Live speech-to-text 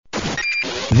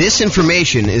This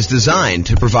information is designed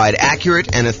to provide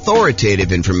accurate and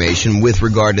authoritative information with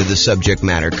regard to the subject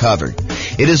matter covered.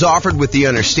 It is offered with the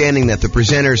understanding that the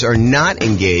presenters are not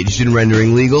engaged in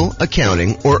rendering legal,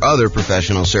 accounting, or other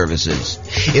professional services.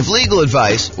 If legal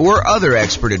advice or other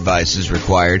expert advice is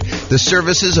required, the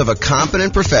services of a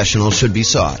competent professional should be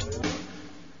sought.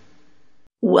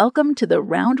 Welcome to the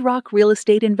Round Rock Real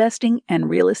Estate Investing and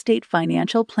Real Estate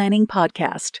Financial Planning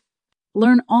Podcast.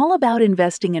 Learn all about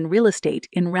investing in real estate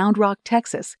in Round Rock,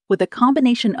 Texas, with a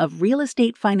combination of real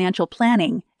estate financial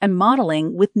planning and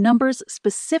modeling with numbers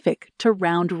specific to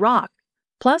Round Rock,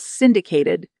 plus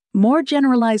syndicated, more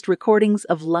generalized recordings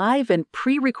of live and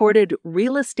pre-recorded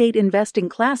real estate investing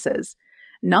classes,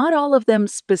 not all of them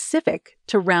specific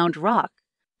to Round Rock.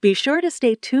 Be sure to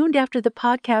stay tuned after the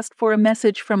podcast for a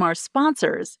message from our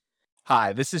sponsors.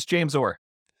 Hi, this is James Orr.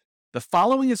 The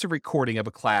following is a recording of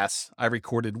a class I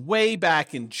recorded way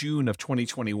back in June of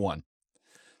 2021.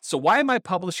 So why am I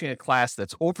publishing a class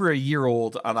that's over a year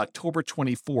old on October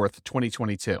 24th,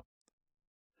 2022?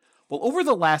 Well, over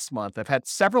the last month, I've had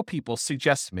several people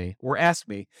suggest to me or ask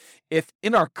me if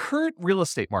in our current real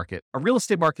estate market, a real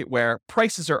estate market where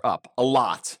prices are up a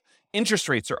lot, interest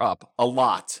rates are up a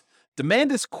lot,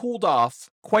 demand has cooled off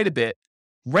quite a bit,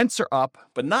 rents are up,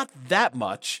 but not that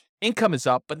much, income is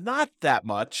up, but not that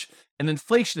much, and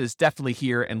inflation is definitely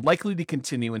here and likely to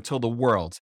continue until the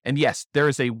world, and yes, there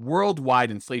is a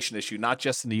worldwide inflation issue, not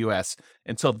just in the US,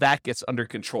 until that gets under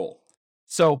control.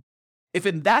 So, if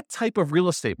in that type of real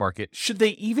estate market, should they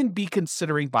even be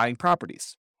considering buying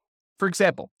properties? For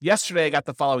example, yesterday I got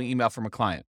the following email from a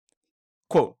client.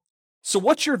 Quote, "So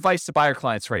what's your advice to buyer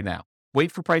clients right now?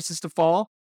 Wait for prices to fall?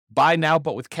 Buy now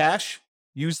but with cash?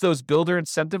 Use those builder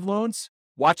incentive loans?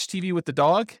 Watch TV with the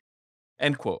dog?"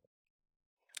 End quote.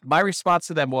 My response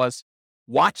to them was,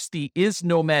 watch the Is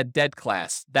Nomad Dead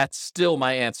class. That's still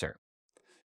my answer.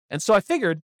 And so I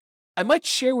figured I might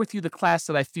share with you the class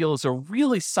that I feel is a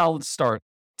really solid start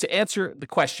to answer the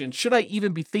question, should I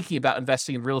even be thinking about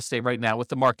investing in real estate right now with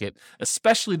the market,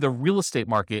 especially the real estate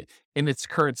market in its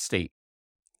current state?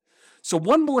 So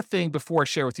one more thing before I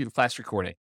share with you the class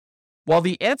recording. While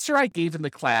the answer I gave in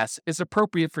the class is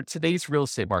appropriate for today's real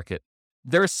estate market,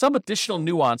 there is some additional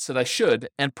nuance that I should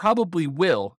and probably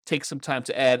will take some time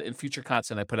to add in future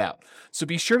content I put out. So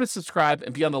be sure to subscribe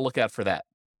and be on the lookout for that.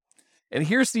 And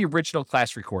here's the original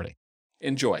class recording.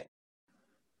 Enjoy.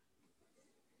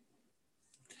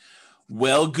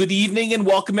 Well, good evening and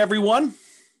welcome, everyone.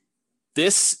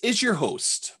 This is your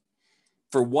host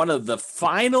for one of the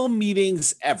final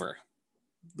meetings ever,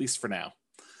 at least for now,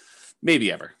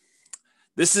 maybe ever.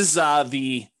 This is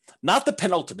not the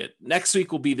penultimate. Next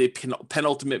week will be the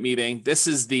penultimate meeting. This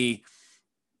is the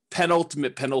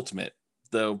penultimate,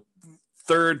 the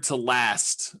third to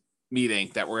last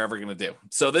meeting that we're ever going to do.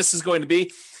 So this is going to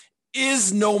be,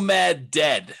 is Nomad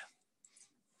dead?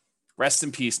 Rest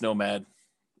in peace, Nomad.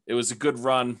 It was a good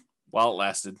run while it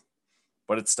lasted,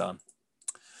 but it's done.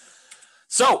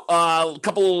 So a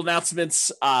couple of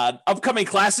announcements. Upcoming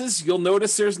classes, you'll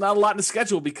notice there's not a lot in the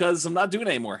schedule because I'm not doing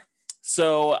it anymore.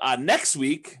 So next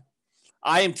week,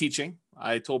 I am teaching.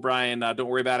 I told Brian, don't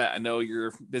worry about it. I know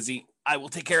you're busy. I will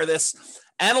take care of this.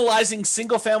 Analyzing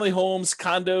single-family homes,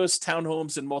 condos,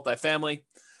 townhomes, and multifamily.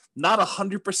 Not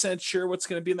 100% sure what's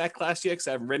going to be in that class yet because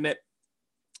I haven't written it.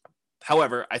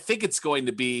 However, I think it's going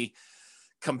to be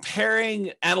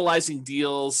comparing, analyzing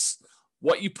deals,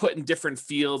 what you put in different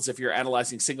fields if you're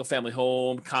analyzing single-family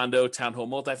home, condo, townhome,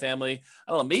 multifamily.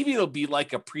 I don't know. Maybe it'll be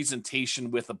like a presentation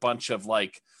with a bunch of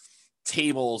like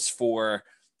tables for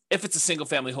if it's a single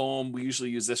family home, we usually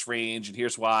use this range, and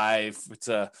here's why. If it's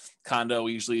a condo,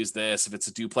 we usually use this. If it's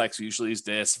a duplex, we usually use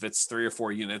this. If it's 3 or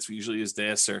 4 units, we usually use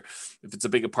this. Or if it's a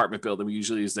big apartment building, we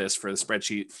usually use this for the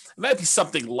spreadsheet. It might be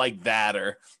something like that,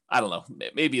 or I don't know.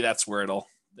 Maybe that's where it'll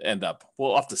end up.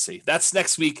 We'll have to see. That's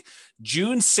next week,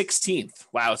 June 16th.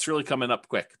 Wow, it's really coming up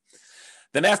quick.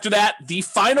 Then after that, the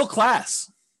final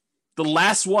class, the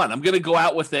last one. I'm going to go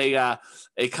out with a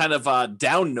kind of a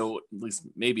down note, at least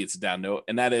maybe it's a down note,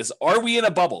 and that is, are we in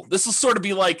a bubble? This will sort of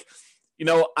be like,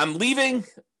 I'm leaving.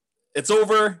 It's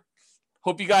over.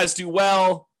 Hope you guys do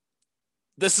well.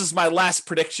 This is my last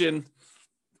prediction.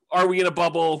 Are we in a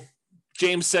bubble?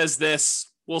 James says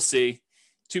this. We'll see.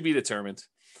 To be determined.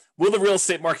 Will the real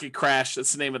estate market crash?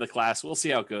 That's the name of the class. We'll see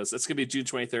how it goes. That's going to be June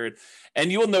 23rd.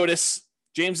 And you will notice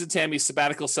James and Tammy's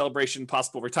sabbatical celebration,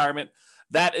 possible retirement.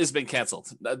 That has been canceled.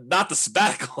 Not the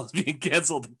sabbatical is being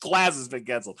canceled. The class has been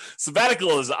canceled.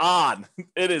 Sabbatical is on.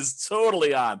 It is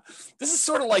totally on. This is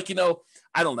sort of like,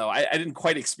 I don't know. I didn't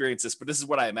quite experience this, but this is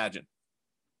what I imagine.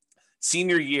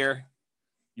 Senior year,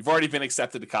 you've already been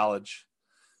accepted to college.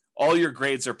 All your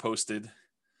grades are posted.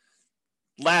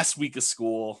 last week of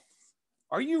school.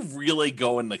 Are you really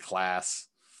going to class?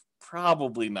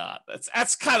 Probably not.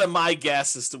 That's kind of my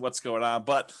guess as to what's going on,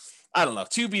 but I don't know.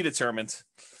 To be determined.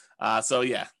 So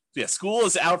yeah, school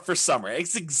is out for summer.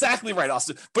 It's exactly right,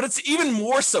 Austin. But it's even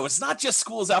more so. It's not just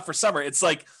school is out for summer. It's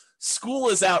like school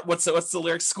is out. What's the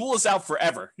lyric? School is out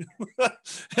forever.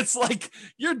 It's like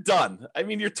you're done. I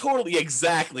mean, you're totally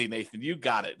exactly, Nathan. You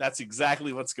got it. That's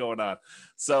exactly what's going on.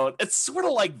 So it's sort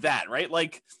of like that, right?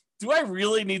 Like, do I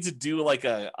really need to do like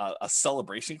a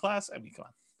celebration class? I mean, come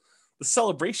on. The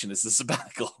celebration is the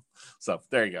sabbatical. So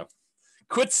there you go.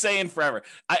 Quit saying forever.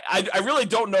 I really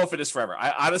don't know if it is forever.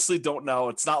 I honestly don't know.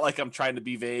 It's not like I'm trying to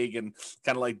be vague and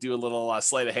kind of like do a little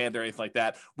sleight of hand or anything like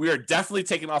that. We are definitely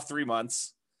taking off 3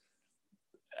 months.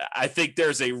 I think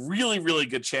there's a really, really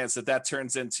good chance that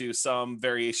turns into some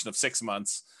variation of 6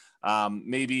 months.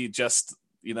 Maybe just,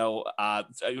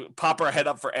 pop our head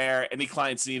up for air. Any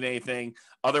clients need anything.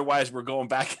 Otherwise, we're going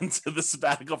back into the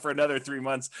sabbatical for another 3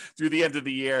 months through the end of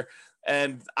the year.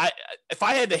 And if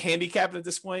I had to handicap it at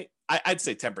this point, I'd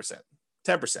say 10%.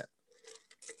 10%.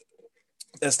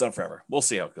 That's done forever. We'll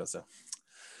see how it goes, though.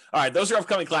 All right, those are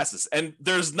upcoming classes. And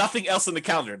there's nothing else in the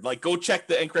calendar. Like, go check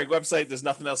the NCRAG website. There's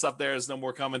nothing else up there. There's no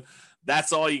more coming.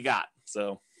 That's all you got.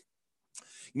 So,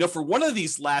 for one of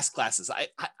these last classes, I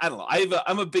don't know.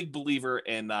 I'm a big believer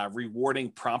in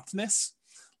rewarding promptness.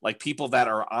 Like people that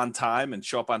are on time and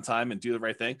show up on time and do the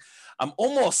right thing. I'm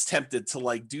almost tempted to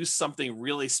like do something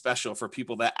really special for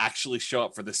people that actually show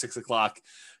up for the 6 o'clock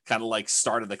kind of like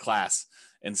start of the class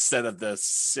instead of the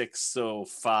 6:05,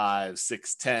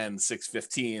 6:10,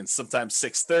 6:15, sometimes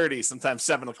 6:30, sometimes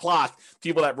 7 o'clock,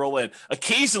 people that roll in.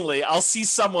 Occasionally I'll see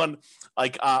someone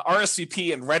like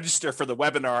RSVP and register for the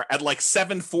webinar at like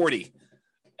 7:40.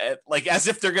 Like as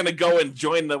if they're going to go and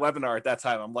join the webinar at that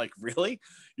time. I'm like, really?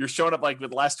 You're showing up like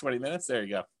with the last 20 minutes? There you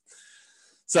go.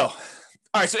 So, all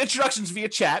right. So introductions via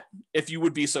chat, if you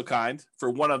would be so kind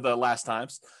for one of the last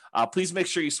times, please make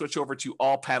sure you switch over to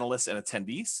all panelists and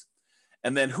attendees.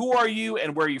 And then who are you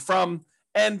and where are you from?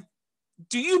 And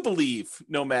do you believe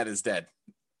Nomad is dead?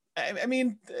 I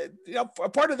mean, a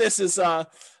part of this is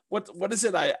what is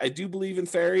it? I do believe in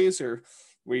fairies, or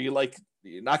where you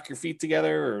knock your feet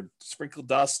together or sprinkle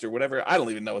dust or whatever. I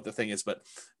don't even know what the thing is, but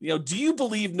do you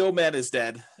believe Nomad is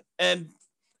dead? And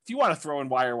if you want to throw in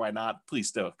why or why not,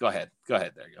 please do. Go ahead. There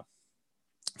you go.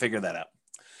 Figure that out.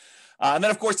 And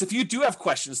then of course, if you do have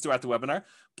questions throughout the webinar,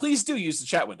 please do use the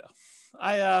chat window.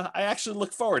 I actually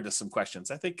look forward to some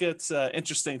questions. I think it's an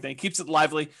interesting thing. Keeps it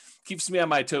lively, keeps me on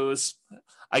my toes.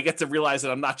 I get to realize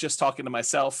that I'm not just talking to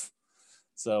myself.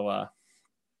 So,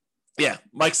 yeah,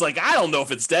 Mike's like, I don't know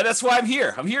if it's dead. That's why I'm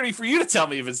here. I'm here for you to tell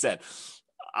me if it's dead.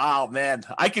 Oh, man,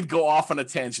 I could go off on a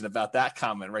tangent about that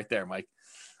comment right there, Mike.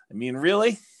 I mean,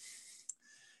 really?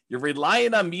 You're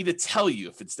relying on me to tell you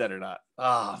if it's dead or not.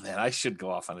 Oh, man, I should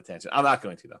go off on a tangent. I'm not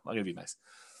going to, though. I'm going to be nice.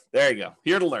 There you go.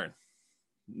 Here to learn.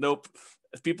 Nope.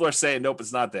 If people are saying, nope,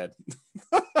 it's not dead.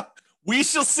 We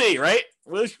shall see, right?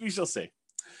 We shall see.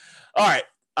 All right.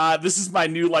 This is my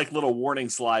new little warning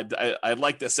slide. I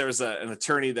like this. There was an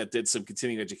attorney that did some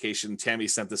continuing education. Tammy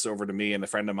sent this over to me and a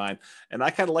friend of mine, and I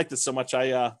kind of liked it so much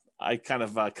I kind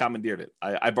of commandeered it.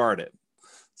 I borrowed it,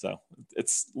 so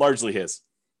it's largely his.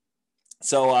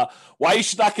 So why you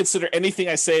should not consider anything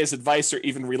I say as advice or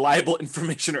even reliable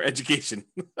information or education.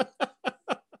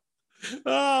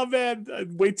 Oh man,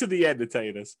 I'd wait to the end to tell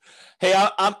you this. Hey,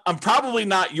 I'm probably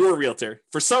not your realtor.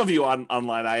 For some of you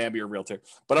online, I am your realtor,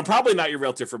 but I'm probably not your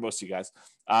realtor for most of you guys.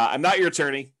 I'm not your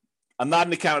attorney. I'm not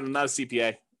an accountant. I'm not a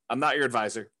CPA. I'm not your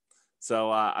advisor.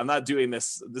 So I'm not doing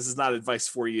this. This is not advice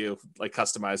for you, like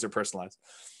customized or personalized.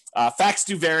 Facts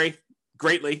do vary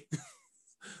greatly.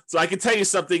 So I can tell you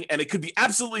something, and it could be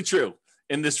absolutely true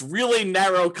in this really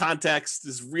narrow context,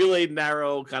 this really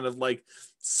narrow kind of like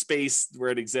space where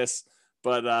it exists.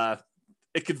 But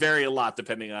it could vary a lot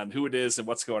depending on who it is and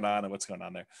what's going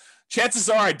on there. Chances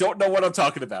are I don't know what I'm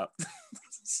talking about.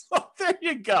 So there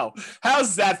you go.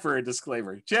 How's that for a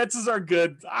disclaimer? Chances are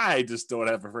good. I just don't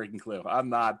have a freaking clue.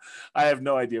 I have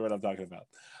no idea what I'm talking about.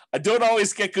 I don't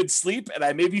always get good sleep, and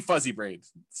I may be fuzzy brained.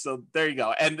 So there you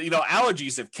go. And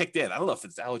allergies have kicked in. I don't know if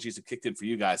it's allergies have kicked in for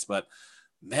you guys, but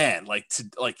man, like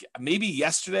maybe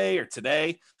yesterday or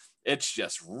today, it's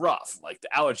just rough. Like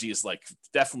the allergy is like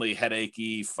definitely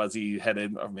headachy, fuzzy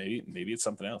headed, or maybe it's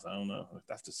something else. I don't know. I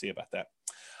have to see about that.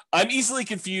 I'm easily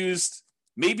confused.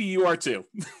 Maybe you are too.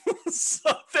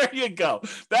 So there you go.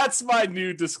 That's my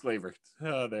new disclaimer.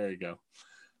 Oh, there you go.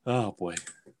 Oh boy.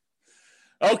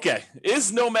 Okay.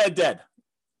 Is Nomad dead?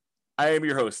 I am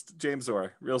your host, James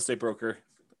Orr, real estate broker, at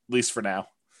least for now.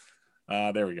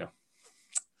 There we go.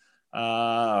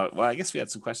 Well, I guess we had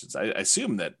some questions. I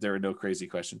assume that there are no crazy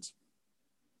questions.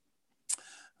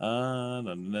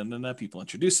 People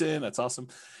introducing. That's awesome.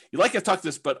 You like I've talked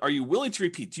this, but are you willing to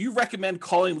repeat? Do you recommend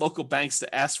calling local banks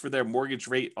to ask for their mortgage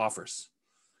rate offers?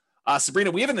 Sabrina,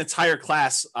 we have an entire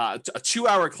class, a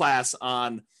 2-hour class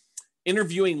on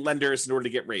interviewing lenders in order to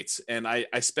get rates. And I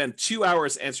spent 2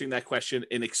 hours answering that question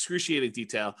in excruciating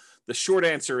detail. The short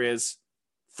answer is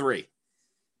 3.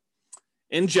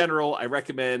 In general, I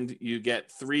recommend you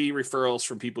get 3 referrals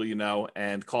from people you know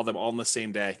and call them all on the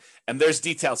same day. And there's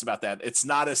details about that. It's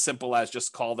not as simple as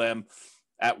just call them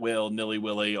at will,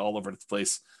 nilly-willy, all over the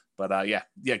place. But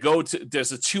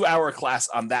there's a 2-hour class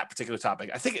on that particular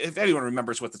topic. I think if anyone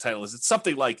remembers what the title is, it's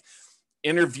something like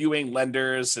interviewing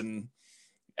lenders and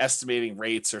estimating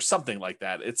rates or something like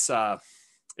that. It's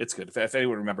good. If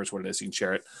anyone remembers what it is, you can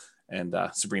share it, and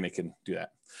Sabrina can do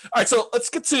that. All right, so let's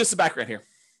get to some background here.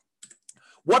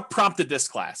 What prompted this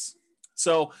class?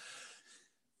 So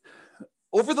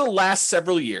over the last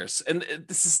several years, and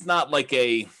this is not like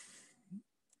a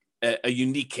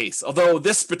unique case, although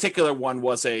this particular one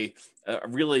was a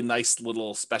really nice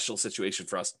little special situation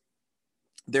for us.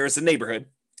 There is a neighborhood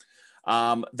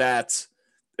that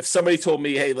if somebody told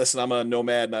me, hey, listen, I'm a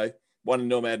nomad and I want a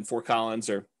nomad in Fort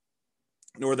Collins or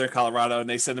Northern Colorado, and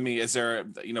they said to me, is there,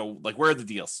 where are the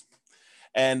deals?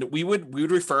 And we would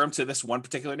refer them to this one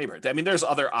particular neighborhood. I mean, there's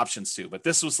other options too, but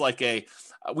this was like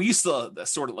we used to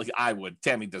sort of like,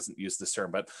 Tammy doesn't use this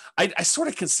term, but I sort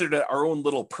of considered it our own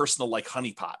little personal like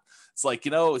honeypot. It's like,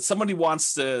 if somebody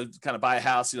wants to kind of buy a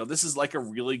house, this is like a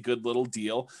really good little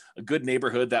deal, a good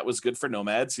neighborhood that was good for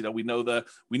nomads. We knew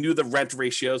the rent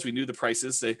ratios, we knew the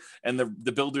prices, and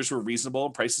the builders were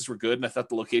reasonable, prices were good, and I thought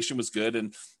the location was good,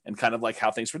 and kind of like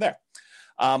how things were there.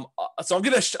 So I'm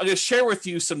gonna share with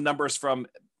you some numbers from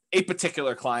a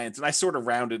particular client, and I sort of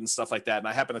rounded and stuff like that. And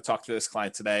I happened to talk to this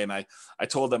client today, and I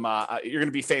told them, you're going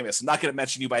to be famous. I'm not going to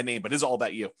mention you by name, but it's all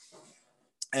about you.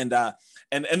 And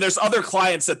there's other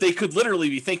clients that they could literally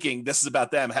be thinking this is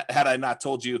about them. Had I not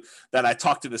told you that I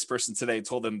talked to this person today and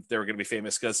told them they were going to be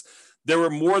famous, because there were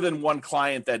more than one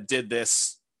client that did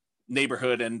this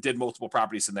neighborhood and did multiple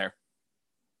properties in there.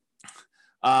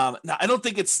 Now, I don't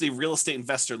think it's the real estate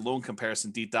investor loan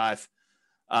comparison deep dive,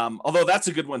 although that's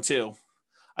a good one too.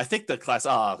 I think the class,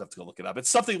 I'll have to go look it up. It's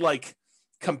something like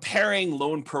comparing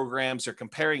loan programs or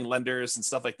comparing lenders and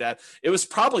stuff like that. It was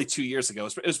probably 2 years ago.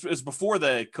 It was before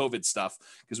the COVID stuff,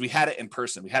 because we had it in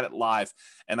person. We had it live,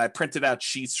 and I printed out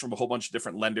sheets from a whole bunch of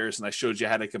different lenders, and I showed you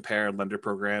how to compare lender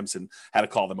programs and how to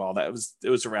call them all. That it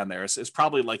was around there. It's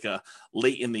probably like a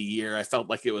late in the year. I felt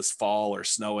like it was fall or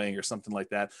snowing or something like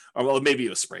that. Or well, maybe it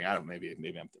was spring. I don't know.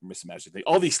 Maybe I'm misimagining.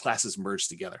 All these classes merged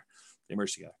together. They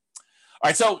merged together. All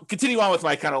right, so continue on with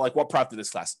my kind of like what prompted this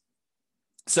class.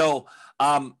 So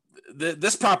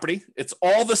this property, it's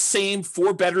all the same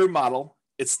 4-bedroom model.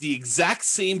 It's the exact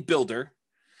same builder.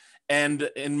 And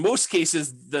in most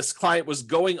cases, this client was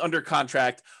going under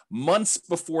contract months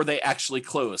before they actually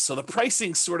close. So the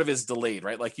pricing sort of is delayed,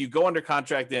 right? Like you go under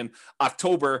contract in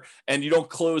October and you don't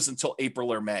close until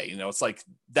April or May. It's like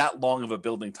that long of a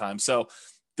building time. So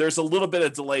there's a little bit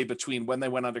of delay between when they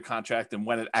went under contract and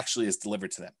when it actually is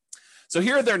delivered to them. So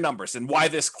here are their numbers and why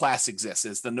this class exists,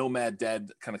 is the Nomad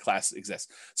Dead kind of class exists.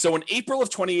 So in April of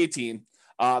 2018,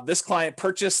 this client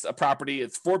purchased a property,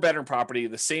 it's 4-bedroom property,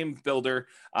 the same builder,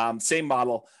 same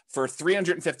model, for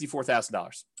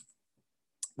 $354,000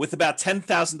 with about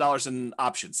 $10,000 in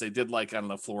options. They did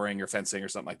flooring or fencing or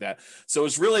something like that. So it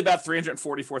was really about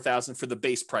 $344,000 for the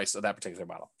base price of that particular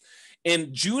model.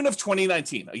 In June of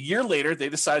 2019, a year later, they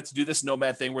decided to do this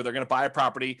nomad thing where they're going to buy a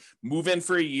property, move in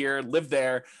for a year, live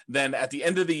there. Then at the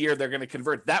end of the year, they're going to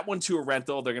convert that one to a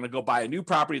rental. They're going to go buy a new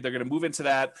property. They're going to move into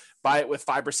that, buy it with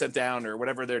 5% down or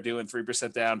whatever they're doing,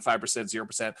 3% down, 5%,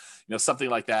 0%, something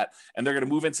like that. And they're going to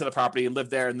move into the property and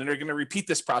live there. And then they're going to repeat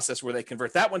this process where they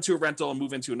convert that one to a rental and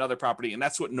move into another property. And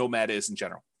that's what Nomad is in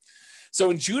general.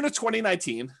 So in June of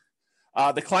 2019,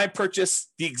 the client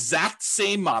purchased the exact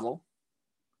same model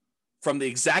from the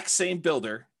exact same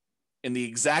builder in the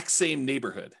exact same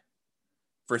neighborhood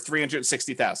for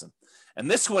 $360,000. And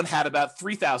this one had about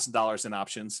 $3,000 in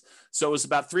options. So it was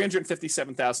about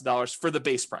 $357,000 for the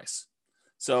base price.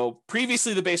 So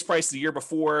previously the base price the year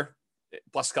before,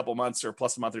 plus a couple months or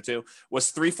plus a month or two,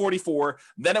 was $344.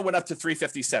 Then it went up to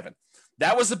 $357.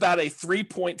 That was about a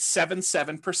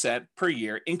 3.77% per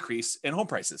year increase in home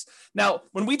prices. Now,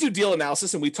 when we do deal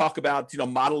analysis and we talk about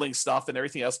modeling stuff and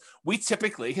everything else, we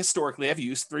typically, historically, have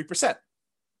used 3%.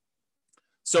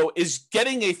 So is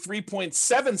getting a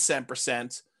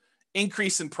 3.77%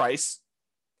 increase in price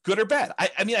good or bad?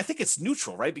 I mean, I think it's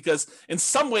neutral, right? Because in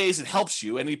some ways it helps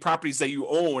you. Any properties that you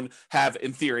own have,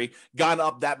 in theory, gone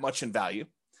up that much in value.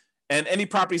 And any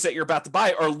properties that you're about to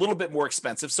buy are a little bit more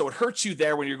expensive. So it hurts you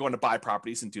there when you're going to buy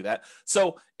properties and do that.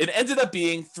 So it ended up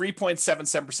being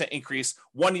 3.77% increase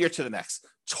 1 year to the next.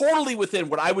 Totally within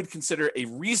what I would consider a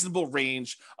reasonable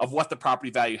range of what the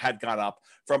property value had gone up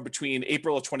from between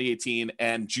April of 2018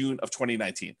 and June of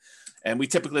 2019. And we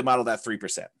typically model that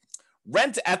 3%.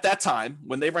 Rent at that time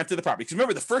when they rented the property, because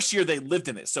remember the first year they lived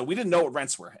in it, so we didn't know what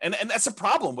rents were, and that's a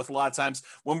problem with a lot of times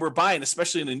when we're buying,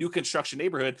 especially in a new construction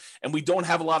neighborhood, and we don't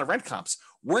have a lot of rent comps.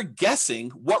 We're guessing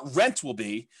what rent will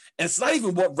be, and it's not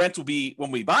even what rent will be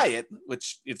when we buy it,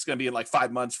 which it's going to be in like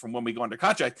 5 months from when we go under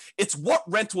contract. It's what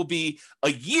rent will be a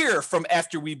year from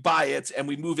after we buy it and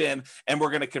we move in, and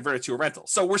we're going to convert it to a rental.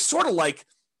 So we're sort of like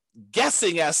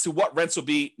guessing as to what rents will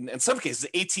be in some cases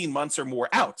 18 months or more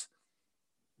out.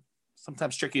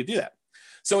 Sometimes tricky to do that.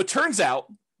 So it turns out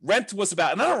rent was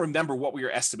about, and I don't remember what we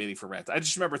were estimating for rent. I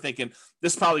just remember thinking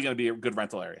this is probably going to be a good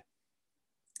rental area.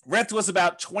 Rent was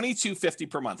about $22.50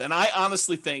 per month. And I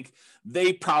honestly think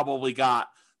they probably got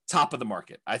top of the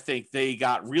market. I think they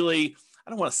got really,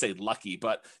 I don't want to say lucky,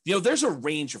 but there's a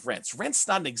range of rents. Rent's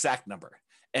not an exact number.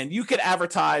 And you could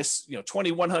advertise,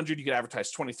 $2,100, you could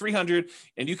advertise $2,300,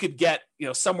 and you could get,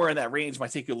 somewhere in that range.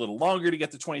 Might take you a little longer to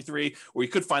get to 23, or you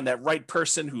could find that right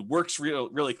person who works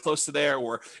really close to there,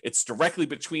 or it's directly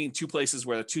between two places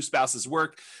where the two spouses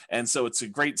work. And so it's a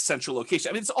great central location.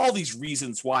 I mean, it's all these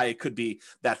reasons why it could be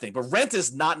that thing, but rent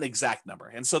is not an exact number.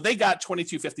 And so they got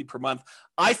 $22.50 per month.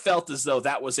 I felt as though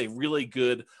that was a really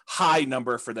good high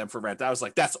number for them for rent. I was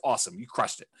like, that's awesome. You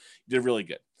crushed it. You did really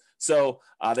good. So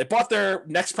they bought their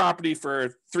next property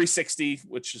for $360,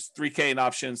 which is $3K in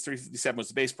options. $357 was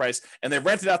the base price, and they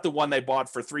rented out the one they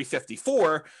bought for $354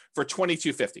 for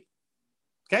 $22.50.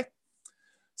 Okay,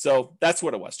 so that's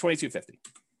what it was, $22.50.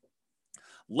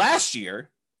 Last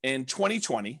year in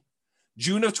 2020,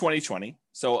 June of 2020,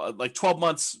 so like 12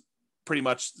 months pretty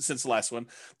much since the last one,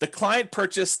 the client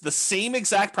purchased the same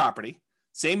exact property,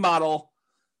 same model,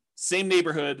 same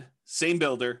neighborhood, same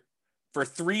builder for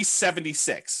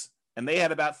 $376. And they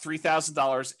had about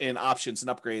 $3,000 in options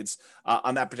and upgrades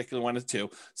on that particular one too.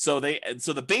 So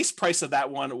the base price of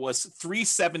that one was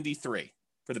 $373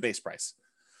 for the base price.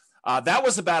 That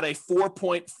was about a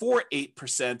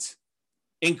 4.48%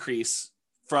 increase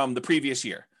from the previous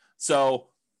year. So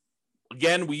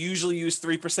again, we usually use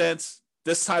 3%.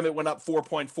 This time it went up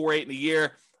 4.48 in a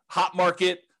year. Hot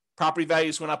market, property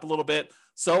values went up a little bit.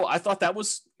 So I thought that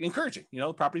was encouraging.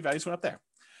 The property values went up there.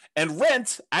 And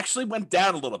rent actually went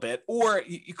down a little bit, or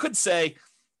you could say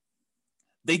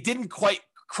they didn't quite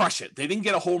crush it. They didn't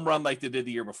get a home run like they did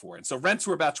the year before. And so rents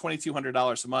were about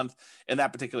 $2,200 a month in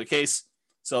that particular case.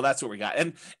 So that's what we got.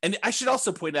 And I should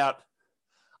also point out,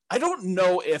 I don't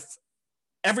know if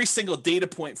every single data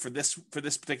point for this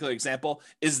particular example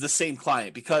is the same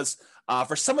client, because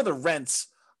for some of the rents,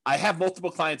 I have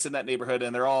multiple clients in that neighborhood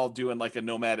and they're all doing like a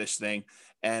nomadish thing.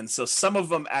 And so some of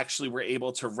them actually were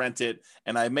able to rent it.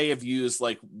 And I may have used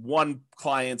like one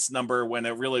client's number when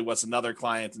it really was another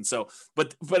client. And so,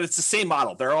 but it's the same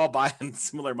model. They're all buying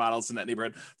similar models in that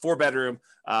neighborhood, 4-bedroom.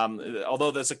 Although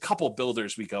there's a couple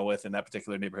builders we go with in that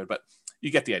particular neighborhood, but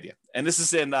you get the idea. And this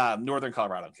is in Northern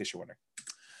Colorado, in case you're wondering.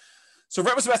 So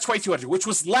rent was about $2,200, which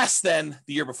was less than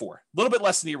the year before, a little bit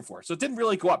less than the year before. So it didn't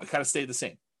really go up. It kind of stayed the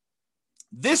same.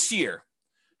 This year,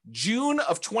 June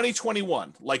of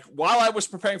 2021, like while I was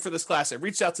preparing for this class, I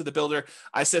reached out to the builder.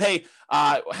 I said, hey,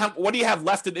 what do you have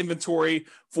left in inventory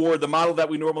for the model that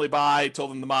we normally buy? I told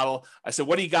them the model. I said,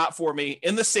 what do you got for me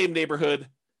in the same neighborhood?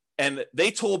 And they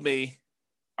told me,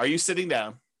 are you sitting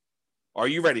down? Are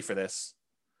you ready for this?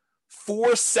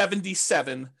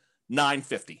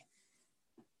 $477,950.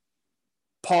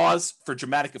 Pause for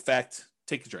dramatic effect.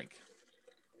 Take a drink.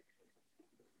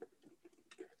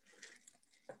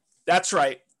 That's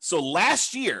right. So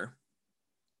last year,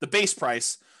 the base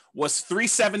price was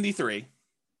 $373.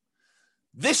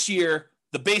 This year,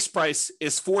 the base price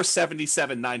is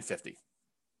 $477,950.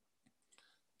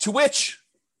 To which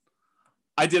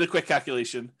I did a quick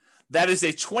calculation. That is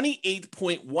a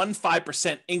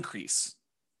 28.15% increase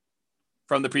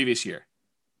from the previous year.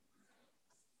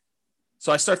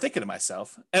 So I start thinking to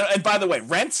myself, and by the way,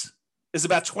 rent is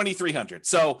about $2,300.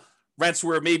 So rents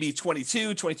were maybe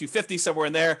 $2,250, somewhere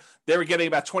in there. They were getting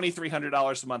about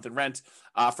 $2,300 a month in rent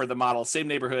for the model, same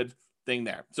neighborhood thing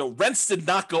there. So rents did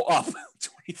not go up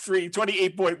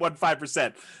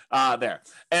 28.15% there.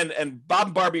 And Bob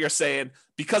and Barbie are saying,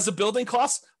 because of building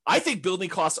costs, I think building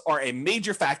costs are a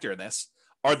major factor in this.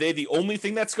 Are they the only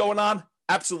thing that's going on?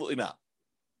 Absolutely not.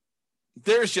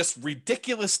 there's just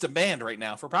ridiculous demand right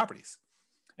now for properties.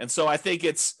 And so I think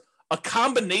it's a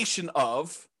combination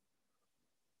of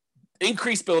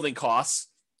increased building costs,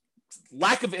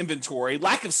 lack of inventory,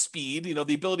 lack of speed,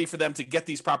 the ability for them to get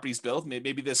these properties built.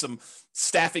 Maybe there's some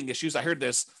staffing issues. I heard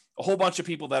there's a whole bunch of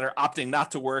people that are opting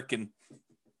not to work and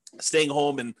staying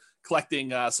home and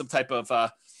collecting some type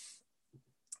of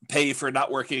pay for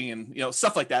not working and,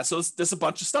 stuff like that. So there's a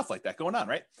bunch of stuff like that going on,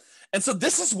 right? And so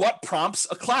this is what prompts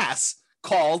a class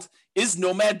called Is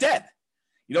Nomad Dead?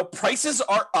 Prices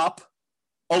are up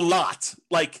a lot,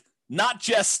 like not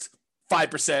just 5%,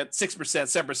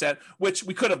 6%, 7%, which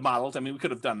we could have modeled. I mean, we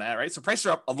could have done that, right? So prices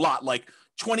are up a lot, like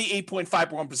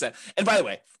 28.51%. And by the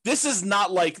way, this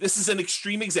is an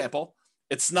extreme example.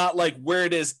 It's not like where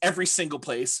it is every single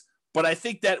place, but I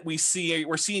think that we're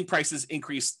seeing prices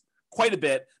increase quite a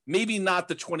bit, maybe not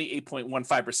the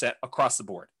 28.15% across the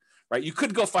board, right? You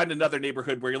could go find another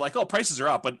neighborhood where you're like, oh, prices are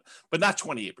up, but not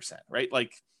 28%, right?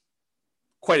 Like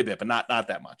quite a bit, but not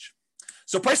that much.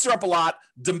 So prices are up a lot.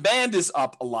 Demand is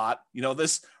up a lot.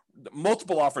 There's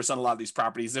multiple offers on a lot of these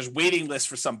properties. There's waiting lists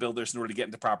for some builders in order to get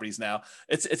into properties now.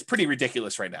 It's pretty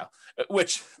ridiculous right now,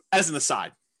 which, as an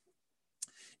aside,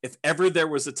 if ever there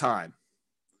was a time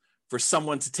for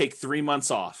someone to take 3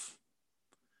 months off,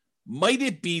 might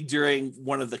it be during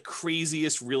one of the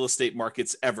craziest real estate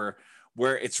markets ever,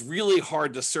 where it's really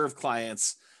hard to serve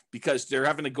clients because they're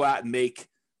having to go out and make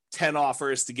 10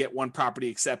 offers to get one property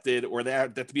accepted, or they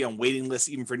have to be on waiting lists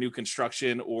even for new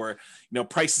construction, or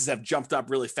prices have jumped up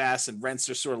really fast and rents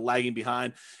are sort of lagging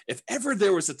behind. If ever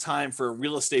there was a time for a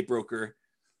real estate broker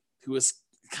who was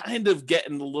kind of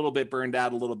getting a little bit burned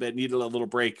out a little bit, needed a little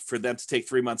break, for them to take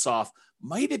 3 months off,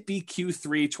 might it be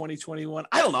Q3 2021?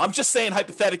 I don't know. I'm just saying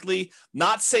hypothetically,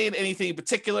 not saying anything in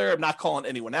particular. I'm not calling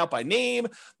anyone out by name,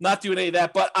 not doing any of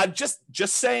that, but I'm just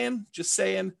saying,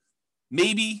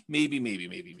 maybe.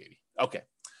 Okay.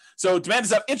 So demand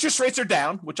is up. Interest rates are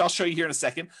down, which I'll show you here in a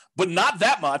second, but not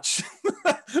that much.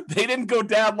 They didn't go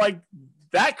down like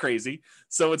that crazy.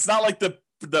 So it's not like the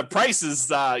price is,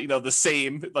 the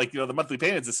same, like, the monthly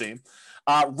payment's the same.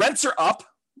 Rents are up,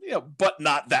 but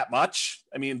not that much.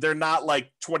 I mean, they're not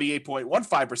like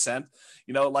 28.15%,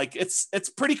 like it's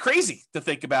pretty crazy to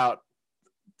think about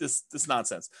this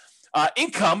nonsense.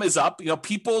 Income is up.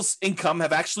 People's income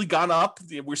have actually gone up.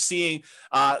 We're seeing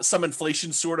some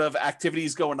inflation sort of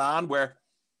activities going on where,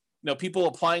 people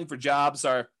applying for jobs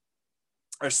are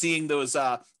seeing those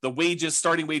the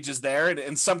starting wages there, and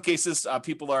in some cases,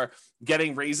 people are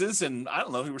getting raises. And I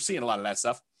don't know, we're seeing a lot of that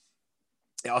stuff.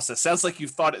 It also sounds like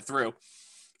you've thought it through.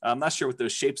 I'm not sure what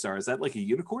those shapes are. Is that like a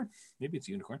unicorn? Maybe it's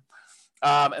a unicorn.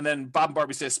 And then Bob and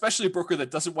Barbie say, especially a broker that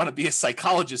doesn't want to be a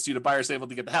psychologist due to buyers able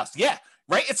to get the house. Yeah,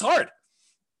 right. It's hard.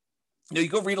 You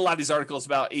go read a lot of these articles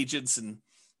about agents and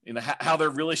how they're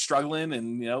really struggling,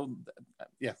 and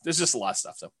there's just a lot of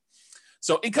stuff.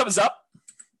 So income is up.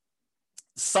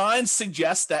 Signs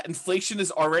suggest that inflation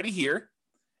is already here,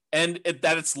 and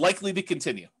that it's likely to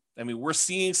continue. I mean, we're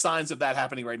seeing signs of that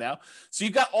happening right now. So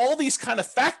you've got all these kind of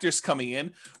factors coming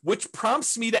in, which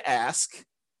prompts me to ask,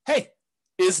 hey,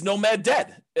 is Nomad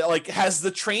dead? Like, has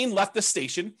the train left the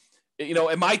station?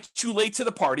 Am I too late to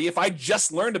the party? If I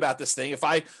just learned about this thing, if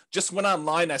I just went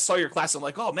online, I saw your class, I'm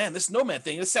like, oh man, this Nomad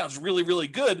thing, this sounds really, really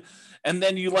good. And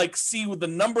then you see with the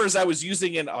numbers I was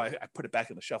using, and I put it back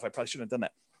on the shelf. I probably shouldn't have done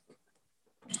that.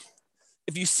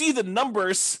 If you see the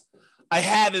numbers I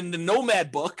had in the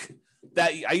Nomad book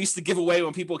that I used to give away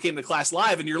when people came to class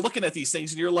live, and you're looking at these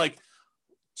things and you're like,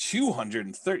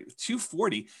 230,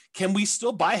 240. Can we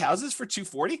still buy houses for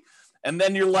 240? And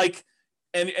then you're like,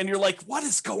 and you're like, what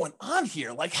is going on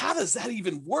here? Like, how does that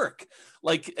even work?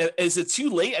 Like, is it too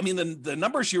late? I mean, the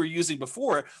numbers you were using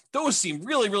before, those seem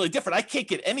really, really different. I can't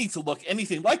get any to look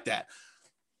anything like that.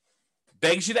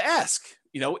 Begs you to ask,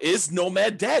 is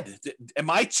Nomad dead? Am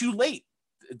I too late?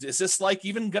 Is this like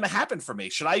even going to happen for me?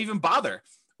 Should I even bother?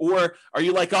 Or are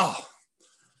you like, oh,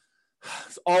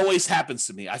 it always happens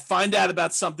to me. I find out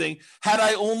about something. Had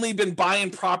I only been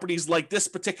buying properties like this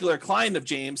particular client of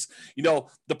James,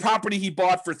 the property he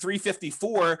bought for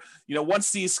 $354,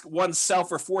 once these ones sell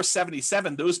for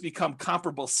 $477, those become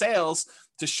comparable sales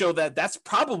to show that that's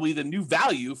probably the new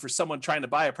value for someone trying to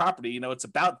buy a property. It's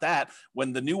about that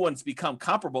when the new ones become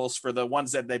comparables for the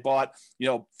ones that they bought,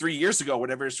 3 years ago,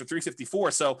 whatever it is, for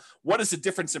 $354. So what is the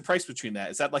difference in price between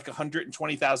that? Is that like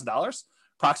 $120,000?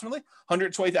 Approximately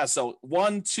 120,000. So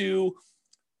 1, 2,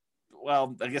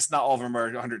 well, I guess not all of them are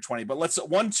 120, but let's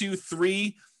 1, 2,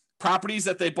 3 properties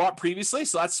that they bought previously.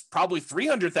 So that's probably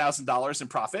 $300,000 in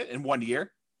profit in 1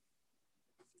 year.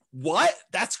 What?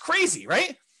 That's crazy,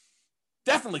 right?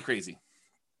 Definitely crazy.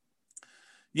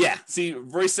 Yeah. See,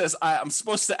 Royce says I'm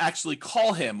supposed to actually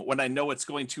call him when I know it's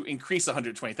going to increase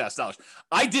 $120,000.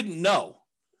 I didn't know.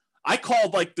 I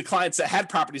called like the clients that had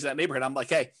properties in that neighborhood. I'm like,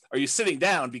 hey, are you sitting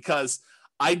down? Because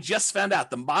I just found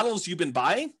out the models you've been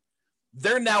buying,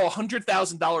 they're now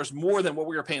 $100,000 more than what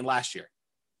we were paying last year.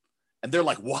 And they're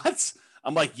like, what?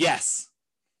 I'm like, yes.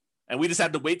 And we just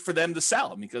had to wait for them to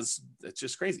sell because it's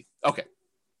just crazy. Okay.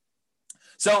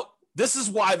 So this is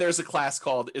why there's a class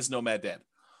called Is Nomad Dead?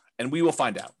 And we will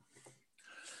find out.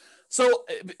 So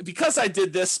because I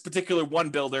did this particular one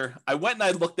builder, I went and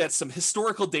I looked at some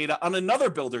historical data on another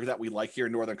builder that we like here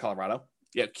in Northern Colorado.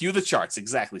 Yeah, cue the charts.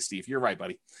 Exactly, Steve. You're right,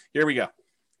 buddy. Here we go.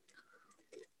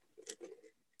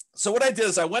 So what I did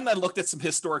is I went and I looked at some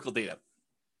historical data.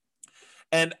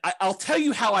 And I'll tell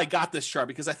you how I got this chart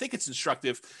because I think it's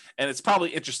instructive and it's probably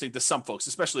interesting to some folks,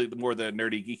 especially the more the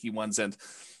nerdy, geeky ones. And,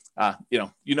 you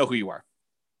know who you are.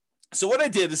 So what I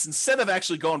did is instead of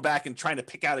actually going back and trying to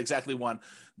pick out exactly one,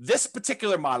 this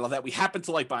particular model that we happen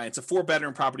to like buying, it's a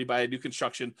 4-bedroom property by a new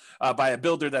construction, by a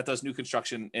builder that does new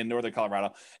construction in Northern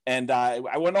Colorado. And I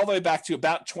went all the way back to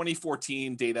about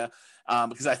 2014 data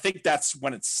because I think that's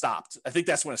when it stopped. I think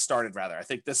that's when it started, rather. I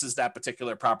think this is that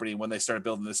particular property when they started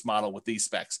building this model with these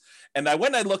specs. And I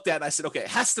went and I looked at it and I said, okay, it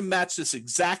has to match this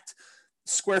exact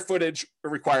square footage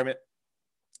requirement.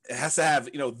 It has to have,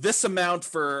 this amount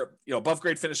for, above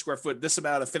grade finished square foot, this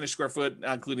amount of finished square foot,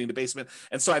 including the basement.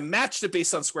 And so I matched it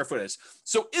based on square footage.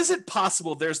 So is it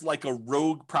possible there's like a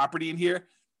rogue property in here?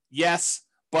 Yes.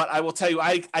 But I will tell you,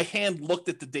 I hand looked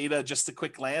at the data just a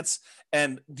quick glance,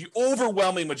 and the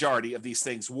overwhelming majority of these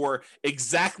things were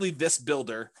exactly this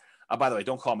builder. By the way,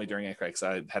 don't call me during Anchor because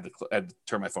I had to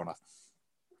turn my phone off.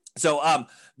 So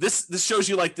this shows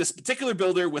you like this particular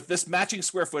builder with this matching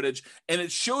square footage, and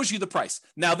it shows you the price.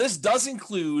 Now, this does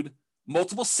include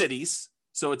multiple cities,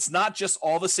 so it's not just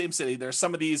all the same city. There's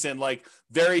some of these in like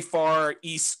very far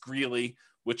east Greeley,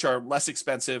 which are less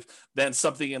expensive than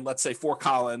something in, let's say, Fort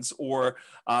Collins or,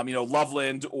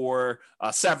 Loveland or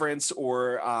Severance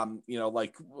or,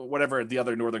 like whatever the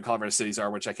other Northern Colorado cities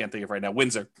are, which I can't think of right now,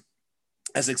 Windsor,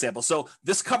 as an example. So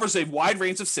this covers a wide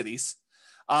range of cities.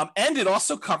 And it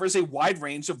also covers a wide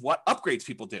range of what upgrades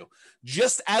people do.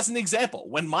 Just as an example,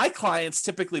 when my clients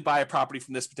typically buy a property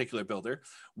from this particular builder,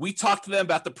 we talk to them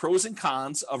about the pros and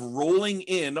cons of rolling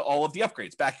in all of the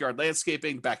upgrades: backyard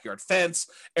landscaping, backyard fence,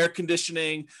 air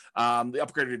conditioning, the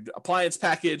upgraded appliance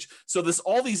package. So there's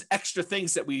all these extra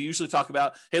things that we usually talk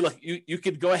about. Hey, look, you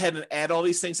could go ahead and add all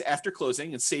these things after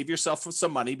closing and save yourself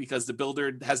some money because the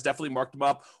builder has definitely marked them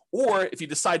up. Or if you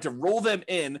decide to roll them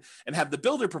in and have the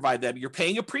builder provide them, you're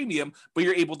paying a premium, but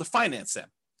you're able to finance them.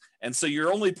 And so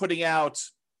you're only putting out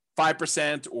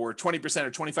 5% or 20%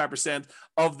 or 25%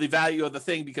 of the value of the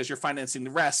thing because you're financing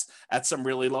the rest at some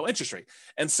really low interest rate.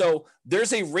 And so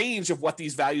there's a range of what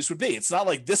these values would be. It's not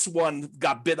like this one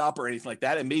got bid up or anything like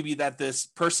that. And maybe that this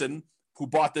person who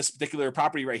bought this particular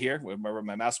property right here, where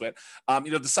my mouse went,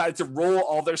 decided to roll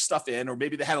all their stuff in, or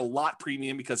maybe they had a lot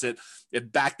premium because it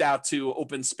backed out to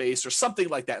open space or something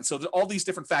like that. And so there's all these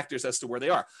different factors as to where they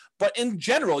are. But in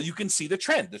general, you can see the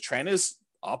trend. The trend is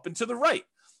up and to the right.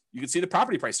 You can see the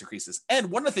property price increases.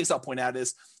 And one of the things I'll point out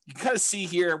is you kind of see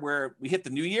here where we hit the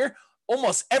new year,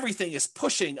 almost everything is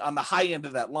pushing on the high end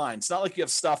of that line. It's not like you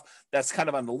have stuff that's kind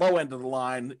of on the low end of the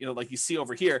line, like you see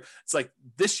over here. It's like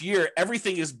this year,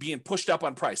 everything is being pushed up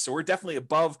on price. So we're definitely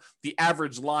above the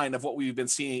average line of what we've been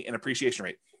seeing in appreciation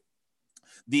rate.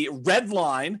 The red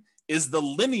line is the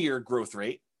linear growth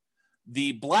rate.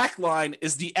 The black line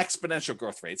is the exponential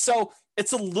growth rate. So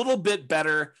it's a little bit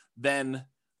better than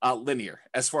linear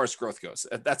as far as growth goes.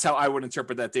 That's how I would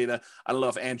interpret that data. I don't know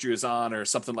if Andrew is on or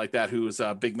something like that, who's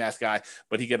a big math guy,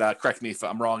 but he could correct me if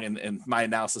I'm wrong in my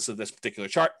analysis of this particular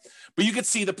chart. But you could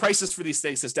see the prices for these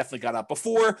things has definitely gone up.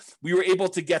 Before, we were able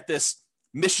to get this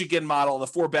Michigan model, the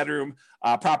 4-bedroom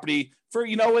property for,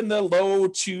 in the low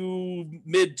to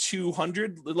mid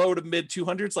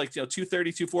 200s, like,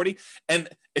 230, 240. And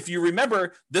if you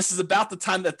remember, this is about the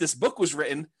time that this book was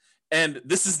written. And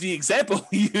this is the example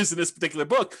we use in this particular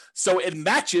book. So it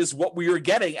matches what we were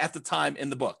getting at the time in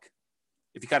the book,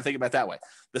 if you kind of think about it that way.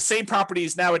 The same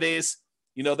properties nowadays,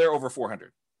 they're over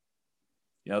 400.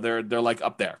 They're like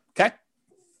up there, okay?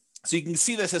 So you can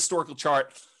see this historical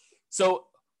chart. So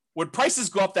when prices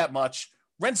go up that much,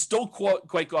 rents don't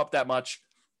quite go up that much.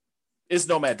 Is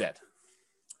Nomad dead?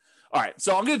 All right,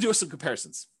 so I'm going to do some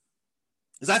comparisons,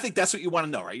 because I think that's what you want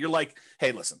to know, right? You're like,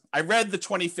 hey, listen, I read the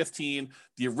 2015,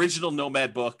 the original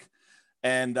Nomad book,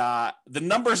 and the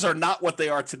numbers are not what they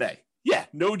are today. Yeah,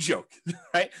 no joke,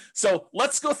 right? So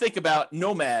let's go think about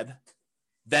Nomad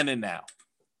then and now.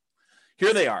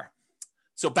 Here they are.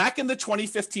 So back in the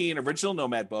 2015 original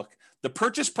Nomad book, the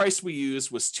purchase price we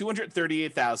used was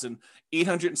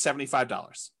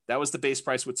 $238,875. That was the base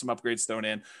price with some upgrades thrown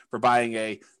in for buying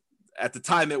at the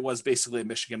time, it was basically a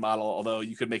Michigan model, although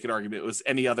you could make an argument it was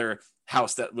any other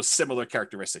house that was similar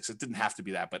characteristics. It didn't have to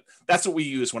be that, but that's what we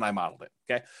used when I modeled it.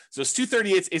 Okay. So it's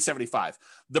 $238,875.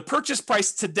 The purchase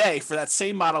price today for that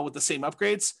same model with the same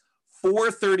upgrades,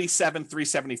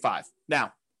 $437,375.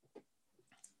 Now,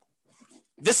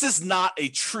 this is not a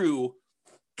true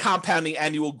compounding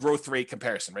annual growth rate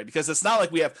comparison, right? Because it's not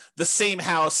like we have the same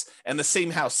house and the same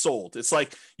house sold. It's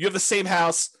like you have the same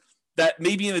house that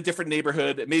may be in a different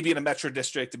neighborhood. It may be in a metro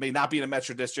district. It may not be in a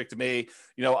metro district. It may,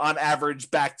 on average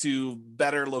back to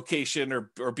better location or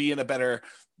be in a better,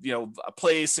 a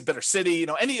place, a better city,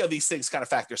 any of these things kind of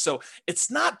factor. So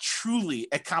it's not truly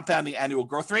a compounding annual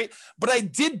growth rate, but I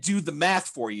did do the math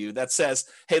for you that says,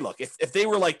 hey, look, if they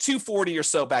were like 240 or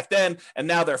so back then, and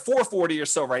now they're 440 or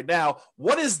so right now,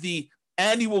 what is the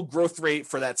annual growth rate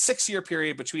for that 6-year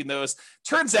period between those?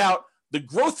 Turns out the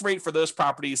growth rate for those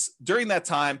properties during that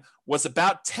time was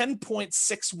about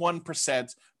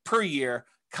 10.61% per year,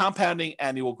 compounding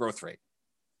annual growth rate.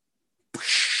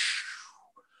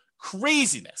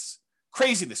 Craziness.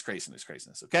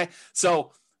 Okay.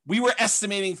 So we were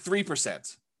estimating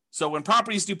 3%. So when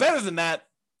properties do better than that,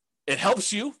 it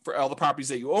helps you for all the properties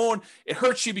that you own. It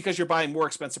hurts you because you're buying more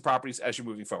expensive properties as you're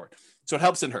moving forward. So it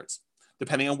helps and hurts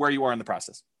depending on where you are in the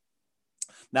process.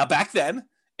 Now, back then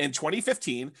in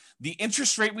 2015, the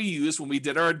interest rate we used when we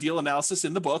did our deal analysis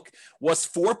in the book was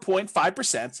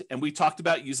 4.5%. And we talked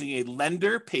about using a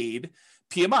lender paid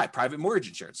PMI, private mortgage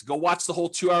insurance. Go watch the whole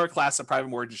 2-hour class on private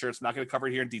mortgage insurance. I'm not going to cover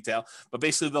it here in detail, but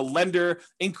basically the lender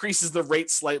increases the rate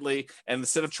slightly, and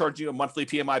instead of charging you a monthly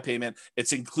PMI payment,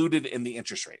 it's included in the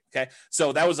interest rate. Okay,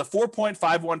 so that was a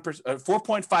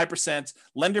 4.5%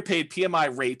 lender paid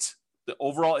PMI rate, the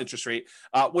overall interest rate,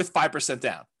 with 5%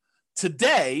 down.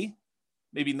 Today,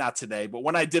 maybe not today, but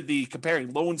when I did the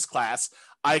comparing loans class,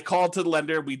 I called to the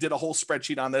lender. We did a whole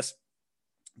spreadsheet on this.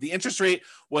 The interest rate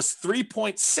was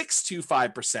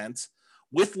 3.625%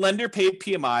 with lender paid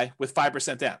PMI with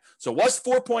 5% down. So it was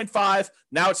 4.5.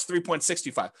 Now it's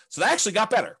 3.625. So that actually got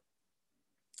better.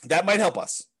 That might help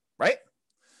us, right?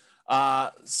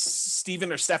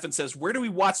 Stephen says, where do we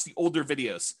watch the older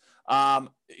videos?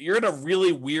 You're in a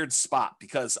really weird spot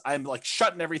because I'm like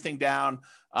shutting everything down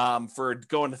for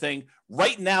going to thing.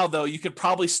 Right now, though, you could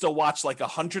probably still watch like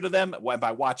 100 of them.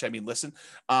 By watch, I mean listen,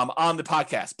 on the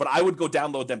podcast. But I would go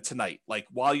download them tonight. Like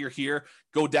while you're here,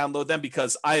 go download them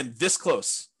because I am this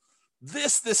close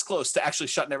to actually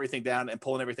shutting everything down and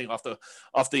pulling everything off the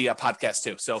podcast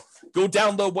too. So go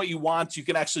download what you want. You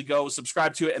can actually go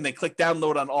subscribe to it and then click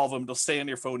download on all of them. They'll stay on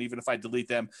your phone even if I delete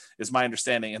them, is my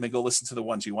understanding. And then go listen to the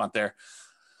ones you want there.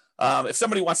 If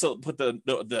somebody wants to put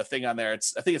the thing on there,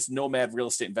 I think it's Nomad Real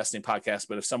Estate Investing Podcast.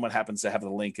 But if someone happens to have the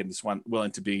link and is willing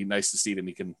to be nice to Steven,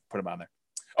 you can put them on there.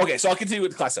 Okay, so I'll continue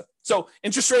with the class up. So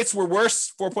interest rates were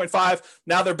worse, 4.5.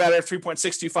 Now they're better,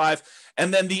 3.625.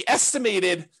 And then the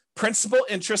estimated principal,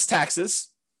 interest, taxes,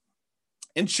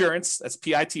 insurance, that's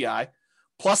PITI,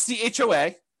 plus the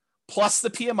HOA, plus the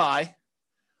PMI.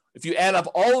 If you add up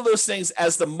all of those things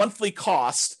as the monthly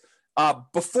cost,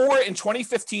 before in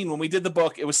 2015, when we did the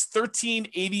book, it was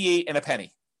 $13.88 and a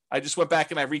penny. I just went back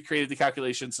and I recreated the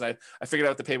calculations and I figured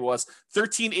out what the payment was.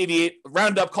 $13.88,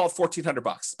 round up, called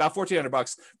 $1,400, about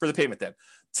 $1,400 for the payment then.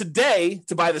 Today,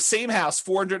 to buy the same house,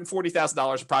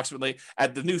 $440,000 approximately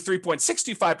at the new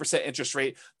 3.625% interest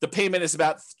rate, the payment is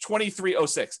about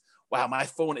 $2,306. Wow, my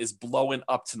phone is blowing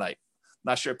up tonight.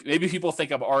 Not sure. Maybe people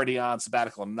think I'm already on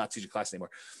sabbatical. I'm not teaching class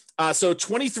anymore. So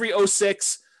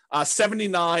 $2,306.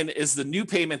 79 is the new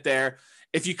payment there.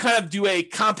 If you kind of do a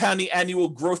compounding annual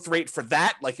growth rate for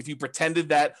that, like if you pretended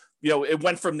that, it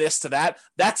went from this to that,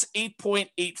 that's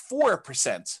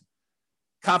 8.84%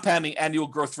 compounding annual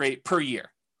growth rate per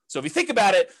year. So if you think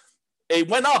about it, it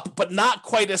went up, but not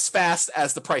quite as fast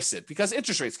as the price did because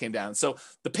interest rates came down. So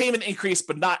the payment increased,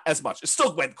 but not as much. It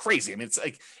still went crazy. I mean, it's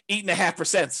like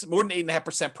 8.5%, more than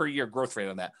 8.5% per year growth rate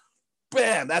on that.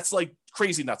 Bam, that's like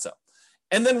crazy nuts up.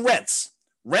 And then rents.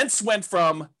 Rents went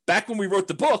from, back when we wrote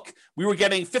the book, we were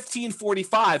getting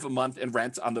 $1,545 a month in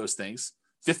rent on those things.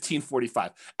 $1,545,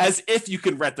 as if you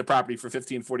can rent the property for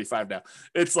 $1,545 now.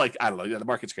 It's like, I don't know, the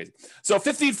market's crazy. So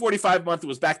 $1,545 a month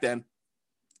was back then.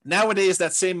 Nowadays,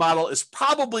 that same model is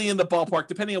probably in the ballpark,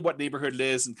 depending on what neighborhood it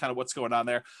is and kind of what's going on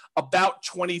there, about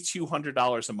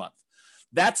 $2,200 a month.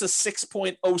 That's a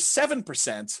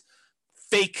 6.07%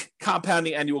 fake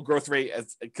compounding annual growth rate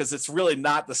because it's really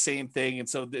not the same thing. And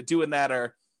so doing that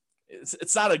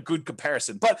It's not a good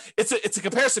comparison, but it's a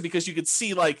comparison because you can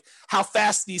see like how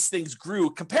fast these things grew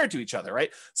compared to each other,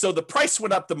 right? So the price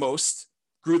went up the most,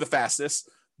 grew the fastest.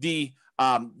 The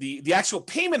actual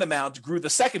payment amount grew the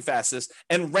second fastest,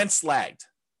 and rents lagged.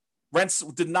 Rents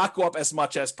did not go up as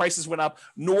much as prices went up,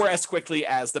 nor as quickly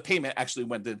as the payment actually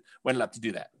went up to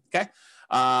do that. Okay,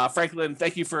 Franklin,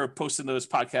 thank you for posting those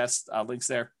podcast links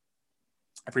there.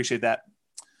 I appreciate that.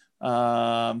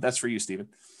 That's for you, Stephen.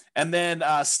 And then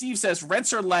Steve says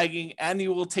rents are lagging.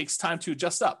 Annual takes time to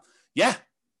adjust up. Yeah,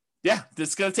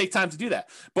 it's going to take time to do that.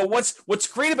 But what's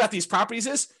great about these properties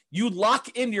is you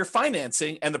lock in your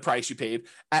financing and the price you paid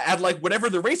at like whatever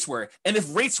the rates were. And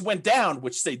if rates went down,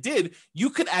 which they did, you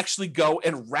could actually go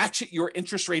and ratchet your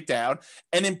interest rate down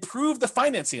and improve the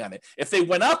financing on it. If they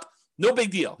went up, no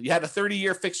big deal. You had a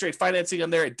 30-year fixed rate financing on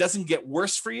there. It doesn't get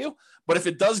worse for you. But if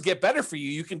it does get better for you,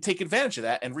 you can take advantage of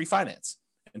that and refinance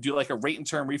and do like a rate and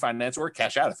term refinance or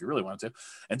cash out if you really wanted to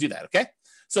and do that. Okay.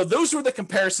 So those were the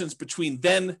comparisons between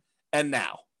then and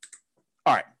now.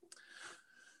 All right.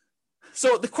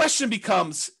 So the question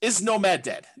becomes, is Nomad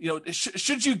dead?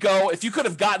 Should you go, if you could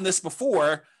have gotten this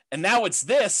before and now it's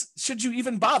this, should you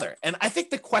even bother? And I think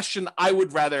the question I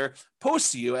would rather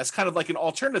pose to you as kind of like an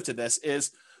alternative to this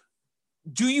is,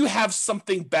 do you have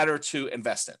something better to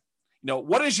invest in?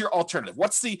 What is your alternative?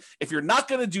 If you're not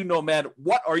going to do Nomad,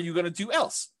 what are you going to do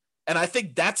else? And I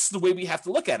think that's the way we have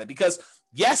to look at it because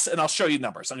yes, and I'll show you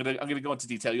numbers. I'm going to go into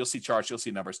detail. You'll see charts, you'll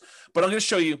see numbers, but I'm going to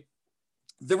show you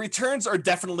the returns are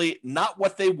definitely not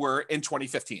what they were in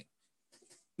 2015.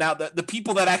 Now, the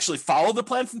people that actually followed the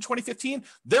plan from 2015,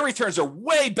 their returns are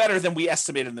way better than we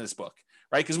estimated in this book,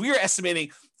 right? Because we were estimating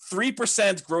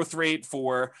 3% growth rate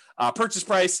for purchase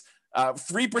price,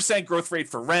 3% growth rate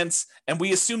for rents, and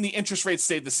we assume the interest rate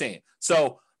stayed the same.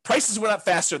 So prices went up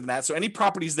faster than that. So any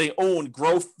properties they own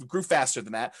grew faster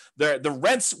than that. The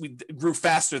rents grew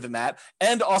faster than that.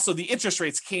 And also the interest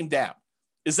rates came down.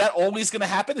 Is that always going to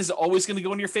happen? Is it always going to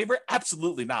go in your favor?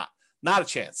 Absolutely not. Not a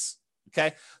chance.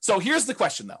 Okay. So here's the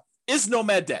question though. Is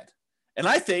Nomad dead? And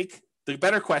I think the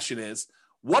better question is,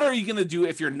 what are you going to do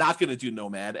if you're not going to do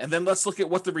Nomad? And then let's look at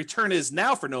what the return is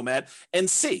now for Nomad and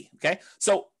see. Okay.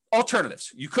 So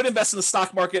alternatives. You could invest in the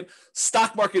stock market.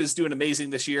 Stock market is doing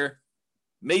amazing this year.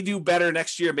 May do better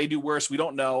next year, may do worse. We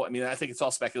don't know. I mean, I think it's all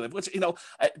speculative, which,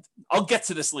 I'll get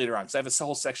to this later on because I have a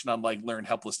whole section on like learned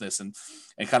helplessness and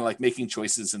kind of like making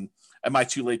choices and am I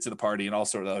too late to the party and all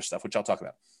sort of other stuff, which I'll talk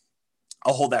about.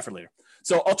 I'll hold that for later.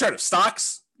 So alternative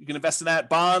stocks, you can invest in that.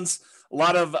 Bonds. A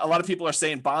lot of people are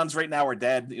saying bonds right now are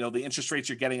dead. The interest rates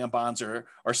you're getting on bonds are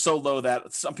so low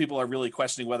that some people are really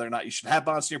questioning whether or not you should have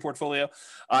bonds in your portfolio.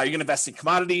 You're going to invest in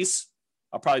commodities.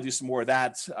 I'll probably do some more of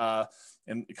that.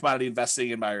 And commodity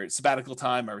investing in my sabbatical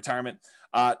time, my retirement.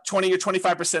 20 or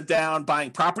 25% down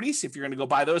buying properties. If you're going to go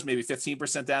buy those, maybe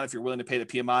 15% down if you're willing to pay the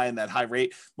PMI and that high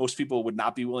rate. Most people would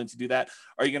not be willing to do that.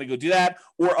 Are you going to go do that?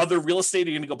 Or other real estate?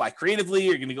 Are you going to go buy creatively?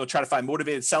 Are you going to go try to find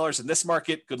motivated sellers in this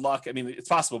market? Good luck. I mean, it's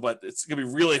possible, but it's going to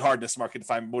be really hard in this market to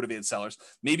find motivated sellers.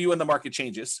 Maybe when the market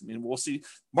changes. I mean, we'll see.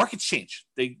 Markets change.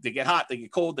 They get hot, they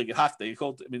get cold, they get hot, they get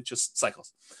cold. I mean, it's just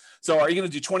cycles. So are you going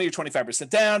to do 20 or 25%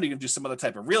 down? Are you going to do some other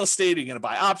type of real estate? Are you going to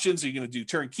buy options? Are you going to do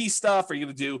turnkey stuff? Are you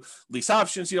going to do lease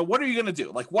options? What are you going to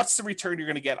do? Like, what's the return you're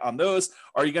going to get on those?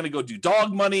 Are you going to go do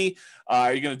dog money?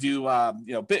 Are you going to do,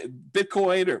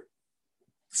 Bitcoin or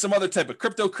some other type of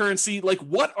cryptocurrency? Like,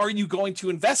 what are you going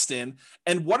to invest in?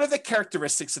 And what are the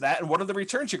characteristics of that? And what are the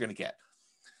returns you're going to get?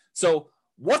 So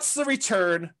what's the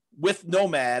return with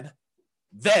Nomad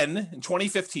then in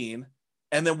 2015?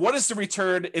 And then what is the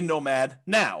return in Nomad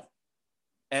now?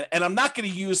 And I'm not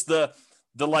going to use the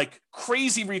like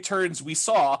crazy returns we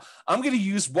saw. I'm going to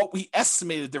use what we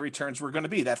estimated the returns were going to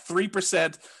be, that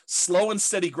 3% slow and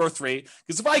steady growth rate.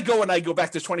 Because if I go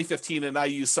back to 2015 and I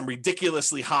use some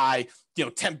ridiculously high,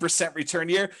 10% return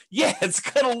year, yeah, it's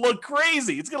going to look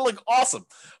crazy. It's going to look awesome.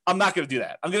 I'm not going to do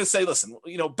that. I'm going to say, listen,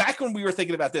 back when we were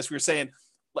thinking about this, we were saying,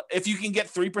 if you can get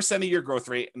 3% a year growth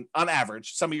rate on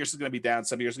average, some years is going to be down,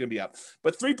 some years is going to be up,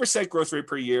 but 3% growth rate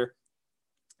per year,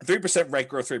 3% rate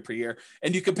growth rate per year.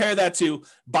 And you compare that to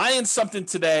buying something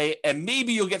today and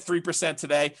maybe you'll get 3%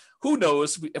 today. Who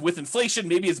knows? With inflation,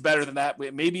 maybe it's better than that.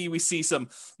 Maybe we see some,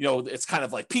 it's kind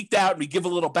of like peaked out and we give a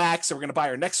little back. So we're going to buy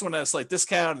our next one at a slight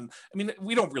discount. And I mean,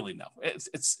 we don't really know.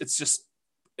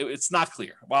 It's not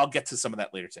clear. Well, I'll get to some of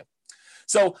that later too.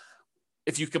 So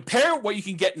if you compare what you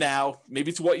can get now,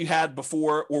 maybe to what you had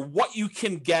before, or what you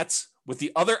can get with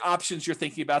the other options you're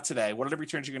thinking about today, what are the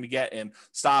returns you're going to get in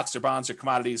stocks or bonds or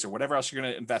commodities or whatever else you're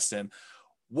going to invest in?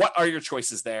 What are your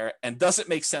choices there? And does it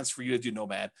make sense for you to do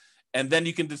Nomad? And then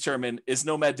you can determine, is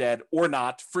Nomad dead or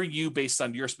not for you based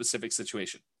on your specific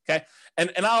situation. Okay.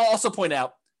 And I'll also point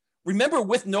out, remember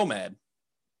with Nomad,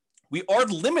 we are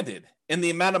limited in the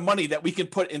amount of money that we can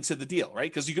put into the deal,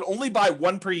 right? Because you can only buy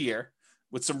one per year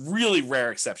with some really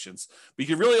rare exceptions. But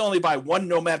you can really only buy one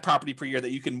Nomad property per year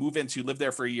that you can move into, live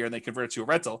there for a year, and then convert it to a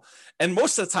rental. And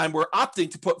most of the time, we're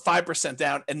opting to put 5%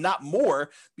 down and not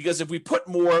more, because if we put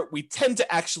more, we tend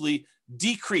to actually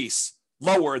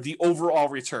lower the overall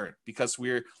return because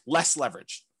we're less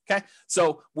leveraged. Okay.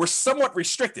 So we're somewhat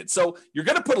restricted. So you're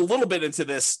going to put a little bit into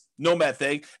this Nomad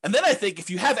thing. And then I think if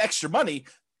you have extra money,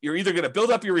 you're either going to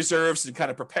build up your reserves and kind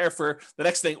of prepare for the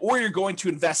next thing, or you're going to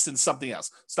invest in something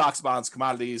else, stocks, bonds,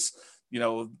 commodities,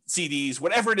 CDs,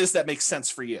 whatever it is that makes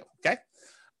sense for you. Okay.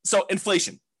 So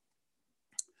inflation,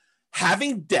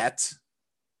 having debt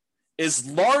is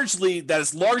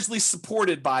largely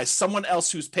supported by someone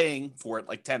else who's paying for it,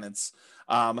 like tenants,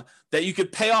 that you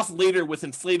could pay off later with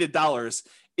inflated dollars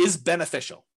is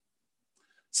beneficial.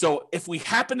 So if we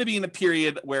happen to be in a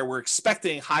period where we're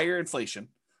expecting higher inflation,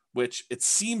 which it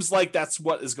seems like that's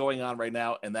what is going on right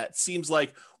now, and that seems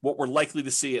like what we're likely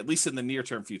to see, at least in the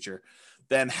near-term future,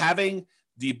 then having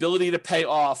the ability to pay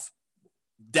off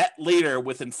debt later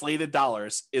with inflated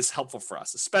dollars is helpful for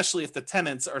us, especially if the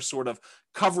tenants are sort of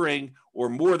covering or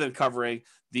more than covering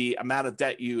the amount of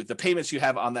debt the payments you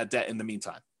have on that debt in the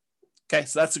meantime. Okay,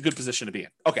 so that's a good position to be in.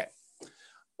 Okay,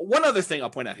 one other thing I'll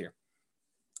point out here.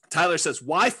 Tyler says,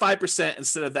 why 5%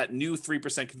 instead of that new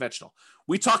 3% conventional?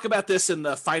 We talk about this in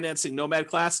the financing Nomad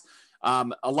class.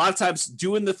 A lot of times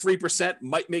doing the 3%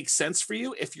 might make sense for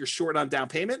you if you're short on down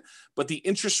payment, but the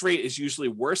interest rate is usually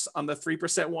worse on the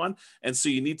 3% one. And so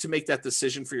you need to make that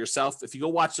decision for yourself. If you go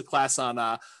watch the class on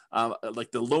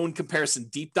like the loan comparison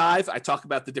deep dive, I talk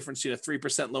about the difference between a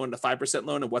 3% loan and a 5%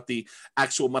 loan and what the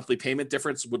actual monthly payment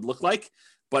difference would look like.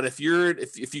 But if you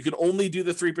can only do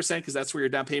the 3% because that's where your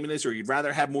down payment is, or you'd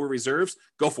rather have more reserves,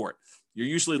 go for it. You're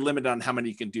usually limited on how many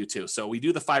you can do too. So we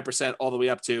do the 5% all the way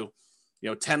up to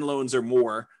 10 loans or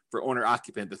more for owner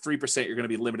occupant. The 3%, you're going to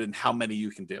be limited in how many you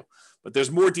can do. But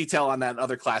there's more detail on that in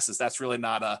other classes. That's really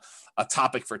not a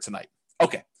topic for tonight.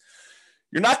 Okay.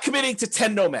 You're not committing to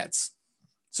 10 nomads.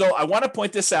 So I want to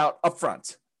point this out up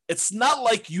front. It's not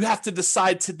like you have to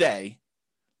decide today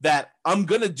that I'm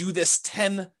going to do this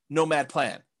 10 nomad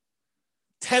plan.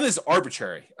 10 is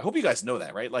arbitrary. I hope you guys know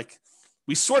that, right? Like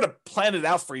we sort of plan it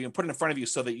out for you and put it in front of you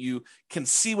so that you can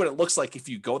see what it looks like if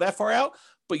you go that far out.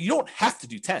 But you don't have to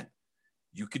do 10.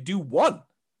 You could do 1.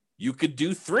 You could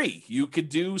do 3. You could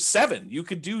do 7. You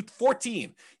could do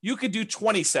 14. You could do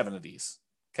 27 of these.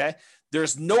 Okay.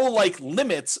 There's no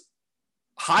limits,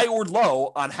 high or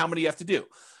low, on how many you have to do.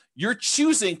 You're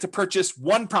choosing to purchase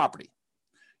one property.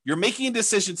 You're making a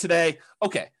decision today.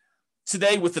 Okay.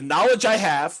 Today, with the knowledge I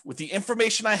have, with the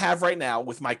information I have right now,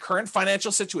 with my current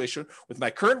financial situation, with my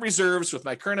current reserves, with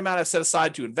my current amount I've set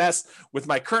aside to invest, with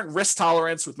my current risk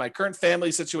tolerance, with my current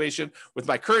family situation, with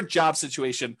my current job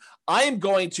situation, I am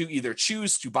going to either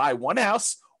choose to buy one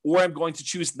house or I'm going to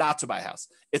choose not to buy a house.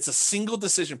 It's a single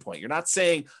decision point. You're not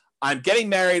saying, I'm getting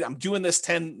married, I'm doing this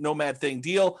 10 nomad thing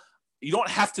deal. You don't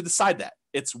have to decide that.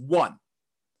 It's one.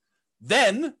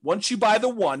 Then, once you buy the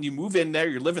one, you move in there,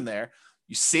 you're living there,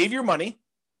 you save your money.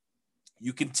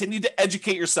 You continue to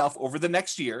educate yourself over the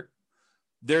next year.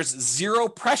 There's zero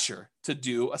pressure to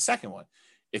do a second one.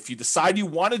 If you decide you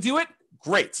want to do it,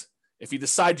 great. If you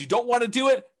decide you don't want to do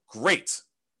it, great.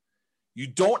 You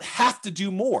don't have to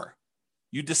do more.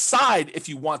 You decide if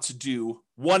you want to do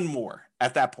one more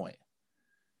at that point.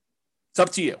 It's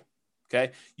up to you.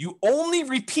 Okay. You only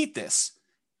repeat this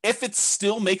if it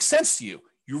still makes sense to you.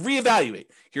 You reevaluate.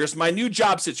 Here's my new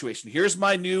job situation. Here's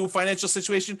my new financial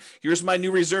situation. Here's my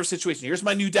new reserve situation. Here's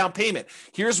my new down payment.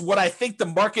 Here's what I think the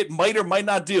market might or might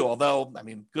not do. Although,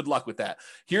 good luck with that.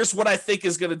 Here's what I think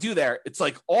is going to do there. It's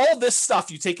like all this stuff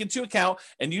you take into account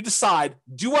and you decide,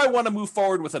 do I want to move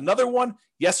forward with another one?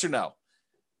 Yes or no?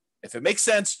 If it makes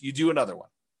sense, you do another one.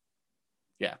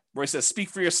 Yeah. Roy says, speak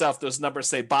for yourself. Those numbers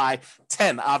say buy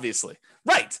 10, obviously.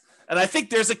 Right. And I think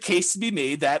there's a case to be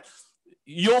made that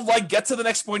you'll get to the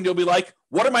next point and you'll be like,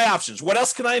 what are my options? What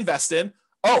else can I invest in?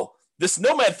 Oh, this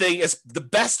nomad thing is the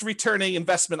best returning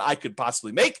investment I could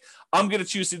possibly make. I'm going to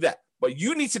choose to do that. But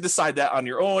you need to decide that on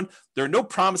your own. There are no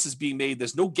promises being made.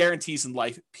 There's no guarantees in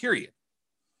life, period.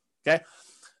 Okay.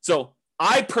 So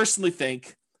I personally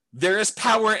think there is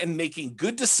power in making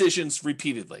good decisions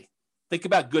repeatedly. Think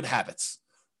about good habits.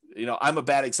 I'm a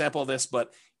bad example of this,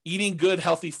 but eating good,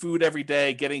 healthy food every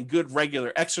day, getting good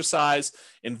regular exercise,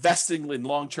 investing in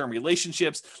long-term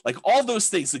relationships, all those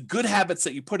things, the good habits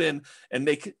that you put in and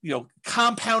make,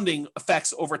 compounding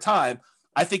effects over time,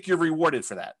 I think you're rewarded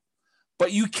for that.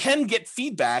 but you can get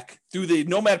feedback through the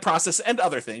Nomad process and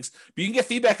other things. But you can get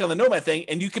feedback on the Nomad thing,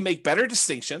 and you can make better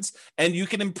distinctions, and you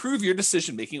can improve your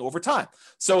decision making over time.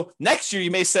 So next year, you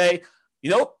may say,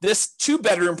 this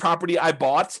 2-bedroom property I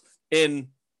bought in,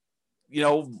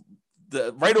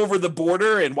 the right over the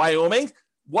border in Wyoming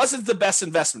wasn't the best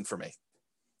investment for me.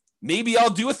 Maybe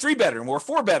I'll do a 3-bedroom or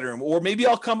 4-bedroom, or maybe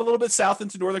I'll come a little bit south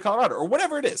into northern Colorado or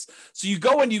whatever it is. So you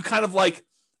go and you kind of like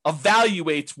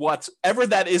evaluate whatever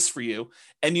that is for you,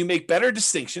 and you make better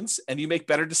distinctions and you make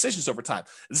better decisions over time.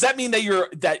 Does that mean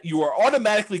that you are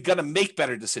automatically going to make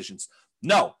better decisions?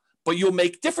 No, but you'll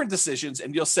make different decisions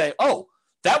and you'll say, oh,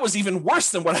 that was even worse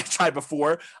than what I tried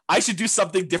before. I should do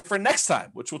something different next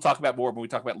time, which we'll talk about more when we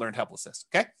talk about learned helplessness.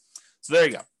 Okay. So there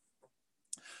you go.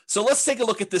 So let's take a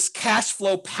look at this cash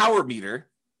flow power meter,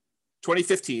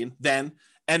 2015, then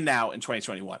and now in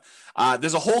 2021.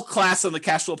 There's a whole class on the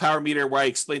cash flow power meter where I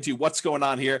explain to you what's going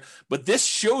on here, but this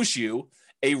shows you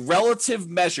a relative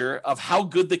measure of how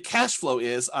good the cash flow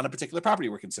is on a particular property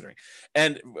we're considering.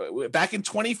 And back in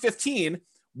 2015,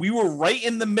 we were right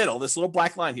in the middle. This little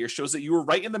black line here shows that you were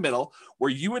right in the middle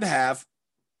where you would have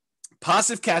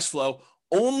positive cash flow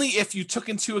only if you took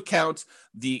into account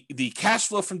the cash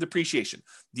flow from depreciation,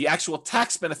 the actual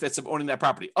tax benefits of owning that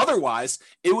property. Otherwise,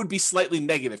 it would be slightly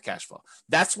negative cash flow.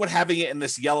 That's what having it in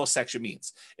this yellow section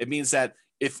means. It means that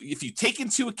if you take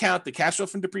into account the cash flow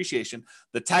from depreciation,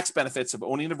 the tax benefits of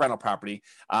owning the rental property,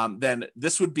 then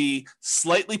this would be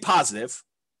slightly positive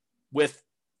with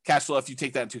cash flow if you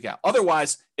take that into account.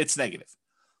 Otherwise, it's negative.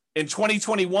 In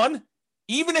 2021,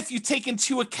 even if you take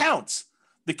into account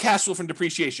the cash flow from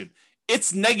depreciation,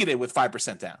 it's negative with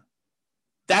 5% down.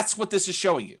 That's what this is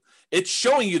showing you. It's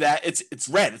showing you that it's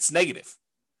red, it's negative.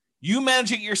 You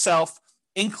manage it yourself,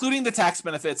 including the tax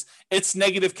benefits, it's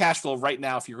negative cash flow right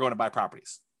now if you're going to buy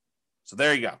properties. So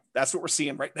there you go. That's what we're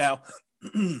seeing right now.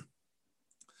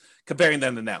 Comparing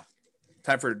them to now.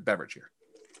 Time for a beverage here.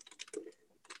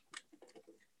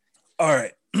 All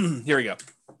right, here we go.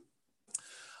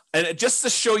 And just to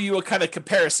show you a kind of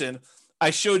comparison, I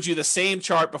showed you the same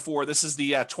chart before. This is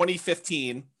the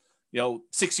 2015,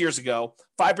 6 years ago,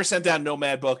 5% down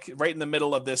Nomad book, right in the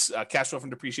middle of this cash flow from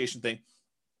depreciation thing.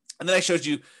 And then I showed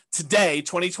you today,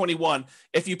 2021,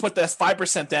 if you put that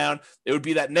 5% down, it would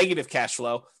be that negative cash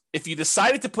flow. If you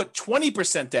decided to put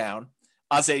 20% down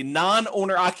as a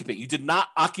non-owner occupant, you did not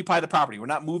occupy the property, we're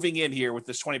not moving in here with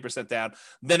this 20% down,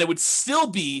 then it would still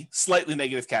be slightly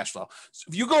negative cash flow. So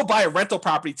if you go buy a rental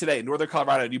property today in northern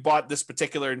Colorado and you bought this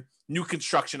particular new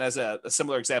construction as a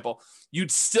similar example,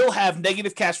 you'd still have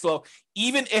negative cash flow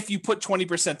even if you put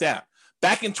 20% down.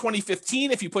 Back in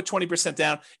 2015, if you put 20%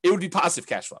 down, it would be positive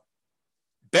cash flow.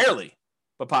 Barely,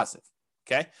 but positive,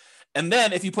 okay? And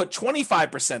then if you put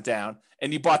 25% down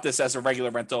and you bought this as a regular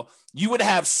rental, you would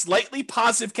have slightly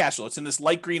positive cash flow. It's in this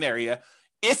light green area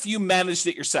if you managed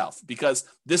it yourself, because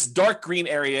this dark green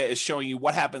area is showing you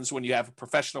what happens when you have a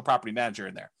professional property manager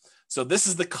in there. So this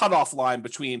is the cutoff line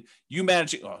between you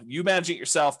managing it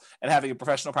yourself and having a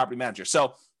professional property manager.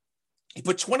 So you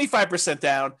put 25%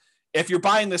 down. If you're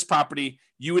buying this property,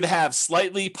 you would have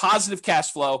slightly positive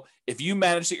cash flow if you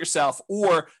managed it yourself,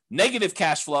 or negative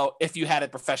cash flow if you had a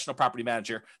professional property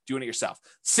manager doing it yourself.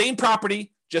 Same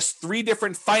property, just 3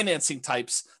 different financing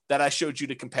types that I showed you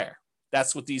to compare.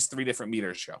 That's what these 3 different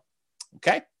meters show.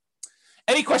 Okay.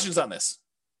 Any questions on this?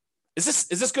 Is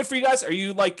this good for you guys? Are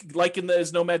you liking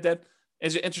this Nomad Dead?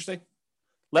 Is it interesting?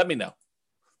 Let me know.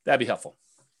 That'd be helpful.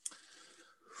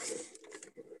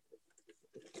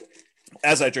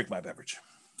 As I drink my beverage.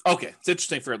 Okay, it's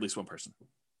interesting for at least one person.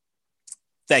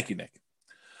 Thank you, Nick.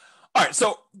 All right,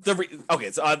 so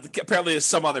apparently there's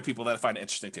some other people that find it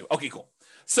interesting too. Okay, cool.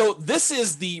 So this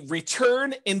is the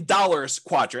return in dollars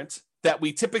quadrant that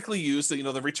we typically use.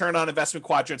 The return on investment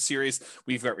quadrant series.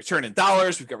 We've got return in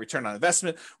dollars. We've got return on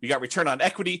investment. We got return on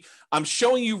equity. I'm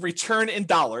showing you return in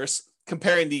dollars,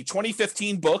 comparing the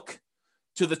 2015 book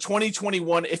to the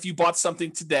 2021 if you bought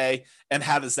something today, and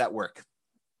how does that work?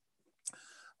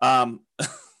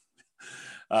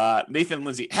 Nathan and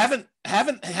Lindsay haven't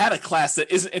had a class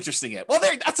that isn't interesting yet. Well,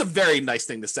 that's a very nice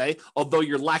thing to say, although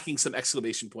you're lacking some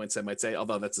exclamation points, I might say,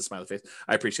 although that's a smiley face.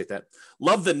 I appreciate that.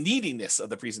 Love the neediness of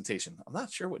the presentation. I'm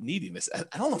not sure what neediness.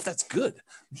 I don't know if that's good.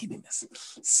 Neediness.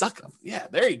 Suck up. Yeah,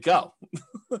 there you go.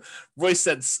 Roy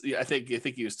said, I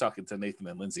think he was talking to Nathan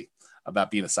and Lindsay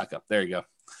about being a suck up. There you go.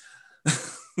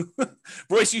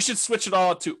 Royce, you should switch it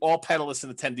all to all panelists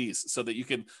and attendees so that you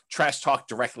can trash talk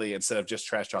directly instead of just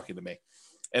trash talking to me.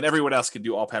 And everyone else can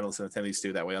do all panelists and attendees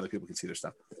too. That way other people can see their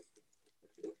stuff.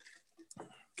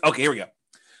 Okay, here we go.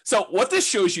 So what this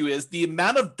shows you is the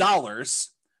amount of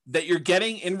dollars that you're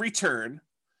getting in return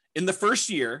in the first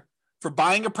year for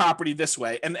buying a property this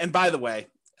way, and by the way,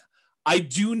 I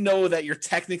do know that you're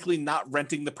technically not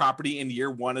renting the property in year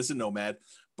one as a nomad,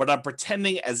 but I'm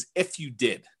pretending as if you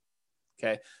did.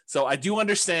 Okay. So I do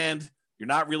understand you're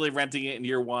not really renting it in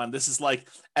year one. This is like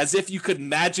as if you could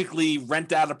magically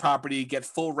rent out a property, get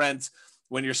full rent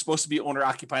when you're supposed to be owner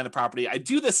occupying the property. I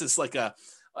do this as like an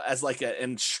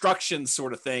instruction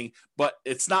sort of thing, but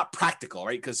it's not practical,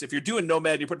 right? Because if you're doing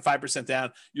nomad, you're putting 5%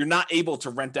 down, you're not able to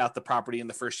rent out the property in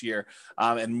the first year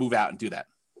and move out and do that.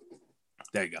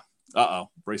 There you go.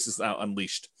 Brace is now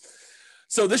unleashed.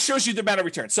 So this shows you the amount of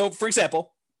return. So for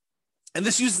example, and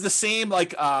this uses the same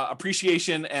like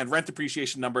appreciation and rent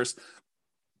appreciation numbers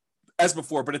as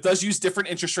before, but it does use different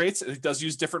interest rates. It does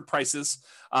use different prices.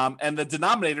 And the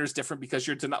denominator is different because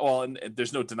and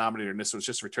there's no denominator in this, so it's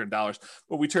just return dollars.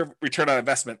 But we return on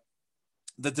investment,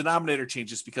 the denominator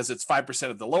changes because it's 5%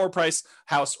 of the lower price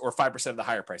house or 5% of the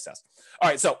higher price house. All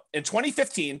right, so in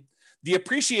 2015, the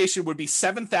appreciation would be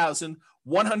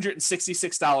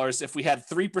 $7,166 if we had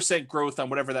 3% growth on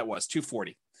whatever that was,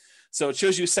 240. So it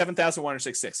shows you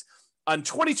 7,166. On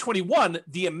 2021,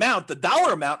 the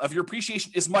dollar amount of your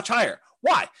appreciation is much higher.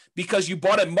 Why? Because you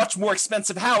bought a much more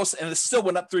expensive house and it still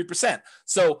went up 3%.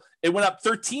 So it went up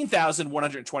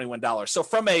 $13,121. So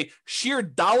from a sheer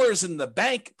dollars in the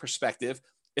bank perspective,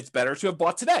 it's better to have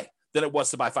bought today than it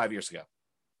was to buy 5 years ago.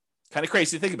 Kind of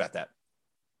crazy to think about that.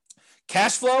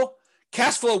 Cash flow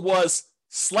was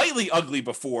slightly ugly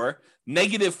before,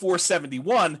 negative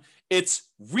 471. It's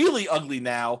really ugly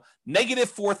now,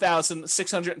 negative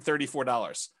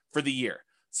 $4,634 for the year.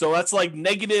 So that's like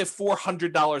negative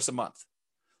 $400 a month.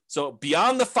 So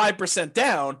beyond the 5%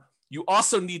 down, you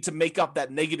also need to make up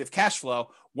that negative cash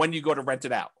flow when you go to rent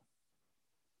it out.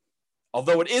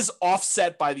 Although it is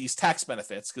offset by these tax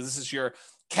benefits, because this is your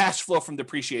cash flow from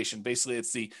depreciation. Basically,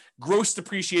 it's the gross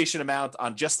depreciation amount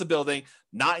on just the building,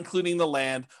 not including the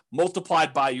land,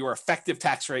 multiplied by your effective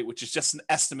tax rate, which is just an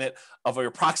estimate of your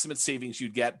approximate savings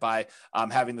you'd get by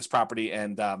having this property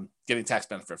and getting tax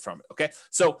benefit from it. Okay.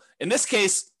 So in this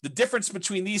case, the difference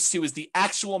between these two is the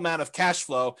actual amount of cash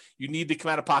flow you need to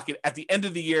come out of pocket at the end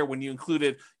of the year when you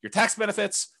included your tax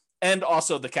benefits and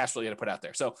also the cash flow you had to put out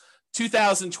there. So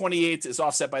 2028 is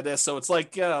offset by this. So it's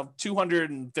like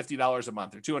 $250 a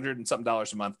month or 200 and something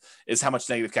dollars a month is how much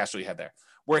negative cash flow you had there.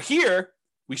 Where here,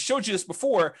 we showed you this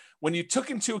before, when you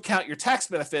took into account your tax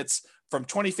benefits from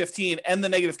 2015 and the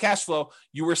negative cash flow,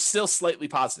 you were still slightly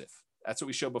positive. That's what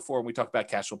we showed before when we talked about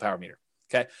cash flow power meter.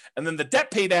 Okay. And then the debt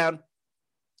pay down,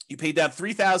 you paid down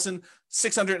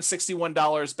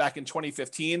 $3,661 back in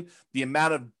 2015. The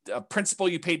amount of principal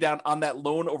you paid down on that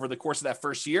loan over the course of that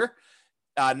first year.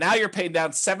 Now you're paying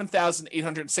down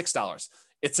 $7,806.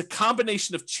 It's a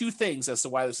combination of two things as to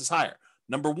why this is higher.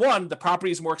 Number one, the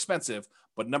property is more expensive,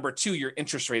 but number two, your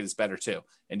interest rate is better too.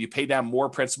 And you pay down more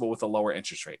principal with a lower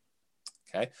interest rate.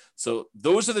 Okay. So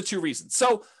those are the two reasons.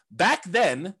 So back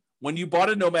then, when you bought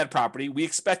a nomad property, we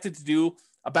expected to do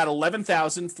about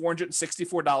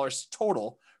 $11,464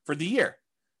 total for the year.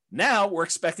 Now we're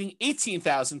expecting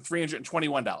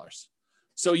 $18,321.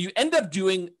 So you end up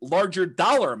doing larger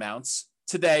dollar amounts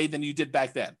today than you did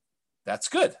back then. That's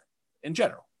good in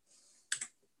general.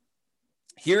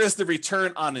 Here is the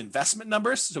return on investment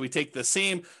numbers. So we take the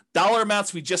same dollar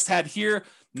amounts we just had here.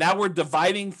 Now we're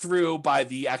dividing through by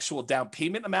the actual down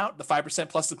payment amount, the 5%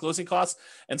 plus the closing costs.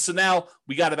 And so now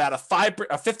we got about a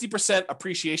 50%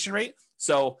 appreciation rate.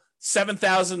 So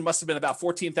 $7,000 must have been about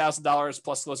 $14,000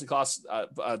 plus closing costs,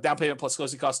 down payment plus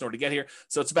closing costs in order to get here.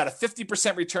 So it's about a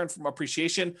 50% return from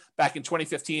appreciation back in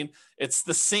 2015. It's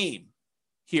the same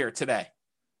here today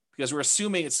because we're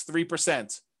assuming it's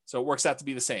 3%. So it works out to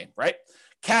be the same, right?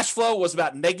 Cash flow was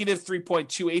about negative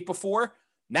 3.28 before.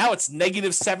 Now it's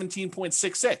negative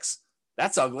 17.66.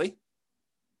 That's ugly.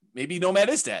 Maybe Nomad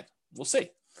is dead. We'll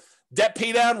see. Debt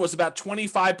paydown was about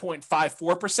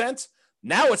 25.54%.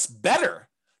 Now it's better.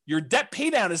 Your debt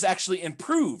paydown is actually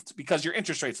improved because your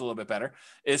interest rate's a little bit better.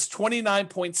 Is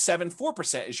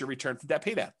 29.74% is your return from debt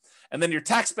paydown. And then your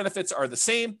tax benefits are the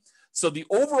same. So the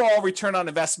overall return on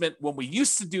investment when we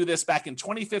used to do this back in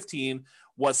 2015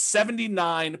 was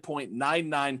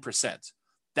 79.99%.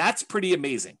 That's pretty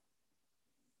amazing.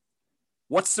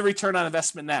 What's the return on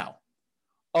investment now?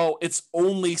 Oh, it's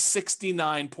only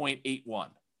 69.81.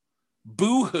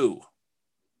 Boo-hoo,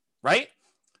 right?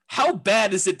 How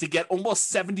bad is it to get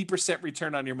almost 70%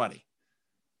 return on your money?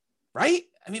 Right?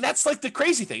 I mean, that's like the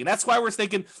crazy thing. And that's why we're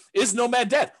thinking, is Nomad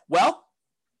dead? Well,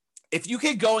 if you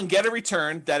could go and get a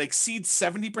return that exceeds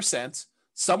 70%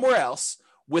 somewhere else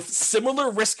with similar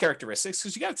risk characteristics,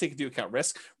 because you got to take into account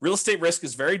risk. Real estate risk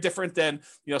is very different than,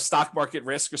 stock market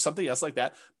risk or something else like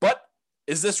that. But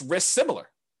is this risk similar?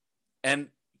 And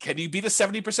can you beat a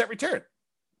 70% return?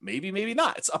 Maybe, maybe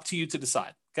not. It's up to you to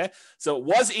decide. Okay. So it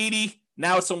was 80.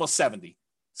 Now it's almost 70.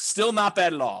 Still not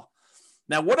bad at all.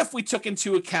 Now, what if we took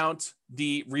into account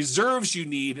the reserves you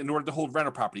need in order to hold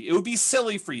rental property? It would be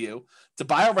silly for you to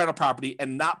buy a rental property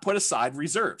and not put aside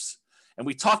reserves. And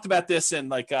we talked about this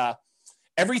in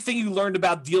everything you learned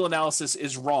about deal analysis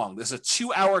is wrong. There's a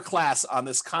 2-hour class on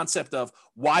this concept of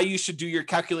why you should do your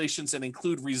calculations and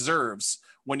include reserves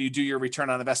when you do your return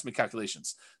on investment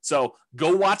calculations. So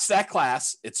go watch that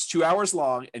class. It's 2 hours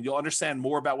long, and you'll understand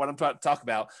more about what I'm talking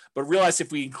about. But realize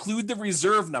if we include the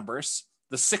reserve numbers,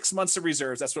 the 6 months of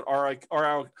reserves, that's what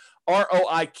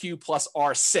ROIQ plus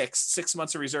R6, 6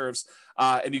 months of reserves,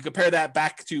 and you compare that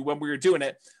back to when we were doing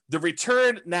it, the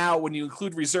return now when you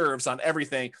include reserves on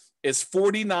everything is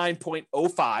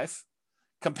 49.05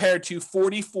 compared to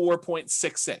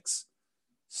 44.66.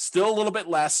 Still a little bit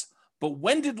less, but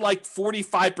when did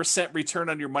 45% return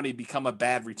on your money become a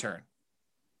bad return?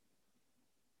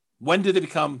 When did it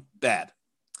become bad?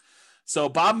 So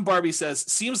Bob and Barbie says,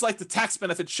 seems like the tax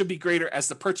benefit should be greater as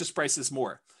the purchase price is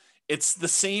more. It's the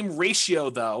same ratio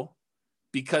though,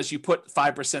 because you put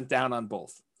 5% down on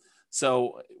both.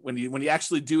 So when you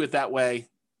actually do it that way,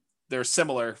 they're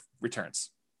similar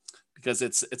returns because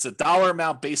it's a dollar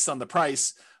amount based on the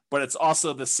price, but it's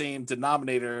also the same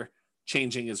denominator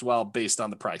changing as well based on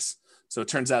the price. So it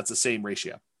turns out it's the same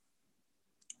ratio.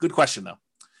 Good question though.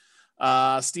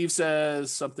 Steve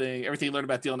says something, everything you learned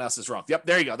about deal analysis is wrong. Yep,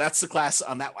 there you go. That's the class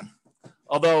on that one.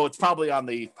 Although it's probably on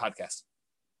the podcast.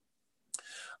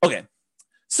 Okay,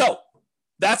 so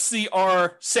that's the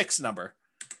R6 number.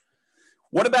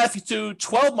 What about if you do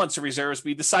 12 months of reserves, but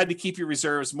you decide to keep your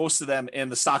reserves, most of them in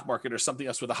the stock market or something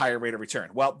else with a higher rate of return?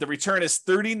 Well, the return is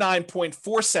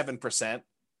 39.47%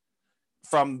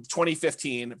 from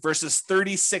 2015 versus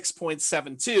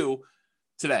 36.72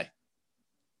 today.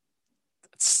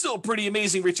 Still pretty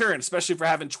amazing return, especially for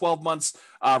having 12 months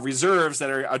reserves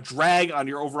that are a drag on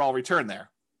your overall return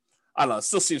there. I don't know. It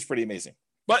still seems pretty amazing,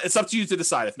 but it's up to you to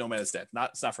decide if Nomad is dead.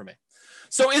 It's not for me.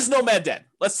 So is Nomad dead?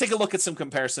 Let's take a look at some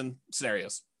comparison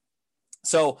scenarios.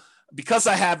 So because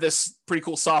I have this pretty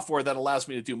cool software that allows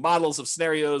me to do models of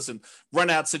scenarios and run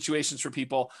out situations for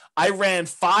people, I ran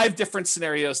 5 different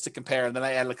scenarios to compare, and then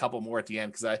I added a couple more at the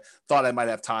end because I thought I might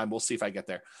have time. We'll see if I get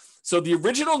there. So the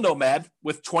original Nomad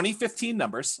with 2015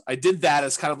 numbers, I did that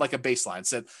as kind of like a baseline.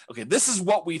 Said, okay, this is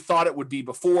what we thought it would be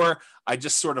before. I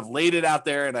just sort of laid it out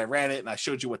there and I ran it and I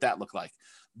showed you what that looked like.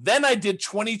 Then I did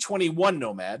 2021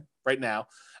 Nomad right now.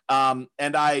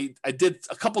 And I did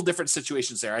a couple different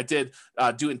situations there. I did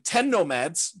doing 10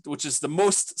 Nomads, which is the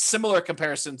most similar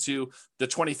comparison to the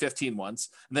 2015 ones.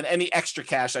 And then any extra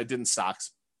cash I did in stocks,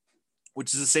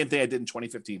 which is the same thing I did in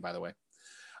 2015, by the way.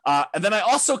 And then I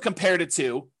also compared it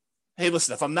to, hey,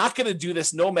 listen, if I'm not going to do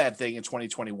this Nomad thing in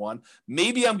 2021,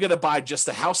 maybe I'm going to buy just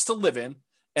a house to live in,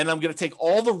 and I'm going to take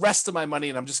all the rest of my money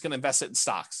and I'm just going to invest it in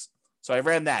stocks. So I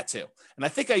ran that too. And I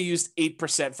think I used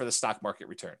 8% for the stock market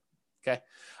return. Okay.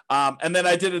 And then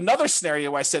I did another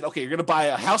scenario where I said, okay, you're going to buy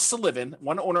a house to live in,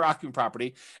 one owner occupant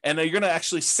property, and you're going to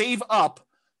actually save up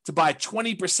to buy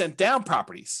 20% down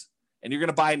properties. And you're going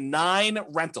to buy 9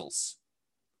 rentals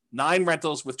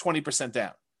with 20%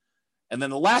 down. And then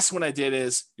the last one I did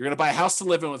is you're going to buy a house to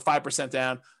live in with 5%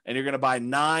 down, and you're going to buy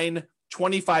 9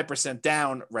 25%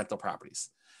 down rental properties.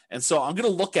 And so I'm going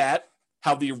to look at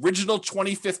how the original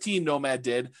 2015 Nomad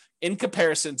did in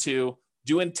comparison to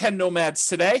doing 10 Nomads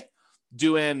today,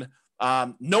 doing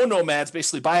no Nomads,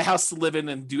 basically buy a house to live in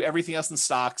and do everything else in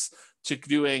stocks, to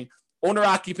doing owner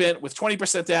occupant with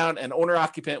 20% down and owner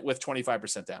occupant with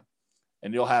 25% down.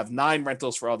 And you'll have 9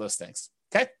 rentals for all those things.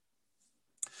 Okay.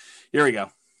 Here we go.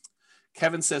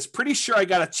 Kevin says, pretty sure I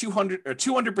got a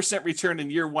 200% return in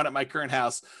year 1 at my current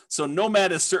house. So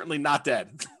Nomad is certainly not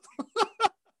dead.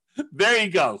 There you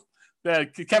go.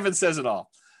 Kevin says it all.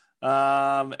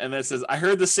 And then it says, I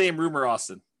heard the same rumor,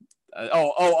 Austin.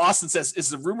 Austin says, is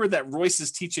the rumor that Royce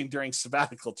is teaching during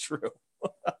sabbatical true?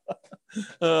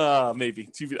 Maybe.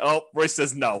 Royce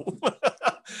says no.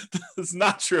 It's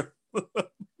not true.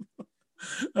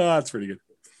 That's pretty good.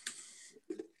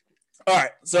 All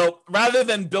right. So rather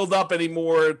than build up any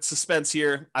more suspense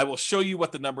here, I will show you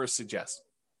what the numbers suggest.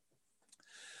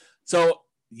 So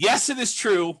yes, it is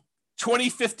true.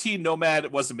 2015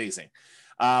 Nomad was amazing.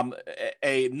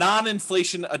 A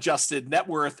non-inflation adjusted net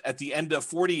worth at the end of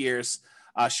 40 years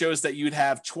shows that you'd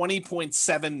have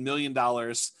 $20.7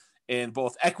 million in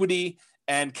both equity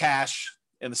and cash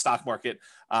in the stock market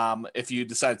if you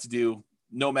decide to do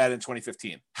Nomad in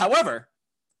 2015. However,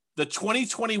 the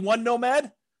 2021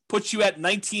 Nomad puts you at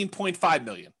 19.5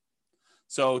 million.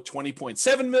 So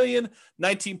 20.7 million,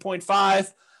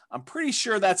 19.5. I'm pretty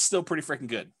sure that's still pretty freaking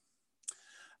good.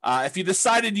 If you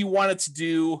decided you wanted to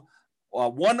do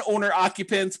one owner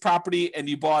occupant property and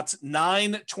you bought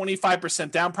 9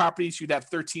 25% down properties, you'd have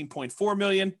 13.4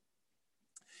 million.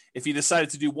 If you decided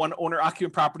to do one owner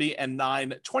occupant property and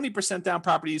 9 20% down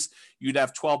properties, you'd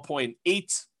have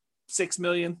 12.86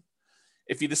 million.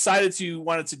 If you decided you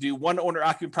wanted to do one owner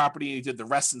occupant property and you did the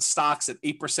rest in stocks at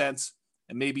 8%,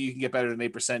 and maybe you can get better than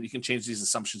 8%, you can change these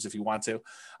assumptions if you want to,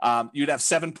 you'd have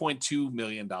 $7.2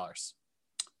 million.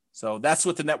 So that's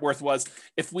what the net worth was.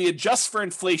 If we adjust for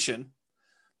inflation,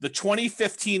 the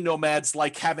 2015 Nomads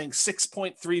like having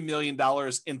 $6.3 million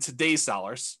in today's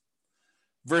dollars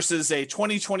versus a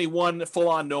 2021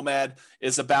 full-on Nomad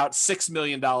is about $6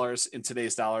 million in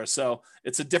today's dollars. So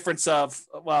it's a difference of,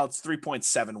 well, it's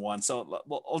 3.71. So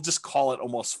I'll just call it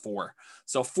almost 4.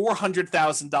 So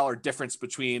 $400,000 difference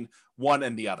between one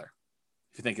and the other,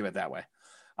 if you think of it that way.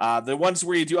 The ones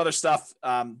where you do other stuff,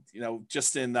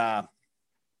 just in,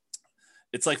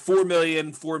 it's like 4 million,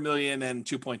 and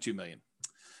 2.2 million.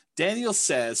 Daniel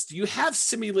says, do you have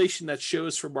simulation that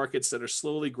shows for markets that are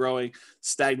slowly growing,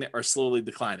 stagnant, or slowly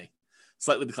declining?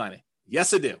 Slightly declining.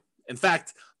 Yes, I do. In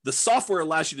fact, the software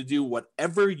allows you to do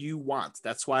whatever you want.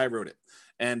 That's why I wrote it.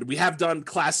 And we have done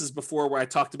classes before where I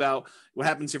talked about what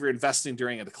happens if you're investing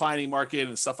during a declining market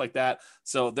and stuff like that.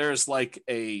 So there's like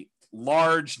a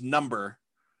large number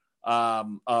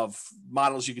of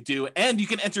models you could do, and you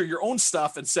can enter your own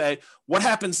stuff and say, what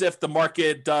happens if the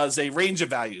market does a range of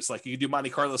values? Like you can do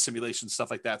Monte Carlo simulations, stuff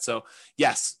like that. So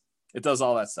yes, it does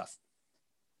all that stuff.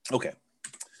 Okay.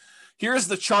 Here's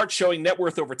the chart showing net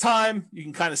worth over time. You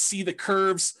can kind of see the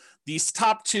curves. These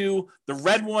top two, the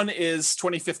red one is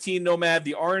 2015 Nomad.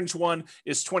 The orange one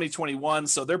is 2021.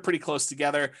 So they're pretty close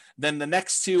together. Then the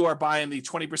next two are buying the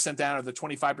 20% down or the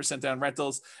 25% down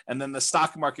rentals. And then the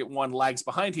stock market one lags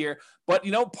behind here. But,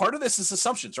 part of this is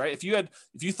assumptions, right? If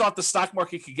you thought the stock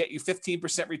market could get you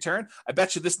 15% return, I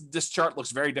bet you this chart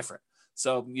looks very different.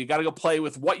 So you got to go play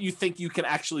with what you think you can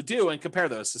actually do and compare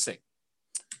those to see.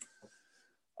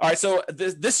 All right, so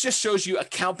this just shows you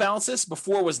account balances.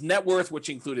 Before was net worth, which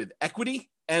included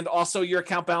equity, and also your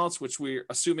account balance, which we're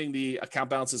assuming the account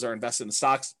balances are invested in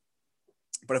stocks.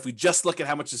 But if we just look at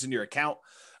how much is in your account,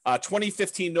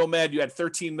 2015 Nomad, you had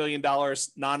 $13 million,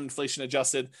 non-inflation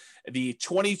adjusted. The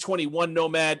 2021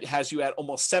 Nomad has you at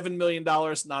almost $7 million,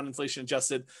 non-inflation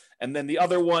adjusted. And then the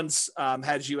other ones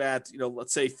had you at,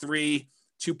 let's say 3,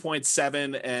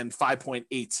 2.7, and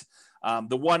 5.8.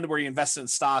 The one where you invest in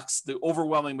stocks, the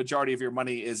overwhelming majority of your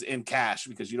money is in cash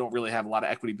because you don't really have a lot of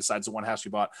equity besides the one house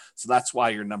you bought. So that's why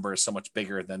your number is so much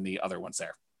bigger than the other ones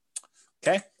there.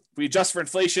 Okay. If we adjust for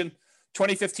inflation,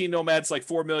 2015 Nomads like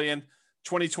 4 million,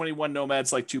 2021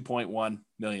 Nomads like 2.1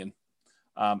 million.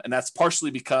 And that's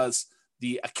partially because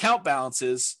the account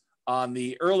balances on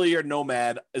the earlier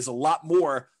Nomad is a lot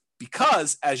more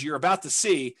because, as you're about to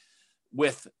see,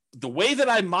 with the way that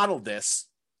I modeled this,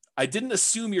 I didn't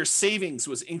assume your savings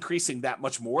was increasing that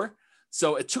much more.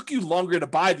 So it took you longer to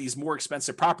buy these more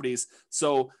expensive properties.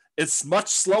 So it's much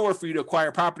slower for you to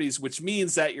acquire properties, which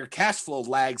means that your cash flow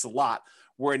lags a lot.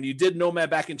 When you did Nomad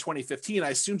back in 2015, I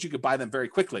assumed you could buy them very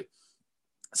quickly.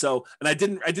 So, and I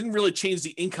didn't really change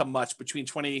the income much between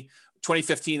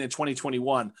 2015 and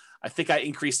 2021. I think I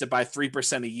increased it by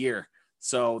 3% a year.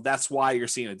 So that's why you're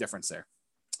seeing a difference there.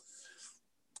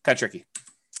 Kind of tricky.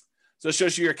 So it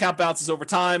shows you your account balances over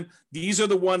time. These are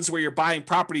the ones where you're buying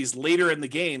properties later in the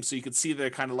game. So you can see they're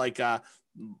kind of like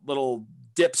little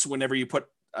dips whenever you put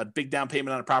a big down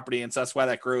payment on a property. And so that's why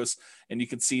that grows. And you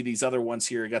can see these other ones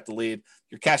here, you got the lead.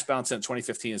 Your cash balance in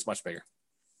 2015 is much bigger.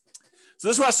 So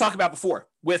this is what I was talking about before.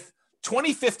 With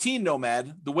 2015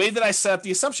 Nomad, the way that I set up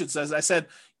the assumptions is I said,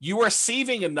 you are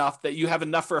saving enough that you have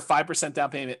enough for a 5%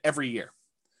 down payment every year.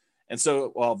 And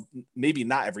so, well, maybe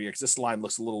not every year because this line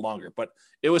looks a little longer, but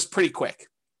it was pretty quick.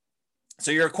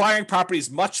 So you're acquiring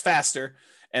properties much faster,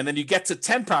 and then you get to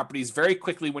 10 properties very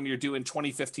quickly when you're doing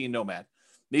 2015 Nomad.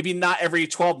 Maybe not every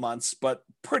 12 months, but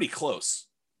pretty close.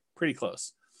 Pretty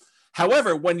close.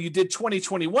 However, when you did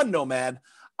 2021 Nomad,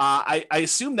 I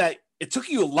assume that it took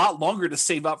you a lot longer to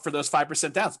save up for those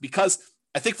 5% downs because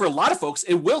I think for a lot of folks,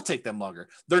 it will take them longer.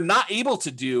 They're not able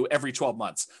to do every 12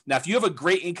 months. Now, if you have a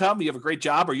great income, you have a great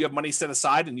job, or you have money set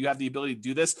aside and you have the ability to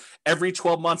do this every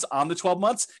 12 months on the 12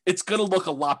 months, it's going to look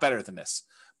a lot better than this.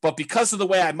 But because of the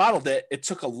way I modeled it, it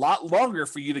took a lot longer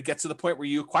for you to get to the point where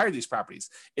you acquire these properties.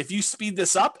 If you speed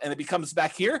this up and it becomes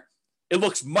back here, it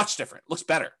looks much different. It looks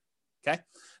better. Okay.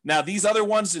 Now, these other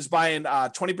ones is buying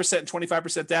 20% and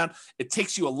 25% down. It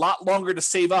takes you a lot longer to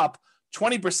save up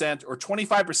 20% or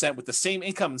 25% with the same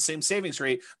income and same savings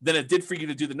rate than it did for you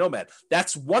to do the Nomad.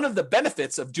 That's one of the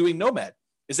benefits of doing Nomad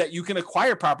is that you can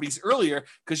acquire properties earlier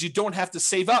because you don't have to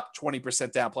save up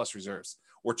 20% down plus reserves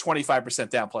or 25%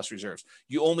 down plus reserves.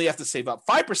 You only have to save up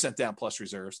 5% down plus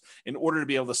reserves in order to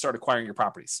be able to start acquiring your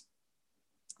properties.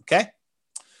 Okay?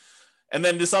 And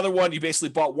then this other one, you basically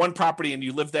bought one property and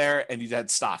you lived there and you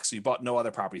had stocks. So you bought no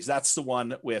other properties. That's the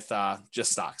one with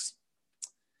just stocks.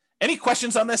 Any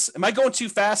questions on this? Am I going too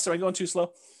fast? Am I going too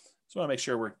slow? Just want to make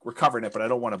sure we're covering it, but I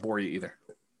don't want to bore you either.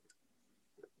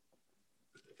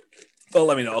 Well,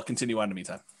 let me know. I'll continue on in the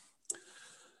meantime.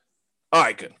 All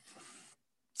right, good.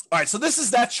 All right, so this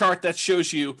is that chart that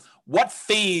shows you what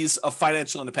phase of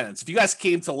financial independence. If you guys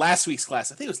came to last week's class,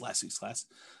 I think it was last week's class.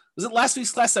 Was it last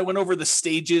week's class I went over the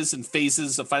stages and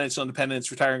phases of financial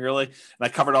independence, retiring early, and I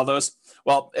covered all those?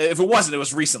 Well, if it wasn't, it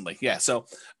was recently. Yeah. So,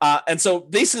 and so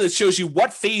basically it shows you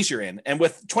what phase you're in. And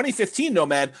with 2015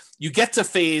 Nomad, you get to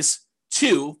phase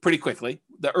 2 pretty quickly,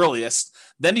 the earliest.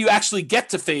 Then you actually get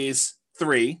to phase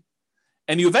 3,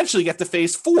 and you eventually get to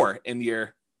phase 4 in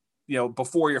your,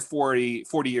 before your 40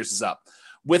 years is up.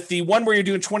 With the one where you're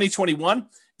doing 2021,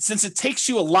 since it takes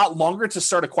you a lot longer to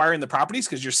start acquiring the properties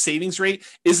because your savings rate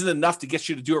isn't enough to get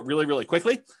you to do it really, really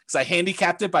quickly, because I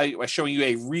handicapped it by showing you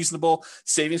a reasonable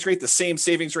savings rate, the same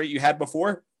savings rate you had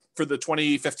before for the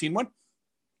 2015 one.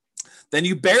 Then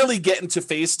you barely get into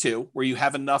phase 2 where you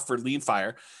have enough for lean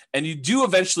fire. And you do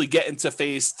eventually get into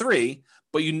phase 3,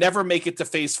 but you never make it to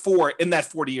phase 4 in that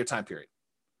 40-year time period.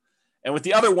 And with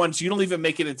the other ones, you don't even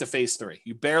make it into phase 3.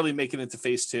 You barely make it into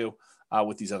phase 2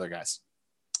 with these other guys.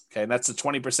 Okay, and that's the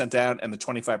 20% down and the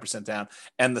 25% down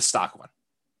and the stock one.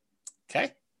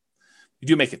 Okay, you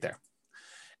do make it there.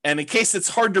 And in case it's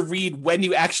hard to read when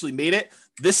you actually made it,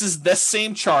 this is the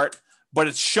same chart, but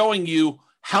it's showing you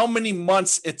how many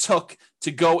months it took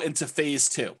to go into phase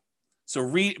 2. So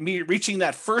reaching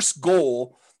that first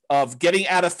goal of getting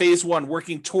out of phase 1,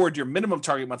 working toward your minimum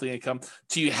target monthly income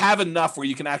till you have enough where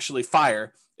you can actually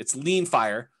fire. It's lean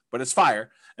fire, but it's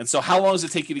fire. And so how long does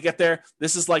it take you to get there?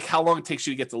 This is like how long it takes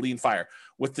you to get to lean fire.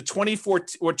 With the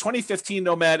 2015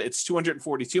 Nomad, it's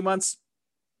 242 months.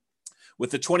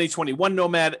 With the 2021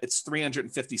 Nomad, it's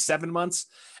 357 months.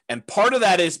 And part of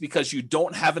that is because you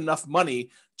don't have enough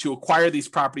money to acquire these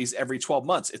properties every 12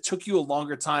 months. It took you a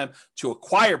longer time to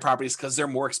acquire properties because they're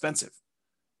more expensive.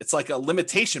 It's like a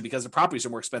limitation because the properties are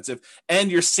more expensive and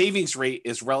your savings rate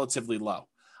is relatively low.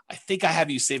 I think I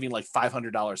have you saving like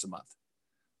 $500 a month.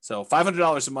 So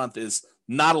 $500 a month is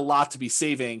not a lot to be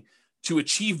saving to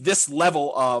achieve this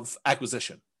level of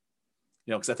acquisition.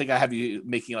 Because I think I have you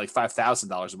making like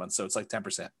 $5,000 a month. So it's like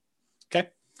 10%. Okay.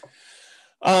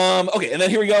 Okay. And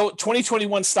then here we go.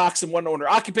 2021 stocks and one owner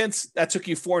occupants. That took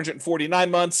you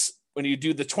 449 months. When you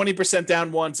do the 20%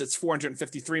 down ones, it's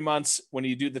 453 months. When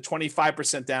you do the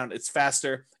 25% down, it's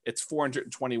faster. It's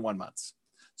 421 months.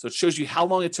 So it shows you how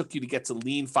long it took you to get to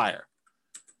lean fire.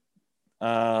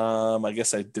 I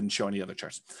guess I didn't show any other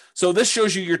charts. So this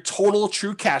shows you your total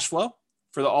true cash flow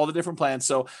for all the different plans.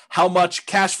 So how much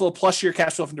cash flow plus your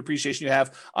cash flow from depreciation you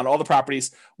have on all the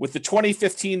properties. With the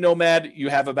 2015 Nomad, you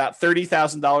have about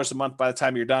 $30,000 a month by the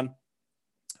time you're done.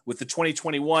 With the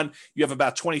 2021, you have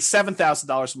about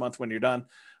 $27,000 a month when you're done.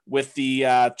 With the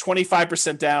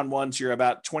 25% down ones, you're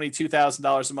about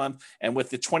 $22,000 a month. And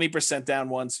with the 20% down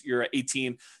ones, you're at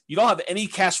 $18,000. You don't have any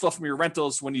cash flow from your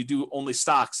rentals when you do only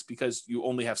stocks because you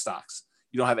only have stocks.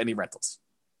 You don't have any rentals.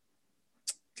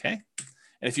 Okay.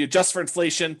 And if you adjust for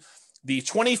inflation, the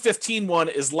 2015 one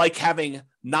is like having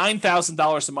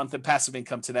 $9,000 a month in passive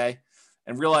income today.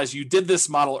 And realize you did this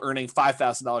model earning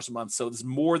 $5,000 a month. So it's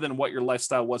more than what your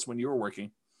lifestyle was when you were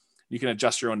working. You can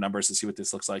adjust your own numbers to see what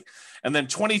this looks like. And then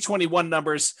 2021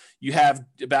 numbers, you have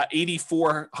about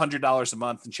 $8,400 a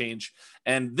month and change.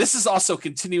 And this is also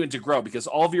continuing to grow because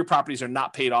all of your properties are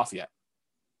not paid off yet.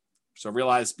 So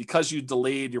realize because you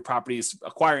delayed your properties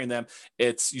acquiring them,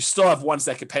 you still have ones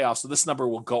that could pay off. So this number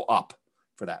will go up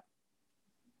for that.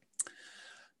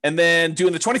 And then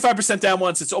doing the 25% down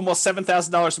ones, it's almost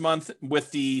 $7,000 a month. With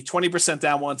the 20%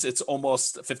 down ones, it's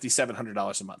almost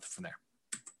 $5,700 a month from there.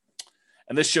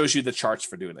 And this shows you the charts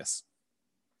for doing this.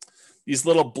 These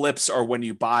little blips are when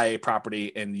you buy a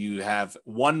property and you have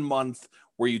 1 month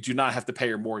where you do not have to pay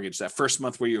your mortgage. That first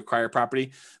month where you acquire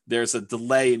property, there's a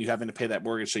delay and you having to pay that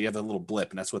mortgage. So you have a little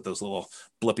blip, and that's what those little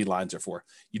blippy lines are for.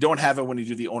 You don't have it when you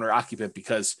do the owner occupant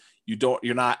because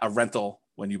you're not a rental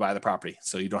when you buy the property.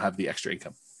 So you don't have the extra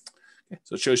income. Okay,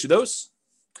 so it shows you those.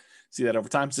 See that over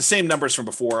time. It's the same numbers from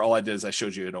before. All I did is I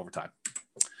showed you it over time.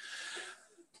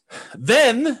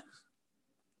 Then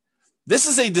this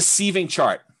is a deceiving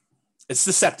chart. It's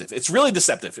deceptive. It's really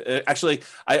deceptive. Actually,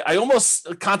 I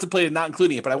almost contemplated not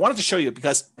including it, but I wanted to show you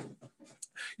because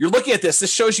you're looking at this.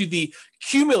 This shows you the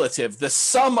cumulative, the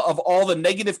sum of all the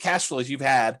negative cash flows you've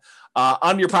had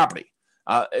on your property.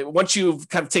 Once you've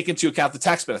kind of taken into account the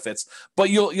tax benefits, but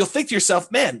you'll think to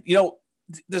yourself, man,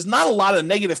 there's not a lot of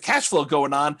negative cash flow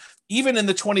going on, even in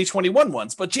the 2021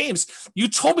 ones. But James, you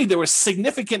told me there was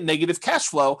significant negative cash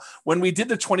flow when we did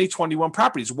the 2021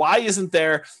 properties. Why isn't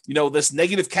there, this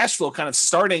negative cash flow kind of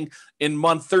starting in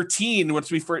month 13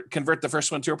 once we convert the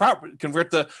first one to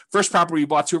convert the first property we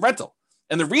bought to a rental?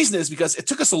 And the reason is because it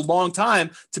took us a long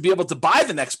time to be able to buy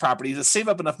the next property, to save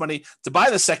up enough money to buy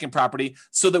the second property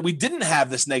so that we didn't have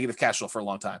this negative cash flow for a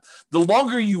long time. The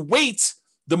longer you wait,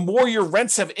 the more your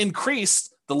rents have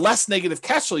increased, the less negative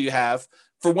cash flow you have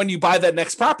for when you buy that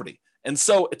next property. And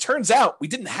so it turns out we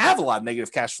didn't have a lot of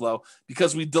negative cash flow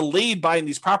because we delayed buying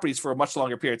these properties for a much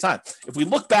longer period of time. If we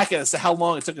look back at as to how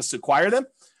long it took us to acquire them,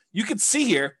 you can see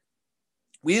here,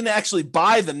 we didn't actually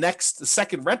buy the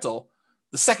second rental,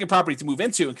 the second property to move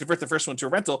into and convert the first one to a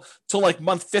rental till like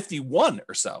month 51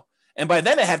 or so. And by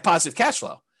then it had positive cash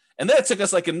flow. And then it took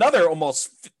us like another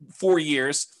almost 4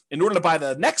 years in order to buy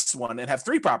the next one and have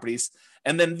 3 properties.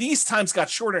 And then these times got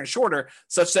shorter and shorter,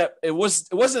 such that it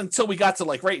wasn't until we got to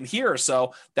like right in here or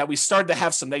so that we started to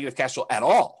have some negative cash flow at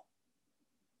all.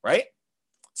 Right?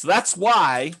 So that's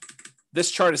why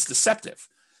this chart is deceptive.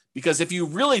 Because if you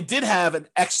really did have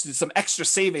some extra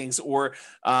savings or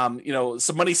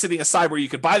some money sitting aside where you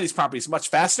could buy these properties much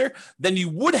faster, then you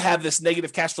would have this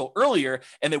negative cash flow earlier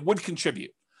and it would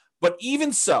contribute. But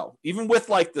even so, even with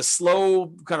like the slow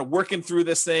kind of working through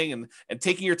this thing and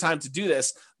taking your time to do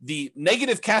this, the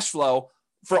negative cash flow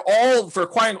for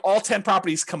acquiring all 10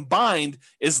 properties combined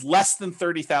is less than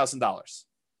 $30,000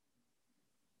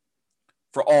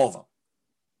 for all of them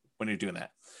when you're doing that.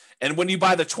 And when you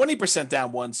buy the 20%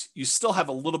 down ones, you still have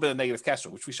a little bit of negative cash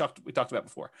flow, which we talked about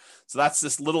before. So that's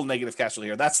this little negative cash flow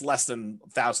here. That's less than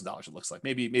 $1,000. It looks like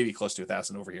maybe close to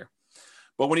 1,000 over here.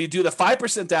 But when you do the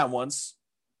 5% down ones,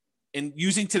 and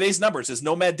using today's numbers as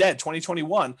Nomad Dead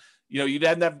 2021, you'd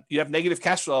have negative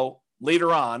cash flow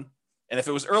later on, and if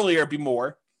it was earlier, it'd be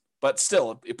more. But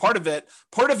still, part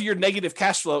of your negative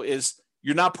cash flow is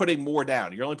you're not putting more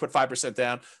down. You only put 5%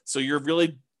 down, so you're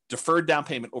really deferred down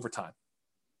payment over time.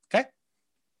 Okay.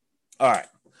 All right.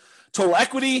 Total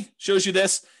equity shows you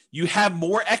this. You have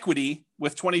more equity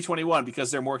with 2021 because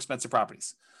they're more expensive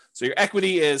properties. So your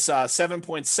equity is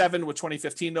 7.7 with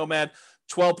 2015 Nomad,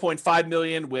 12.5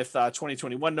 million with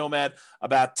 2021 Nomad,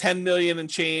 about 10 million and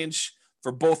change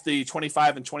for both the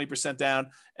 25 and 20% down.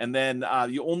 And then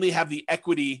you only have the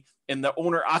equity in the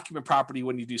owner occupant property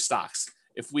when you do stocks.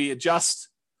 If we adjust,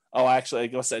 I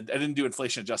guess I didn't do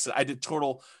inflation adjusted. I did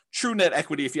total true net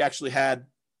equity if you actually had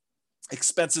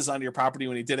expenses on your property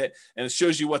when you did it. And it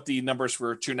shows you what the numbers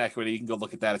for true net equity. You can go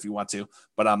look at that if you want to,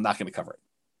 but I'm not going to cover it.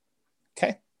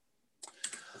 Okay.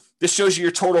 This shows you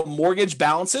your total mortgage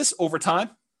balances over time.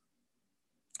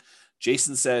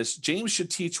 Jason says, James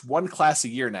should teach one class a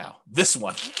year now. This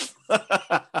one.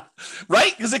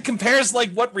 Right? Because it compares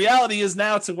like what reality is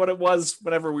now to what it was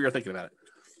whenever we were thinking about it.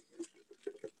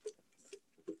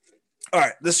 All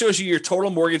right. This shows you your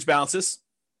total mortgage balances.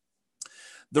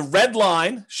 The red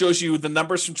line shows you the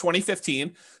numbers from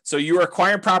 2015. So you were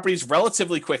acquiring properties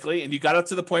relatively quickly, and you got up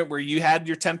to the point where you had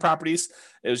your 10 properties.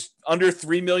 It was under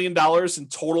 $3 million in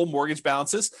total mortgage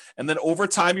balances. And then over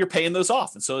time, you're paying those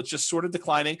off. And so it's just sort of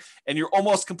declining, and you're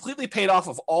almost completely paid off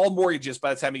of all mortgages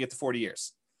by the time you get to 40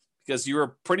 years because you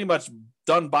were pretty much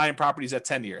done buying properties at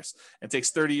 10 years. It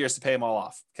takes 30 years to pay them all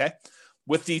off. Okay.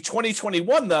 With the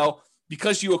 2021, though,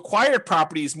 because you acquired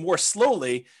properties more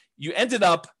slowly, you ended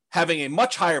up having a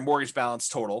much higher mortgage balance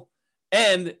total,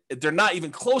 and they're not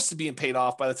even close to being paid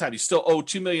off by the time you still owe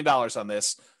 $2 million on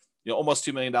this, almost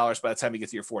 $2 million by the time you get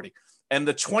to your 40. And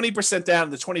the 20% down,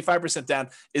 the 25% down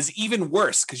is even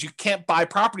worse because you can't buy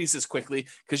properties as quickly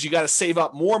because you got to save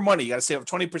up more money. You got to save up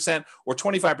 20% or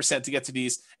 25% to get to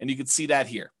these. And you can see that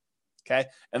here. Okay.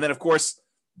 And then of course,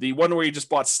 the one where you just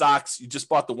bought stocks, you just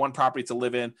bought the one property to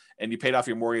live in and you paid off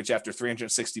your mortgage after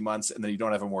 360 months. And then you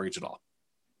don't have a mortgage at all.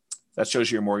 That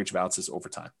shows you your mortgage balances over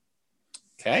time.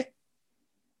 Okay.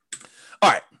 All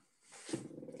right.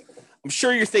 I'm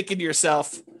sure you're thinking to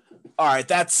yourself, all right,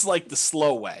 that's like the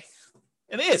slow way.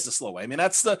 And it is the slow way. I mean,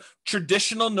 that's the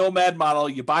traditional nomad model.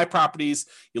 You buy properties,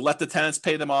 you let the tenants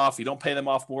pay them off. You don't pay them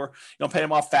off more. You don't pay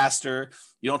them off faster.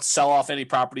 You don't sell off any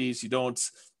properties. You don't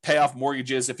pay off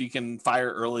mortgages if you can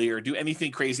fire early or do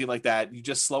anything crazy like that. You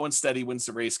just slow and steady wins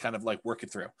the race, kind of like work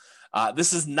it through.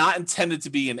 This is not intended to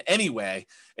be in any way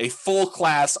a full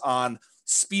class on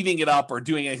speeding it up or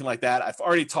doing anything like that. I've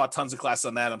already taught tons of classes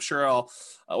on that. I'm sure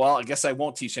I guess I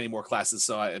won't teach any more classes,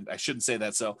 so I shouldn't say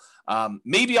that. So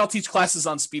maybe I'll teach classes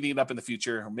on speeding it up in the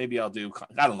future, or maybe I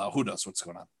don't know. Who knows what's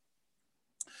going on?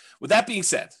 With that being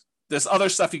said, there's other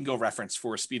stuff you can go reference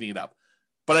for speeding it up.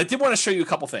 But I did want to show you a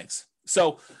couple things.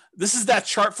 So this is that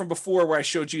chart from before where I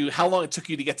showed you how long it took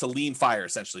you to get to lean fire,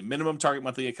 essentially, minimum target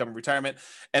monthly income in retirement.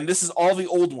 And this is all the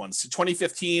old ones. So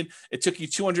 2015, it took you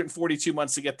 242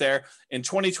 months to get there. In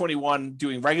 2021,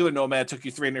 doing regular Nomad took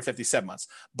you 357 months.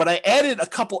 But I added a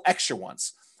couple extra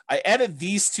ones. I added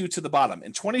these two to the bottom.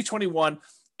 In 2021,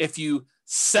 if you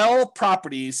sell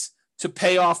properties to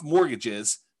pay off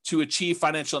mortgages to achieve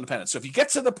financial independence. So if you get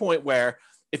to the point where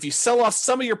if you sell off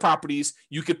some of your properties,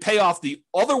 you could pay off the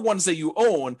other ones that you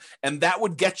own, and that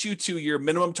would get you to your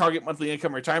minimum target monthly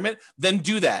income retirement, then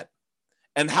do that.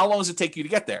 And how long does it take you to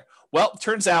get there? Well, it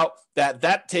turns out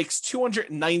that takes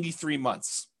 293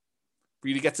 months for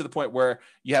you to get to the point where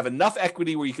you have enough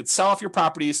equity where you could sell off your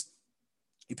properties,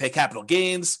 you pay capital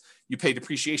gains, you pay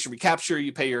depreciation recapture,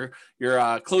 you pay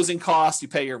your closing costs, you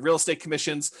pay your real estate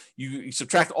commissions, you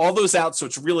subtract all those out. So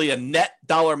it's really a net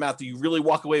dollar amount that you really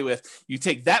walk away with. You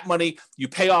take that money, you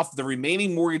pay off the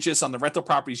remaining mortgages on the rental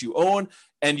properties you own,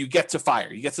 and you get to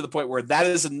fire. You get to the point where that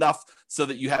is enough so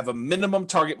that you have a minimum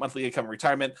target monthly income in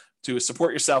retirement to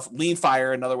support yourself, lean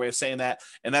fire, another way of saying that.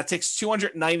 And that takes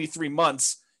 293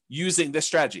 months using this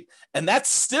strategy. And that's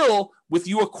still with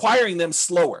you acquiring them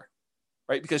slower.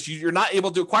 Right? Because you're not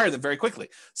able to acquire them very quickly.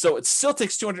 So it still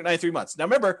takes 293 months. Now,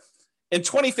 remember, in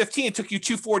 2015, it took you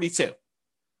 242.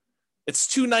 It's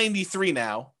 293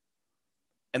 now,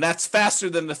 and that's faster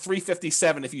than the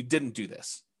 357 if you didn't do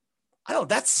this. I don't know.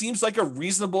 That seems like a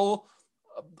reasonable,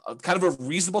 kind of a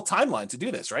reasonable timeline to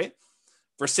do this, right?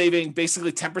 For saving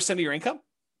basically 10% of your income.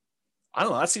 I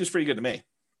don't know. That seems pretty good to me.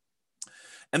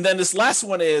 And then this last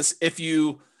one is if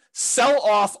you sell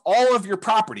off all of your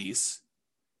properties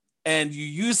and you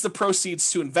use the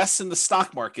proceeds to invest in the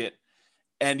stock market,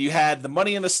 and you had the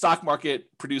money in the stock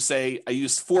market produce I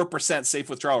used 4% safe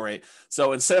withdrawal rate.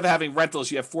 So instead of having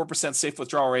rentals, you have 4% safe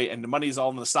withdrawal rate, and the money is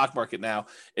all in the stock market now.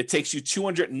 It takes you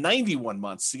 291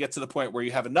 months to get to the point where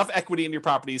you have enough equity in your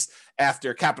properties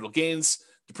after capital gains,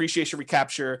 depreciation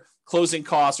recapture, closing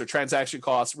costs or transaction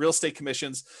costs, real estate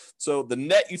commissions. So the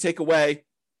net you take away,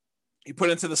 you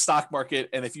put into the stock market,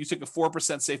 and if you took a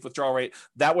 4% safe withdrawal rate,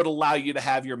 that would allow you to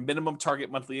have your minimum target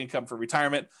monthly income for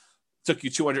retirement. It took you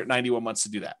 291 months to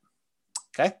do that,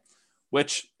 okay?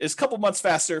 Which is a couple months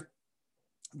faster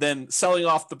than selling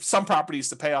off some properties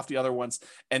to pay off the other ones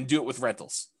and do it with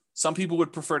rentals. Some people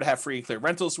would prefer to have free and clear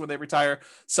rentals when they retire.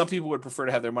 Some people would prefer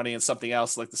to have their money in something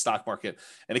else like the stock market,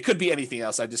 and it could be anything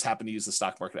else. I just happen to use the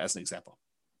stock market as an example,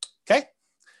 okay?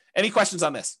 Any questions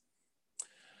on this?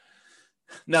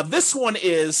 Now, this one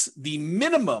is the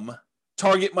minimum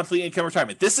target monthly income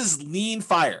retirement. This is lean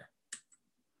fire.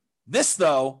 This,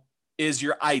 though, is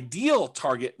your ideal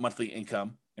target monthly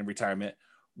income in retirement,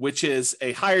 which is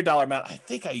a higher dollar amount. I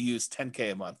think I use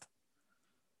 $10K a month.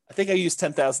 I think I use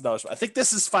 $10,000. I think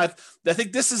this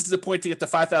is the point to get to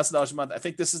 $5,000 a month. I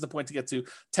think this is the point to get to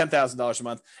 $10,000 a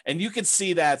month. And you can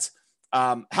see that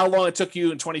how long it took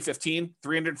you in 2015,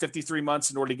 353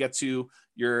 months in order to get to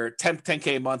your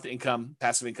 10K a month income,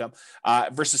 passive income,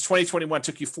 versus 2021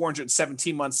 took you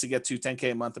 417 months to get to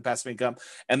 10K a month of passive income.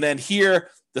 And then here,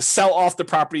 the sell off the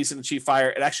properties and achieve fire,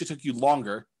 it actually took you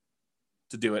longer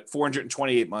to do it,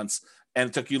 428 months, and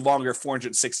it took you longer,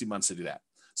 460 months to do that.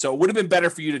 So it would have been better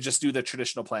for you to just do the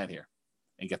traditional plan here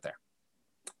and get there.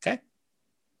 Okay.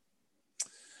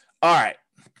 All right.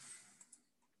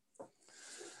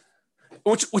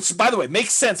 Which, by the way,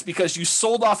 makes sense because you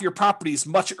sold off your properties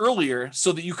much earlier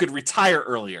so that you could retire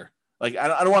earlier. Like, I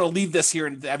don't want to leave this here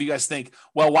and have you guys think,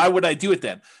 well, why would I do it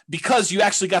then? Because you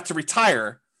actually got to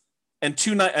retire at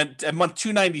month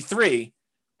 293,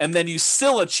 and then you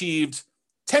still achieved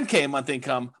 10K a month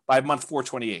income by month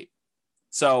 428.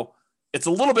 So it's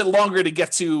a little bit longer to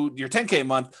get to your 10K a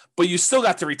month, but you still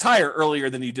got to retire earlier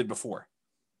than you did before.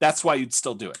 That's why you'd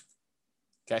still do it.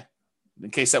 Okay? In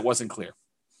case that wasn't clear.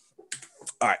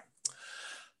 All right.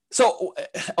 So,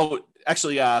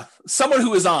 someone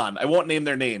who is on, I won't name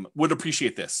their name, would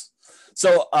appreciate this.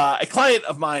 So a client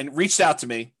of mine reached out to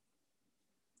me.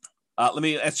 Let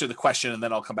me answer the question and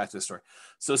then I'll come back to the story.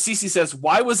 So Cece says,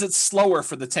 why was it slower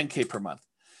for the 10K per month?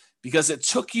 Because it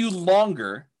took you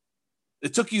longer.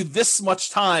 It took you this much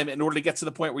time in order to get to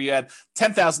the point where you had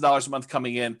 $10,000 a month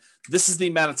coming in. This is the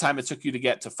amount of time it took you to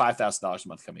get to $5,000 a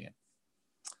month coming in.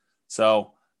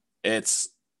 So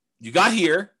you got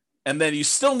here, and then you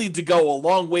still need to go a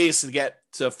long ways to get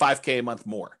to 5K a month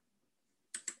more.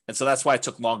 And so that's why it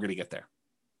took longer to get there.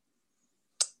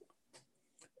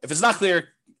 If it's not clear,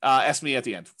 ask me at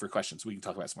the end for questions. We can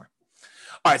talk about it some more.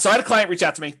 All right. So I had a client reach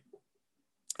out to me,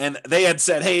 and they had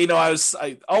said, hey,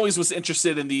 I always was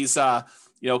interested in these,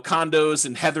 condos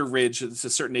in Heather Ridge. It's a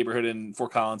certain neighborhood in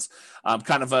Fort Collins,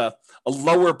 kind of a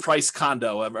lower price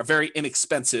condo, a very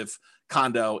inexpensive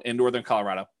condo in Northern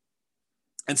Colorado.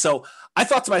 And so I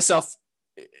thought to myself,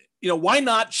 why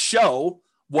not show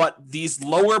what these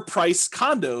lower price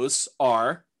condos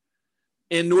are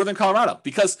in Northern Colorado?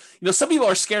 Because, some people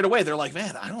are scared away. They're like,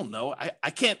 man, I don't know.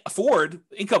 I can't afford,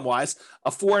 income wise,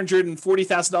 a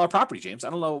 $440,000 property, James.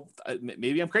 I don't know.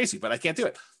 Maybe I'm crazy, but I can't do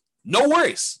it. No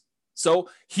worries. So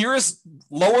here's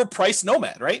lower price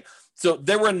Nomad, right? So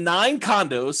there were 9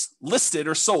 condos listed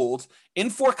or sold in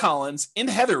Fort Collins, in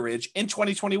Heather Ridge in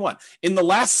 2021, in the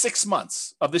last 6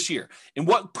 months of this year, in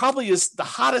what probably is the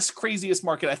hottest, craziest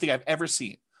market I think I've ever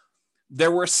seen.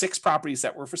 There were 6 properties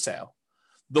that were for sale.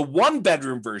 The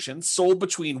 1-bedroom version sold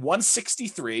between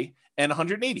 $163,000 and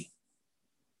 $180,000.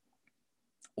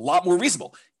 A lot more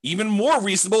reasonable, even more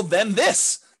reasonable than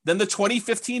the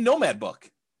 2015 Nomad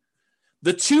book.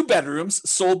 The 2 bedrooms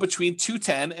sold between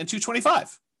 $210,000 and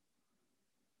 $225,000.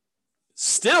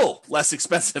 Still less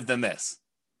expensive than this.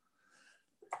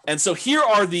 And so here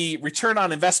are the return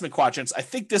on investment quadrants. I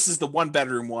think this is the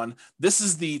 1-bedroom one. This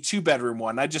is the 2-bedroom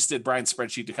one. I just did Brian's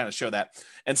spreadsheet to kind of show that.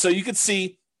 And so you could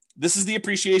see this is the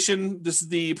appreciation. This is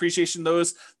the appreciation.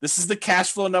 This is the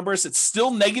cash flow numbers. It's still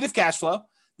negative cash flow.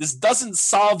 This doesn't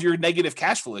solve your negative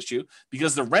cash flow issue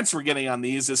because the rents we're getting on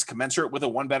these is commensurate with a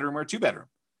 1-bedroom or a 2-bedroom.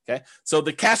 Okay. So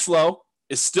the cash flow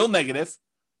is still negative,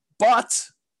 but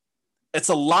it's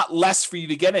a lot less for you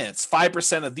to get in. It's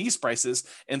 5% of these prices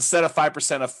instead of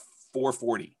 5% of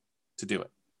 440 to do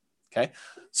it. Okay.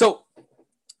 So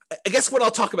I guess what I'll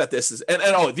talk about this is, and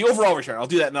the overall return, I'll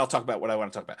do that and I'll talk about what I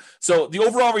want to talk about. So the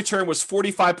overall return was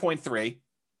 45.3,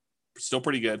 still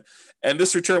pretty good. And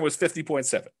this return was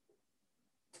 50.7.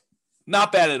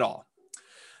 Not bad at all.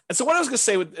 And so what I was going to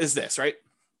say is this, right?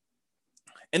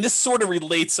 And this sort of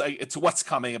relates to what's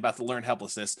coming about the learned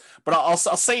helplessness, but I'll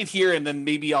say it here, and then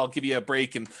maybe I'll give you a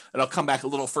break, and I'll come back a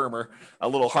little firmer, a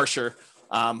little harsher,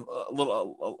 a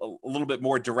little bit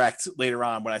more direct later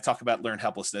on when I talk about learned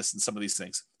helplessness and some of these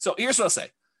things. So here's what I'll say: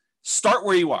 start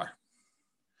where you are.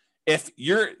 If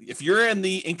you're in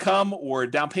the income or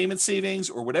down payment savings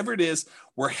or whatever it is,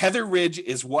 where Heather Ridge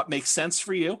is what makes sense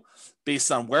for you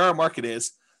based on where our market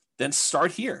is, then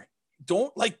start here.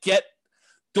 Don't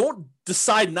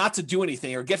decide not to do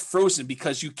anything or get frozen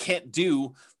because you can't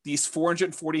do these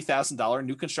 $440,000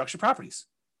 new construction properties.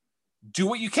 Do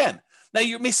what you can. Now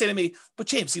you may say to me, but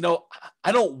James,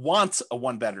 I don't want a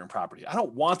 1-bedroom property. I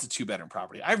don't want a 2-bedroom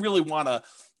property. I really want a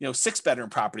 6-bedroom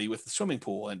property with a swimming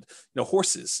pool and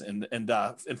horses and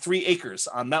 3 acres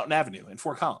on Mountain Avenue in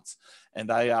Fort Collins. And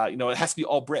it has to be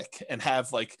all brick and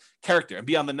have like character and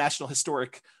be on the National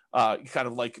Historic kind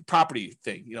of like property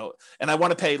thing, and I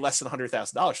want to pay less than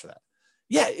 $100,000 for that.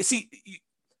 Yeah. See,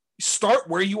 start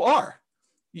where you are.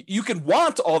 You can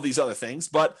want all these other things,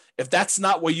 but if that's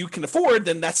not what you can afford,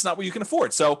 then that's not what you can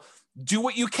afford. So do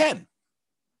what you can.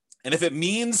 And if it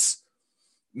means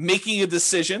making a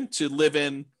decision to live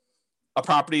in a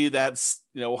property that's,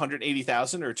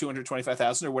 $180,000 or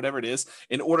 $225,000 or whatever it is,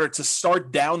 in order to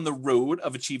start down the road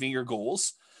of achieving your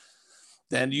goals,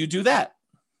 then you do that.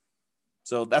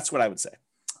 So that's what I would say.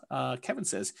 Kevin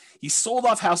says he sold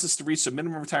off houses to reach the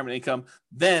minimum retirement income.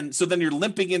 Then you're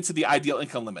limping into the ideal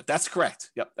income limit. That's correct.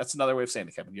 Yep. That's another way of saying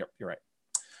it, Kevin. Yep. You're right.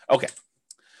 Okay.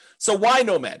 So why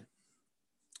Nomad?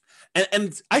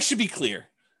 And I should be clear.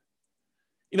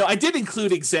 I did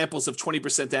include examples of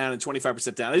 20% down and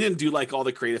 25% down. I didn't do like all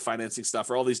the creative financing stuff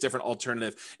or all these different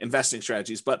alternative investing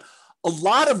strategies, but a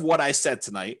lot of what I said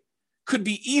tonight could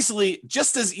be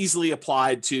just as easily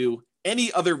applied to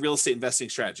any other real estate investing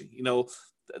strategy.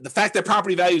 The fact that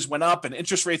property values went up and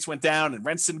interest rates went down and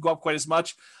rents didn't go up quite as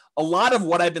much. A lot of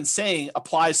what I've been saying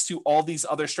applies to all these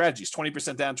other strategies: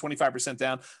 20% down, 25%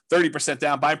 down, 30%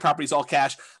 down, buying properties all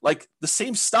cash. Like the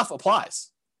same stuff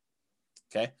applies.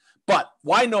 Okay. But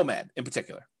why Nomad in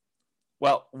particular?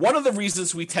 Well, one of the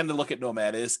reasons we tend to look at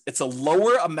Nomad is it's a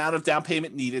lower amount of down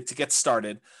payment needed to get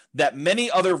started than many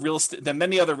other real estate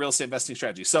investing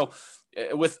strategies. So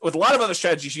with a lot of other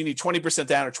strategies, you need 20%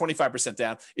 down or 25%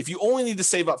 down. If you only need to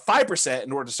save up 5%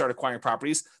 in order to start acquiring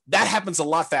properties, that happens a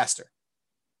lot faster.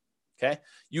 Okay.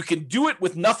 You can do it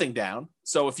with nothing down.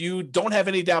 So if you don't have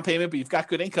any down payment, but you've got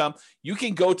good income, you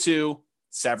can go to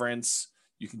Severance,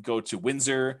 you can go to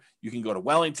Windsor, you can go to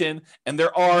Wellington, and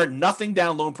there are nothing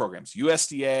down loan programs,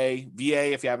 USDA,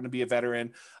 VA, if you happen to be a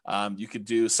veteran. You could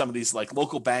do some of these like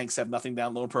local banks have nothing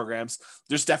down loan programs.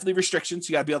 There's definitely restrictions.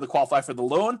 You got to be able to qualify for the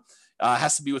loan.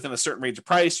 has to be within a certain range of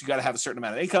price. You got to have a certain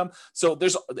amount of income. So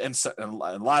and a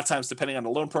lot of times, depending on the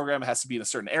loan program, it has to be in a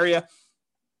certain area.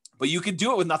 But you can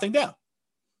do it with nothing down.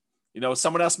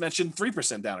 Someone else mentioned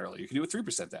 3% down earlier. You can do it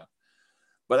 3% down.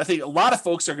 But I think a lot of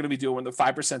folks are going to be doing the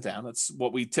 5% down. That's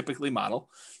what we typically model.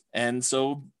 And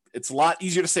so it's a lot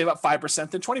easier to save up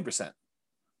 5% than 20%.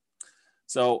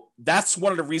 So that's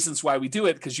one of the reasons why we do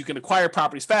it, because you can acquire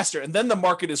properties faster, and then the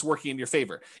market is working in your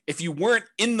favor. If you weren't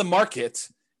in the market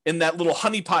in that little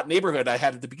honeypot neighborhood I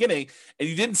had at the beginning, and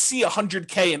you didn't see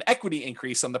 $100K in equity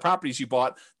increase on the properties you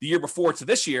bought the year before to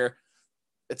this year,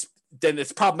 then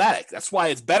it's problematic. That's why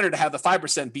it's better to have the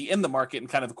 5% be in the market and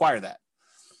kind of acquire that.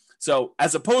 So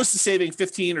as opposed to saving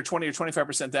 15 or 20 or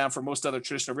 25% down for most other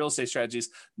traditional real estate strategies,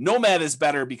 Nomad is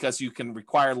better because you can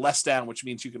require less down, which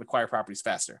means you can acquire properties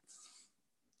faster.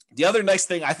 The other nice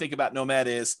thing I think about Nomad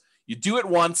is you do it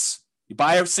once, you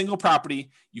buy a single property,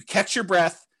 you catch your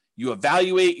breath, you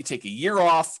evaluate, you take a year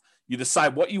off, you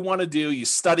decide what you want to do, you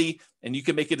study, and you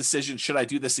can make a decision. Should I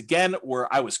do this again?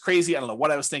 Or I was crazy. I don't know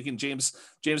what I was thinking. James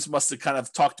must have kind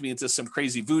of talked me into some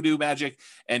crazy voodoo magic,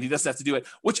 and he doesn't have to do it,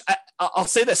 which I'll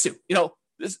say this too.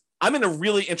 I'm in a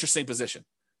really interesting position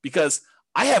because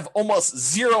I have almost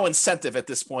zero incentive at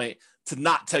this point to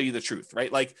not tell you the truth,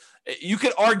 right? Like you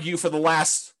could argue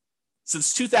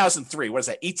since 2003, what is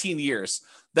that, 18 years,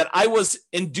 that I was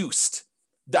induced,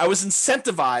 that I was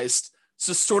incentivized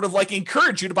to sort of like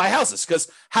encourage you to buy houses, because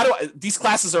these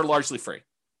classes are largely free.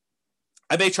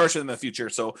 I may charge them in the future.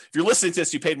 So if you're listening to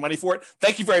this, you paid money for it.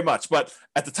 Thank you very much. But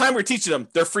at the time we're teaching them,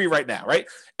 they're free right now, right?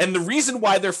 And the reason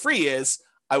why they're free is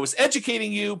I was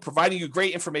educating you, providing you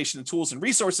great information and tools and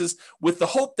resources with the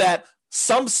hope that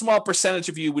some small percentage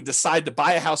of you would decide to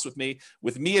buy a house with me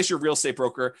as your real estate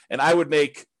broker, and I would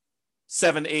make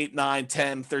 $7, $8, $9,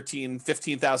 $10, $13,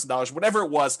 $15,000, whatever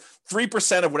it was.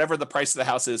 3% of whatever the price of the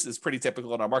house is pretty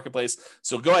typical in our marketplace.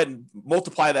 So go ahead and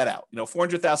multiply that out.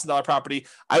 $400,000 property,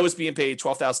 I was being paid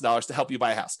 $12,000 to help you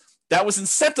buy a house. That was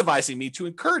incentivizing me to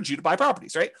encourage you to buy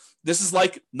properties, right? This is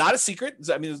like not a secret.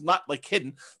 I mean, it's not like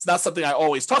hidden. It's not something I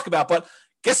always talk about, but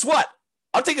guess what?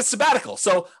 I'm taking a sabbatical.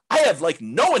 So I have like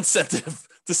no incentive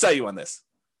to sell you on this.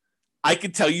 I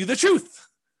can tell you the truth.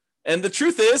 And the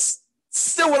truth is,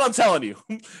 still what I'm telling you.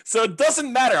 So it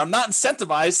doesn't matter. I'm not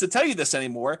incentivized to tell you this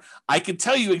anymore. I can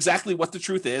tell you exactly what the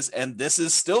truth is, and this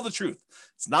is still the truth.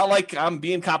 It's not like I'm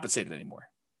being compensated anymore.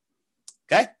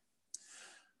 Okay?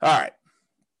 All right.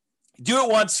 Do it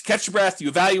once, catch your breath, you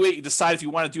evaluate, you decide if you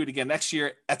want to do it again next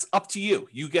year. That's up to you.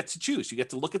 You get to choose. You get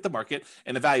to look at the market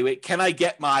and evaluate, can I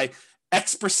get my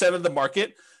X percent of the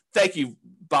market? Thank you,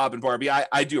 Bob and Barbie.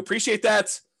 I do appreciate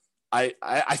that.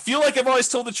 I feel like I've always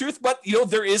told the truth, but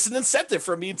there is an incentive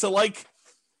for me to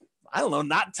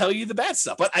not tell you the bad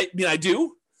stuff. But I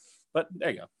do. But there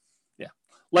you go. Yeah.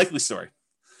 Likely story.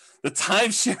 The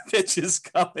timeshare pitch is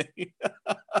coming.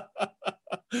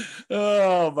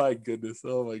 Oh my goodness.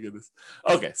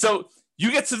 Okay. So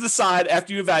you get to decide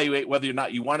after you evaluate whether or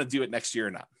not you want to do it next year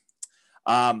or not.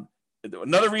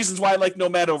 Another reasons why I like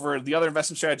Nomad over the other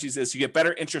investment strategies is you get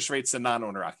better interest rates than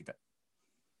non-owner occupant.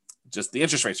 Just the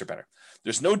interest rates are better.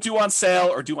 There's no due on sale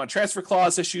or due on transfer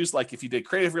clause issues like if you did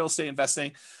creative real estate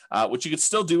investing, which you could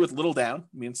still do with little down.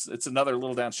 I mean, it's another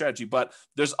little down strategy, but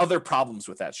there's other problems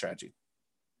with that strategy.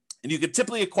 And you could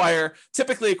typically acquire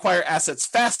assets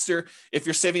faster if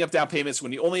you're saving up down payments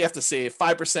when you only have to save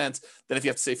 5% than if you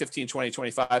have to save 15, 20,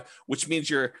 25, which means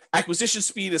your acquisition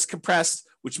speed is compressed,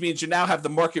 which means you now have the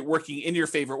market working in your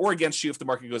favor or against you if the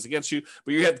market goes against you,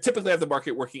 but you typically have the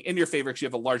market working in your favor because you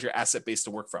have a larger asset base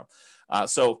to work from.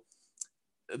 So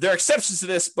there are exceptions to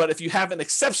this, but if you have an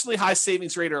exceptionally high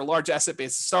savings rate or a large asset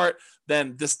base to start,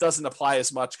 then this doesn't apply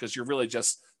as much because you're really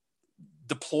just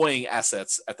deploying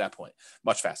assets at that point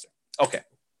much faster. Okay.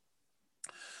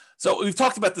 So we've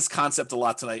talked about this concept a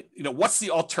lot tonight. What's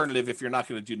the alternative if you're not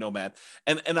going to do Nomad?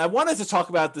 And I wanted to talk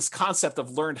about this concept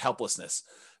of learned helplessness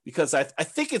because I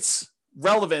think it's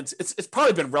relevant. It's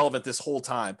probably been relevant this whole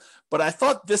time, but I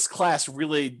thought this class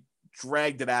really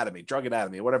drug it out of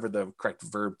me, whatever the correct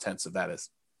verb tense of that is.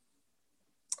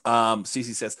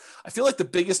 Cece says, I feel like the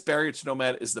biggest barrier to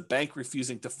Nomad is the bank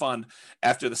refusing to fund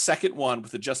after the second one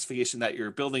with the justification that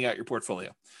you're building out your portfolio.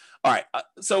 All right.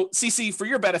 So Cece, for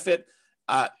your benefit,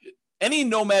 any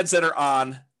Nomads that are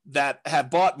on that have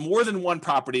bought more than one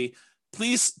property,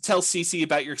 please tell Cece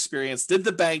about your experience. Did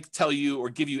the bank tell you or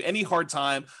give you any hard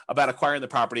time about acquiring the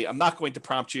property? I'm not going to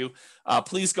prompt you.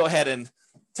 Please go ahead and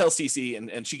tell Cece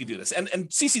and she can do this. And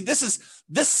Cece,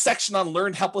 this section on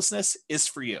learned helplessness is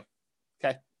for you.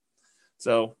 Okay.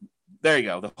 So there you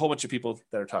go. The whole bunch of people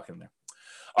that are talking there.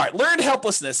 All right. Learned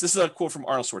helplessness. This is a quote from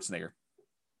Arnold Schwarzenegger.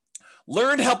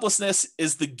 Learned helplessness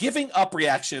is the giving up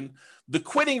reaction, the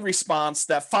quitting response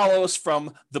that follows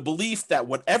from the belief that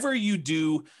whatever you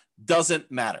do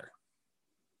doesn't matter.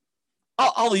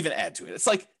 I'll even add to it. It's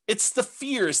like, it's the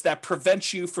fears that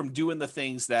prevent you from doing the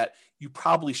things that you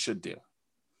probably should do.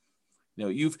 You know,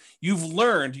 you've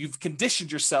learned, you've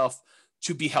conditioned yourself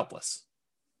to be helpless,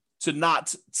 to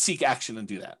not seek action and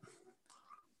do that.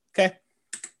 Okay.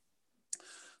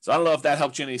 So I don't know if that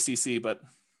helped you in ACC, but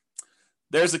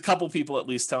there's a couple people at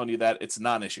least telling you that it's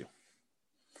not an issue.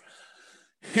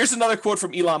 Here's another quote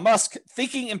from Elon Musk.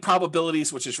 Thinking in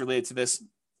probabilities, which is related to this.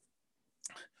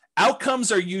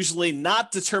 Outcomes are usually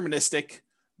not deterministic.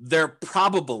 They're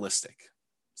probabilistic.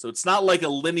 So it's not like a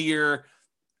linear,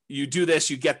 you do this,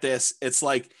 you get this. It's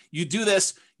like you do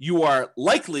this, you are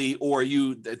likely, or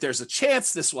there's a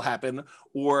chance this will happen,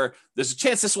 or there's a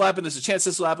chance this will happen, there's a chance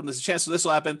this will happen, there's a chance this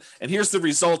will happen. And here's the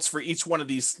results for each one of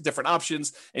these different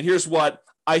options. And here's what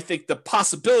I think the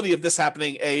possibility of this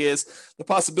happening A is, the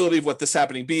possibility of what this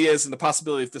happening B is, and the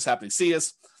possibility of this happening C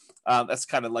is. That's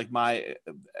kind of like my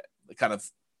kind of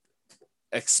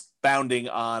expounding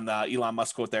on Elon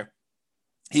Musk quote there.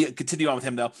 He continued on with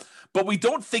him though. But we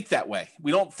don't think that way.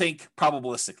 We don't think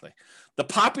probabilistically. The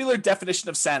popular definition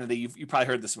of sanity, you've probably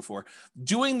heard this before,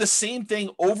 doing the same thing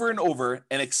over and over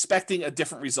and expecting a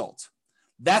different result.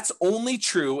 That's only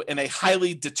true in a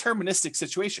highly deterministic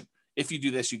situation. If you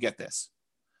do this, you get this.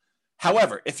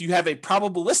 However, if you have a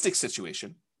probabilistic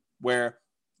situation where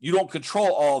you don't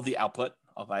control all of the output,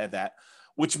 I'll add that,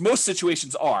 which most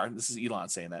situations are, this is Elon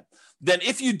saying that, then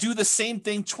if you do the same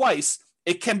thing twice,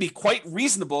 it can be quite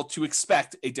reasonable to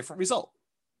expect a different result.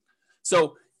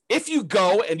 So if you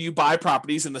go and you buy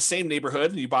properties in the same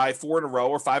neighborhood and you buy 4 in a row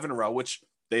or 5 in a row, which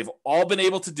they've all been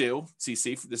able to do,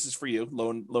 CC, this is for you,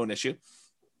 loan issue.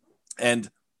 And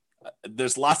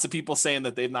there's lots of people saying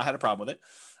that they've not had a problem with it.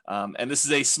 And this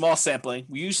is a small sampling.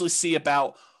 We usually see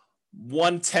about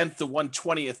 1/10 to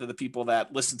 1/20 of the people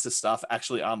that listen to stuff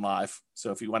actually on live.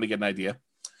 So if you want to get an idea,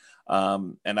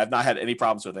 and I've not had any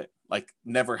problems with it, like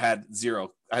never had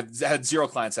zero. I've had 0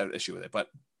 clients that had an issue with it, but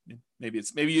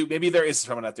maybe there is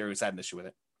someone out there who's had an issue with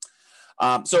it.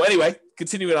 So anyway,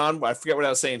 continuing on, I forget what I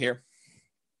was saying here.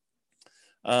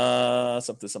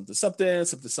 Something,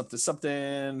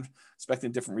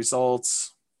 expecting different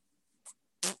results.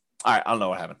 All right, I don't know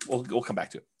what happened. We'll come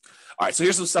back to it. All right, so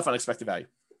here's some stuff on expected value.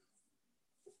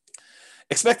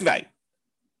 Expected value.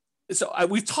 So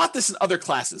we've taught this in other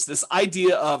classes, this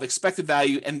idea of expected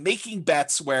value and making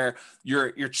bets where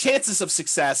your chances of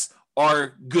success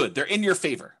are good. They're in your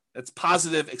favor. That's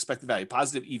positive expected value,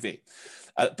 positive EV.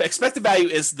 Expected value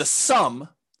is the sum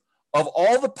of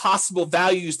all the possible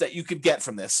values that you could get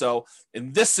from this. So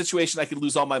in this situation, I could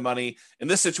lose all my money. In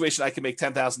this situation, I can make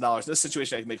 $10,000. In this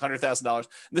situation, I can make $100,000.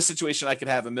 In this situation, I could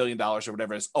have $1 million or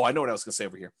whatever it is. Oh, I know what I was going to say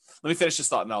over here. Let me finish this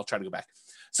thought and I'll try to go back.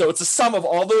 So it's a sum of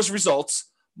all those results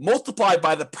multiplied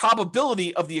by the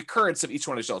probability of the occurrence of each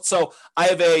one of the results. So I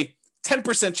have a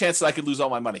 10% chance that I could lose all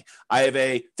my money. I have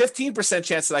a 15%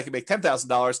 chance that I can make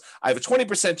 $10,000. I have a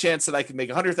 20% chance that I can make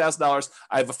 $100,000.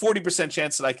 I have a 40%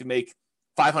 chance that I can make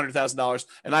 $500,000,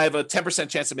 and I have a 10%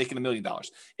 chance of making $1 million.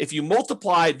 If you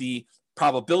multiply the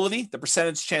probability, the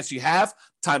percentage chance you have,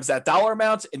 times that dollar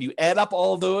amount, and you add up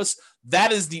all of those,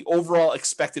 that is the overall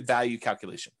expected value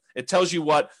calculation. It tells you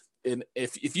what,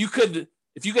 if you could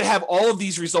have all of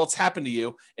these results happen to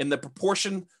you in the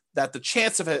proportion that the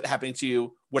chance of it happening to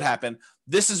you would happen,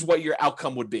 this is what your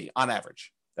outcome would be on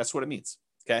average. That's what it means.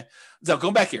 Okay. So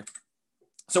going back here.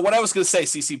 So what I was going to say,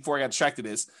 CC, before I got distracted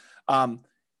is,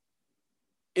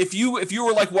 if you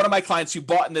were like one of my clients who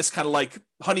bought in this kind of like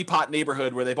honeypot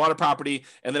neighborhood where they bought a property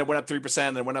and then it went up 3%,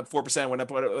 then it went up 4%, went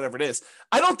up whatever it is,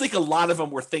 I don't think a lot of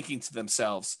them were thinking to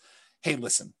themselves, hey,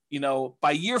 listen,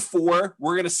 by year 4,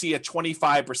 we're going to see a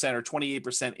 25% or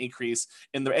 28% increase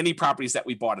in any properties that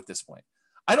we bought at this point.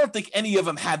 I don't think any of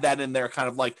them had that in their kind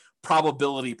of like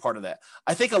probability part of that.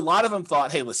 I think a lot of them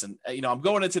thought, hey, listen, I'm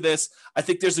going into this. I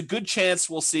think there's a good chance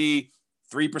we'll see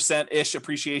 3%-ish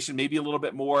appreciation, maybe a little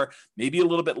bit more, maybe a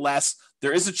little bit less.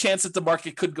 There is a chance that the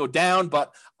market could go down,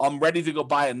 but I'm ready to go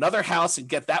buy another house and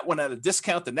get that one at a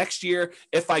discount the next year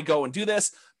if I go and do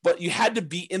this. But you had to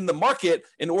be in the market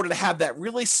in order to have that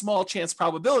really small chance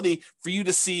probability for you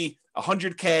to see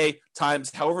 100K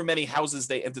times however many houses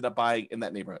they ended up buying in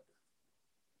that neighborhood.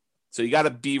 So you got to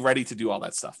be ready to do all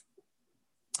that stuff.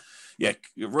 Yeah,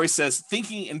 Roy says,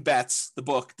 Thinking in Bets, the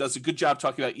book, does a good job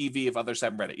talking about EV if others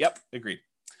haven't read it. Yep, agreed.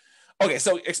 Okay,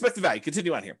 so expected value.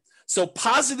 Continue on here. So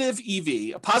positive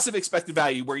EV, a positive expected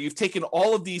value, where you've taken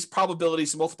all of these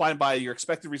probabilities and multiplying by your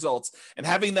expected results and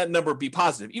having that number be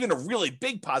positive, even a really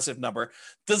big positive number,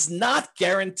 does not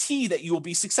guarantee that you will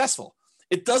be successful.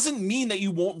 It doesn't mean that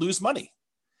you won't lose money.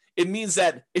 It means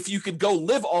that if you could go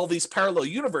live all these parallel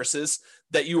universes,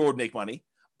 that you would make money,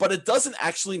 but it doesn't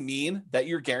actually mean that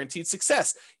you're guaranteed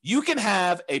success. You can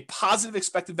have a positive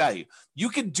expected value. You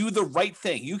can do the right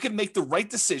thing. You can make the right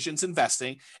decisions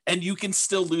investing, and you can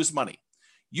still lose money.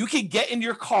 You can get in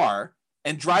your car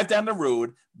and drive down the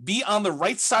road, be on the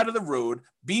right side of the road,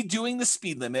 be doing the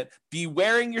speed limit, be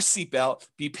wearing your seatbelt,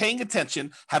 be paying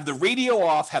attention, have the radio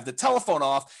off, have the telephone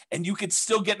off, and you could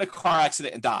still get in a car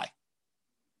accident and die.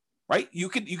 Right? You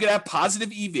could have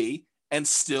positive EV and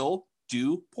still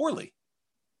do poorly.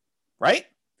 Right?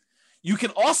 You can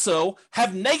also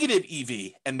have negative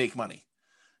EV and make money.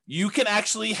 You can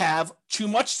actually have too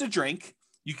much to drink.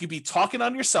 You could be talking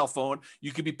on your cell phone.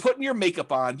 You could be putting your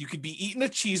makeup on. You could be eating a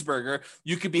cheeseburger.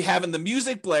 You could be having the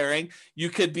music blaring.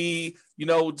 You could be,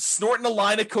 snorting a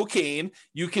line of cocaine.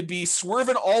 You could be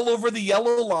swerving all over the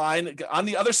yellow line on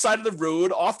the other side of the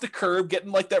road, off the curb,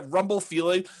 getting like that rumble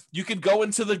feeling. You could go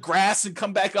into the grass and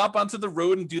come back up onto the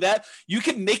road and do that. You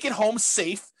can make it home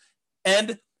safe.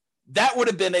 And that would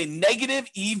have been a negative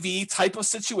EV type of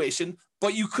situation,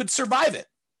 but you could survive it.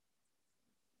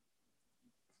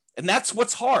 And that's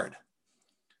what's hard.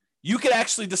 You could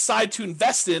actually decide to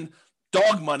invest in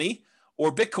dog money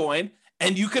or Bitcoin,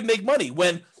 and you could make money.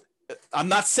 When I'm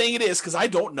not saying it is, because I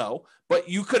don't know, but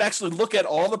you could actually look at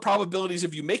all the probabilities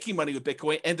of you making money with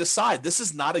Bitcoin and decide this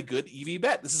is not a good EV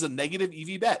bet. This is a negative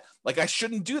EV bet. Like, I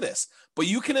shouldn't do this. But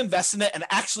you can invest in it and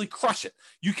actually crush it.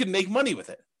 You can make money with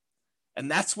it. And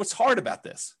that's what's hard about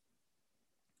this.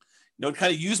 To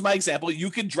kind of use my example, you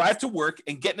could drive to work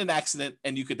and get in an accident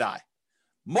and you could die.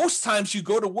 Most times you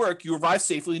go to work, you arrive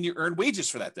safely, and you earn wages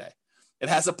for that day. It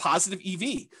has a positive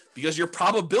EV because your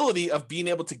probability of being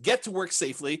able to get to work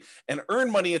safely and earn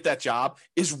money at that job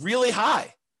is really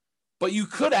high. But you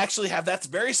could actually have that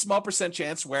very small percent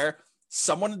chance where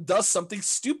someone does something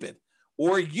stupid,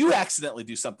 or you accidentally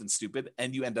do something stupid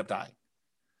and you end up dying.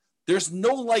 There's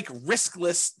no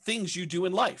riskless things you do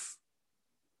in life.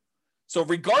 So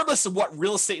regardless of what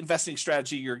real estate investing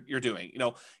strategy you're doing,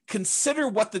 consider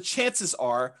what the chances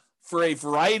are for a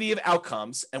variety of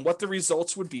outcomes and what the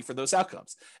results would be for those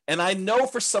outcomes. And I know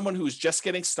for someone who's just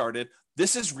getting started,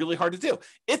 this is really hard to do.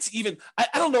 It's even, I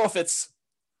don't know if it's,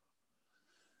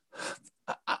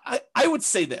 I would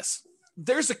say this,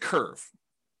 there's a curve.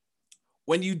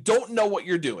 When you don't know what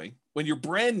you're doing, when you're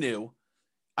brand new,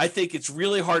 I think it's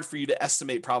really hard for you to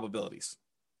estimate probabilities.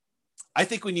 I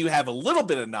think when you have a little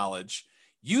bit of knowledge,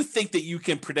 you think that you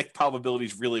can predict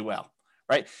probabilities really well,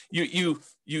 right? You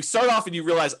start off and you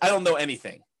realize, I don't know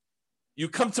anything. You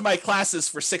come to my classes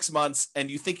for 6 months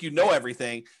and you think you know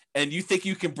everything and you think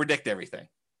you can predict everything.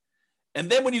 And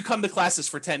then when you come to classes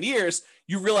for 10 years,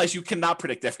 you realize you cannot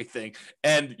predict everything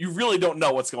and you really don't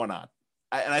know what's going on.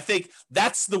 And I think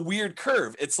that's the weird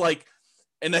curve. It's like,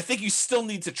 and I think you still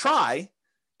need to try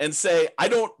and say,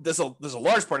 there's a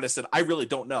large part of this that I really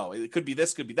don't know. It could be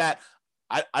this, could be that.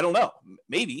 I don't know,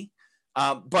 maybe.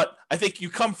 But I think you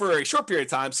come for a short period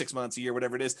of time, 6 months, a year,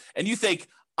 whatever it is, and you think,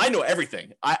 I know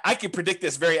everything. I can predict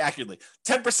this very accurately.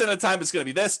 10% of the time it's going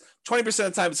to be this, 20% of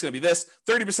the time it's going to be this,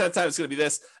 30% of the time it's going to be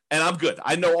this, and I'm good.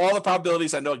 I know all the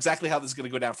probabilities. I know exactly how this is going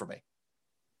to go down for me.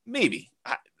 Maybe.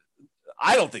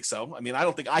 I don't think so. I mean, I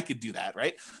don't think I could do that,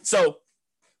 right? So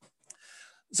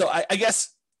I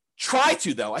guess try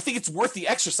to, though. I think it's worth the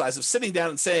exercise of sitting down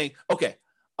and saying, okay,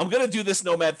 I'm going to do this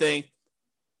Nomad thing.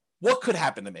 What could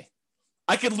happen to me?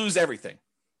 I could lose everything.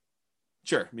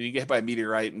 Sure. I mean, you get hit by a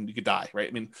meteorite and you could die, right?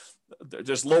 I mean,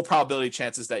 there's low probability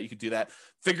chances that you could do that.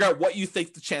 Figure out what you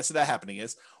think the chance of that happening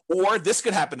is. Or this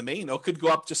could happen to me, it could go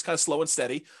up just kind of slow and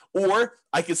steady. Or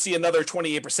I could see another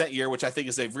 28% year, which I think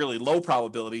is a really low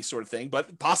probability sort of thing,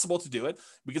 but possible to do it.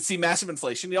 We could see massive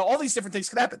inflation. All these different things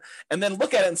could happen. And then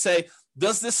look at it and say,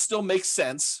 does this still make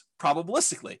sense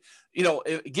probabilistically?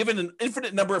 Given an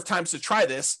infinite number of times to try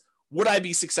this, would I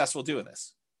be successful doing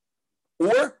this?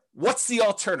 Or what's the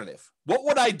alternative? What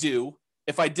would I do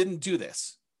if I didn't do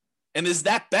this? And is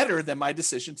that better than my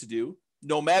decision to do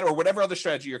Nomad or whatever other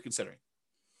strategy you're considering?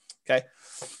 Okay.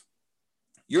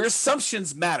 Your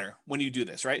assumptions matter when you do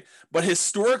this, right? But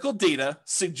historical data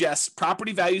suggests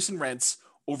property values and rents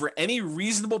over any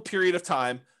reasonable period of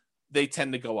time, they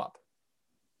tend to go up.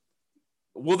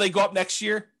 Will they go up next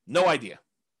year? No idea.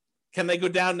 Can they go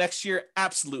down next year?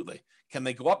 Absolutely. Can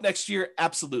they go up next year?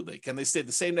 Absolutely. Can they stay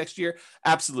the same next year?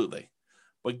 Absolutely.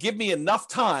 But give me enough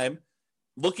time,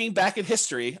 looking back at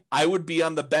history, I would be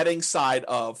on the betting side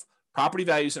of Property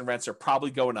values and rents are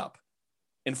probably going up.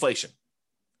 Inflation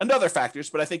and other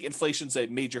factors, but I think inflation's a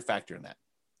major factor in that.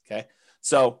 Okay.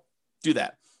 So do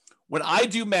that. When I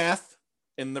do math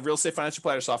in the real estate financial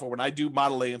planner software, when I do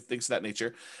modeling and things of that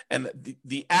nature, and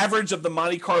the average of the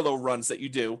Monte Carlo runs that you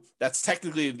do, that's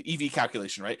technically an EV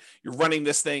calculation, right? You're running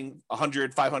this thing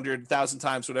 100, 500, 1,000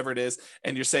 times, whatever it is.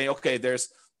 And you're saying, okay, there's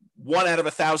 1 out of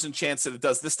 1,000 chance that it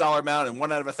does this dollar amount and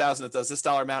 1 out of 1,000 that does this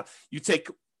dollar amount. You take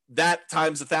that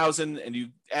times 1,000 and you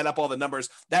add up all the numbers.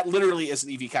 That literally is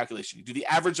an EV calculation. You do the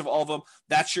average of all of them.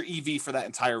 That's your EV for that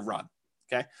entire run.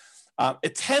 Okay.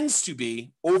 It tends to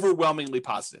be overwhelmingly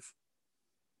positive.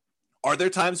 Are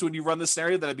there times when you run this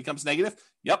scenario that it becomes negative?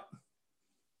 Yep,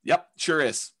 sure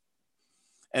is.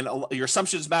 And your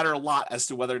assumptions matter a lot as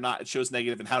to whether or not it shows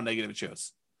negative and how negative it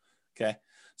shows. Okay.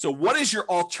 So what is your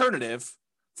alternative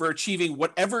for achieving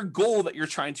whatever goal that you're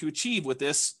trying to achieve with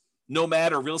this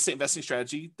nomad or real estate investing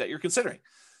strategy that you're considering?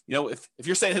 You know, if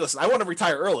you're saying, hey, listen, I want to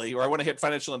retire early, or I want to hit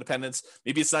financial independence,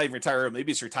 maybe it's not even retire,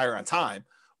 maybe it's retire on time,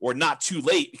 or not too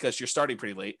late because you're starting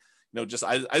pretty late. You know,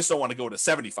 I just don't want to go to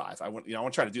 75. I want to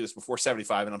try to do this before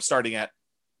 75, and I'm starting at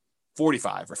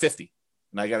 45 or 50,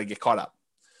 and I got to get caught up.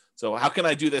 So how can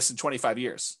I do this in 25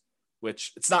 years?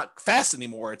 Which it's not fast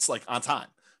anymore. It's like on time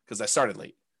because I started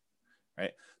late,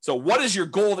 right? So what is your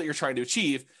goal that you're trying to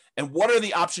achieve, and what are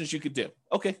the options you could do?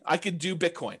 Okay, I could do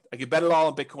Bitcoin. I could bet it all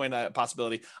on Bitcoin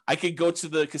possibility. I could go to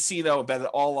the casino and bet it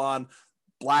all on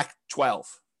Black 12.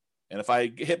 And if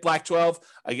I hit Black 12,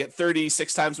 I get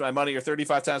 36 times my money or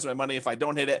 35 times my money. If I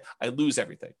don't hit it, I lose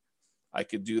everything. I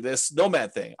could do this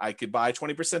Nomad thing. I could buy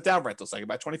 20% down rentals. I could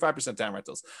buy 25% down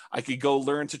rentals. I could go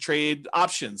learn to trade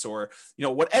options, or,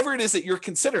 whatever it is that you're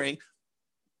considering,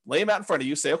 lay them out in front of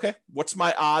you. Say, okay, what's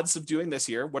my odds of doing this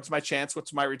here? What's my chance?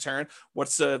 What's my return?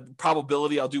 What's the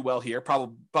probability I'll do well here?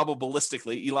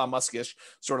 Probabilistically, Elon Musk-ish,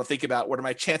 sort of think about what are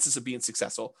my chances of being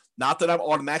successful? Not that I'm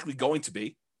automatically going to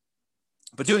be,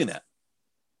 but doing that.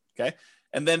 Okay.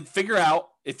 And then figure out,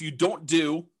 if you don't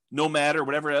do Nomad or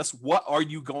whatever else, what are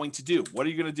you going to do? What are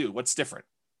you going to do? What's different?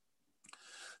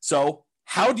 So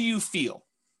how do you feel?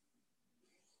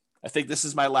 I think this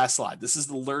is my last slide. This is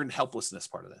the learned helplessness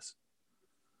part of this.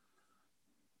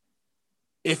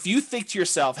 If you think to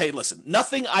yourself, hey, listen,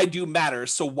 nothing I do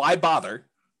matters, so why bother?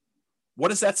 What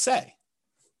does that say?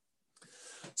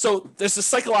 So there's a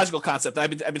psychological concept. I've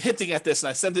been hinting at this, and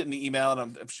I sent it in the email.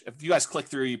 And if you guys click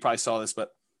through, you probably saw this.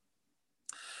 But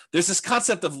there's this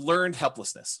concept of learned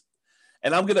helplessness,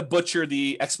 and I'm going to butcher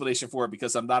the explanation for it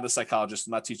because I'm not a psychologist.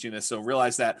 I'm not teaching this, so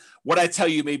realize that what I tell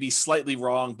you may be slightly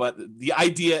wrong, but the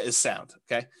idea is sound.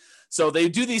 Okay, so they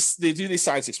do these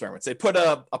science experiments. They put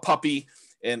a puppy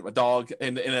and a dog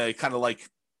in a kind of like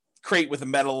crate with a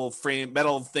metal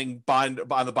thing bind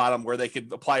on the bottom where they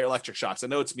could apply electric shocks. I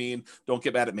know it's mean. Don't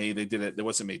get mad at me. They did it. It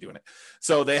wasn't me doing it.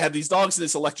 So they had these dogs in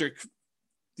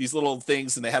these little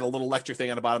things, and they had a little electric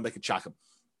thing on the bottom. They could shock them.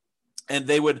 And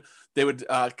they would,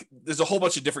 there's a whole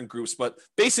bunch of different groups, but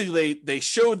basically they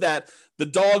showed that the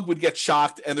dog would get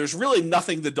shocked, and there's really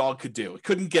nothing the dog could do. It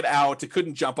couldn't get out. It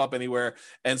couldn't jump up anywhere.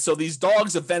 And so these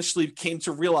dogs eventually came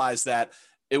to realize that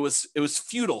it was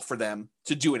futile for them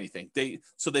to do anything.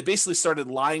 So they basically started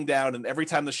lying down, and every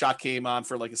time the shock came on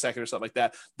for like a second or something like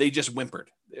that, they just whimpered.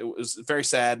 It was very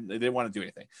sad. They didn't want to do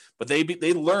anything, but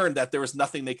they learned that there was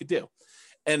nothing they could do.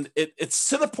 And it's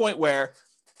to the point where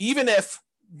even if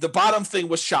the bottom thing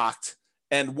was shocked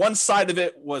and one side of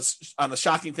it was on a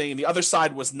shocking thing and the other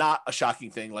side was not a shocking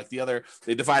thing, like the other,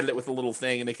 they divided it with a little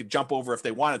thing and they could jump over if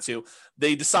they wanted to.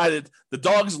 They decided, the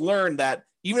dogs learned that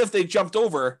even if they jumped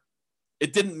over,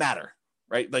 it didn't matter,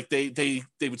 right? Like they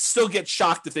would still get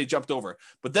shocked if they jumped over.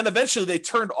 But then eventually they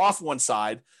turned off one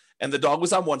side and the dog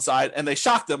was on one side and they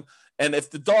shocked them. And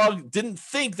if the dog didn't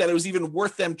think that it was even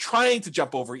worth them trying to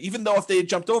jump over, even though if they had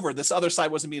jumped over, this other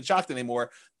side wasn't being shocked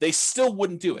anymore, they still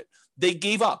wouldn't do it. They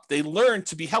gave up. They learned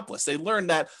to be helpless. They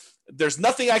learned that there's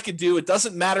nothing I could do. It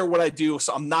doesn't matter what I do,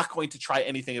 so I'm not going to try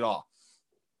anything at all.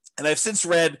 And I've since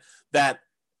read that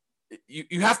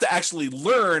you have to actually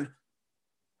learn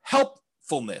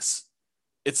helpfulness.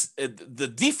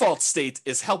 The default state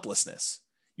is helplessness.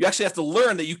 You actually have to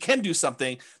learn that you can do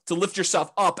something to lift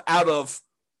yourself up out of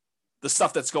the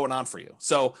stuff that's going on for you.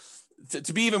 So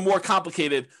to be even more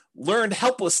complicated, learned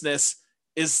helplessness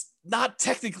is not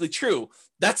technically true.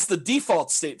 That's the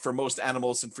default state for most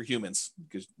animals and for humans,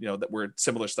 because that we're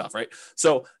similar stuff, right?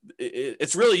 So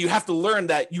it's really, you have to learn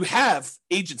that you have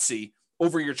agency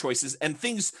over your choices, and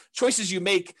choices you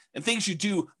make and things you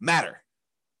do matter.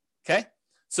 Okay,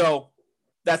 so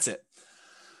that's it.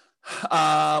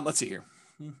 Let's see here.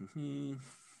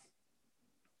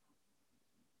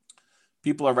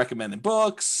 People are recommending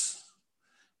books.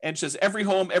 And says, every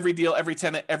home, every deal, every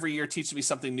tenant, every year teaches me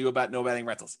something new about nomading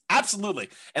rentals. Absolutely.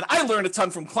 And I learn a ton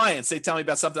from clients. They tell me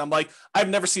about something. I'm like, I've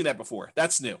never seen that before.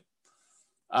 That's new.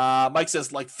 Mike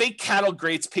says, like fake cattle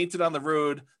grates painted on the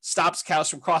road stops cows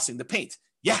from crossing the paint.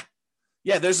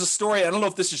 Yeah, there's a story. I don't know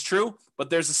if this is true, but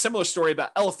there's a similar story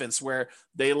about elephants where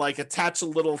they like attach a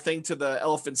little thing to the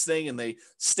elephant's thing and they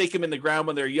stake them in the ground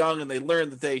when they're young, and they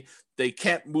learn that they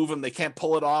can't move them, they can't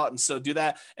pull it out, and so do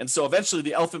that. And so eventually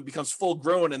the elephant becomes full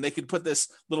grown, and they can put this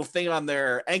little thing on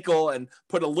their ankle and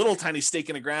put a little tiny stake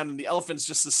in the ground, and the elephants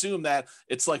just assume that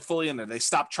it's like fully in there. They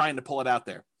stop trying to pull it out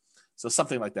there. So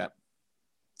something like that.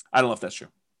 I don't know if that's true.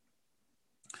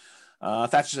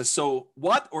 Thatcher says, so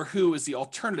what or who is the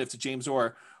alternative to James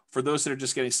Orr for those that are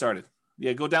just getting started?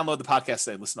 Yeah, go download the podcast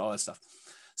today, listen to all that stuff.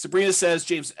 Sabrina says,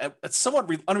 James, a somewhat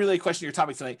unrelated question to your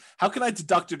topic tonight. How can I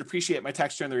deduct or depreciate my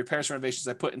tax return the repairs and renovations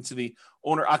I put into the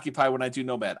owner-occupied when I do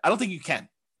Nomad? I don't think you can.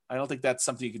 I don't think that's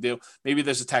something you can do. Maybe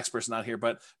there's a tax person out here,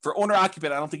 but for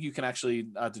owner-occupied, I don't think you can actually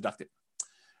deduct it.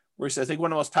 Where he says, I think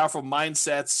one of the most powerful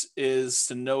mindsets is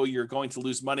to know you're going to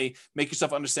lose money. Make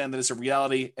yourself understand that it's a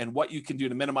reality and what you can do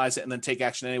to minimize it, and then take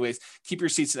action anyways. Keep your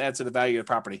receipts and add to the value of the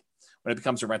property when it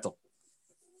becomes a rental.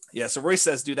 Yeah, so Royce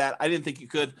says do that. I didn't think you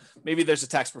could. Maybe there's a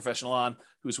tax professional on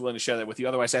who's willing to share that with you.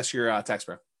 Otherwise, ask your tax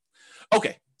pro.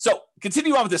 Okay, so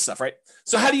continue on with this stuff, right?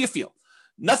 So how do you feel?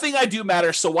 Nothing I do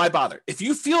matters, so why bother? If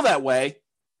you feel that way,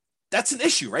 that's an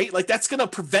issue, right? Like that's going to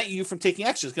prevent you from taking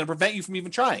action. It's going to prevent you from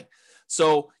even trying.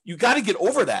 So you got to get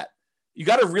over that. You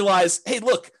got to realize, hey,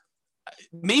 look,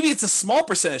 maybe it's a small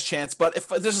percentage chance, but if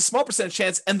there's a small percentage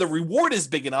chance and the reward is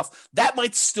big enough, that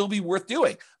might still be worth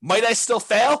doing. Might I still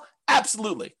fail?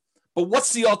 Absolutely. But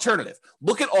what's the alternative?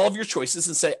 Look at all of your choices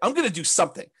and say, I'm going to do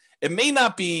something. It may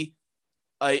not be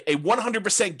a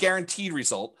 100% guaranteed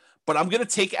result, but I'm going to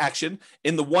take action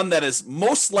in the one that is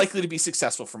most likely to be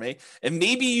successful for me. And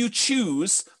maybe you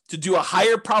choose to do a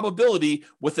higher probability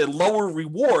with a lower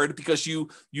reward because you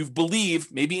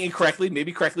believe, maybe incorrectly,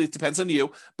 maybe correctly, it depends on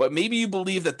you, but maybe you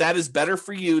believe that that is better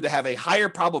for you to have a higher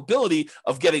probability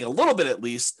of getting a little bit at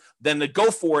least than to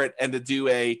go for it and to do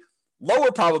a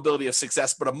lower probability of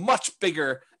success, but a much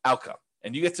bigger outcome.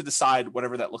 And you get to decide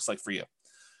whatever that looks like for you.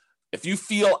 If you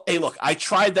feel, hey, look, I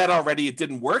tried that already, it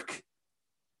didn't work.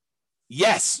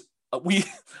 Yes, we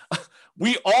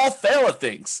all fail at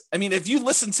things. I mean, if you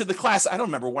listen to the class, I don't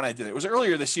remember when I did it. It was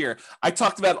earlier this year. I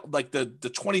talked about like the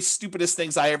 20 stupidest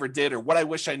things I ever did or what I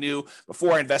wish I knew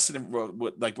before I invested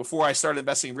in, like before I started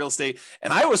investing in real estate.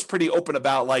 And I was pretty open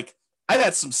about like, I've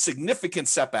had some significant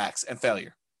setbacks and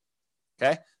failure.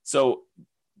 Okay. So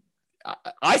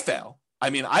I fail.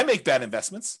 I mean, I make bad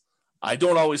investments. I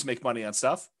don't always make money on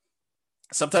stuff.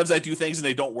 Sometimes I do things and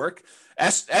they don't work.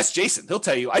 Ask Jason. He'll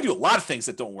tell you I do a lot of things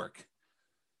that don't work,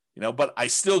 you know, but I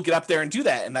still get up there and do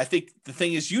that. And I think the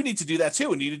thing is you need to do that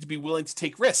too. And you need to be willing to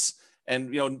take risks.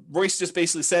 And, you know, Royce just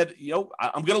basically said, you know,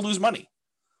 I'm going to lose money.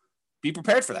 Be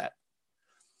prepared for that.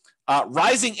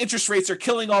 Rising interest rates are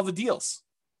killing all the deals.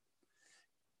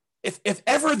 If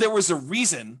ever there was a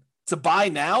reason to buy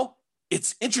now,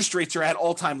 it's interest rates are at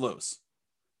all-time lows.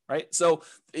 Right. So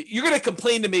you're going to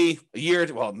complain to me a year,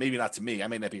 well, maybe not to me, I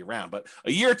may not be around, but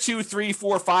a year, 2, 3,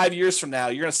 4, 5 years from now,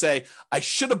 you're going to say, I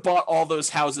should have bought all those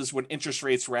houses when interest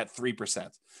rates were at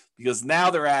 3%, because now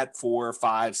they're at 4,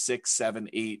 5, 6, 7,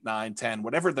 8, 9, 10,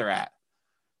 whatever they're at.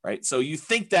 Right. So you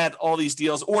think that all these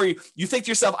deals, or you think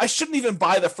to yourself, I shouldn't even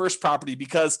buy the first property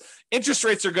because interest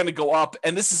rates are going to go up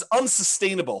and this is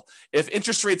unsustainable. If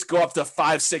interest rates go up to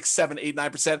 5, 6, 7, 8,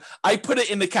 9%, I put it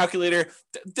in the calculator.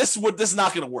 This is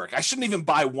not going to work. I shouldn't even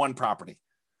buy one property.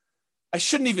 I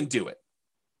shouldn't even do it.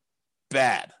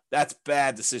 Bad. That's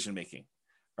bad decision making.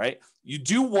 Right. You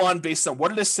do one based on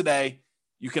what it is today.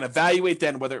 You can evaluate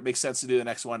then whether it makes sense to do the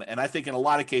next one. And I think in a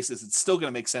lot of cases, it's still going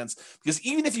to make sense because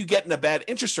even if you get in a bad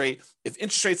interest rate, if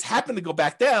interest rates happen to go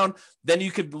back down, then you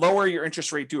could lower your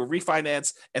interest rate, do a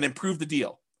refinance and improve the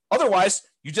deal. Otherwise,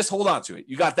 you just hold on to it.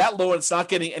 You got that low and it's not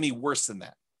getting any worse than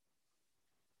that.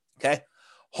 Okay.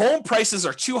 Home prices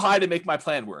are too high to make my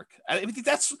plan work. I think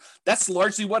that's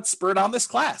largely what spurred on this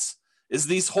class is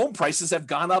these home prices have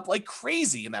gone up like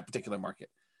crazy in that particular market.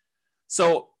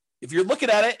 So if you're looking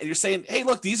at it and you're saying, hey,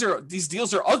 look, these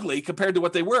deals are ugly compared to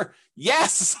what they were.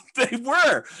 Yes, they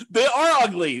were. They are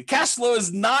ugly. Cash flow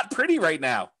is not pretty right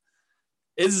now.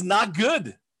 It is not good.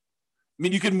 I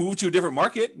mean, you can move to a different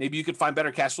market. Maybe you could find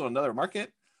better cash flow in another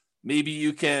market. Maybe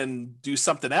you can do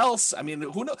something else. I mean,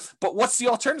 who knows? But what's the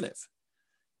alternative?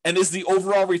 And is the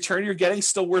overall return you're getting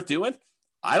still worth doing?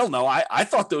 I don't know. I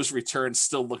thought those returns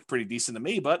still looked pretty decent to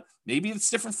me, but maybe it's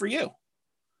different for you,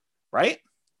 right?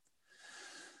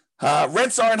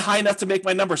 Rents aren't high enough to make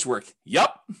my numbers work.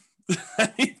 Yup.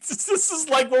 This is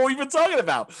like what we've been talking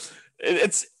about.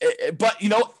 But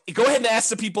go ahead and ask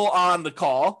the people on the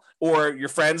call or your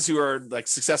friends who are like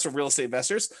successful real estate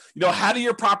investors. How do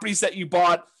your properties that you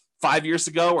bought 5 years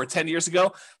ago or 10 years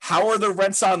ago, how are the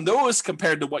rents on those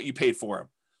compared to what you paid for them?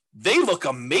 They look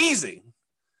amazing.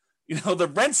 The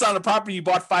rents on a property you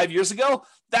bought 5 years ago,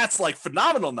 that's like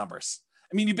phenomenal numbers.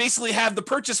 I mean, you basically have the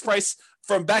purchase price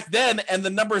from back then and the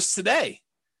numbers today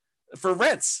for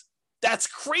rents. That's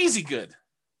crazy good,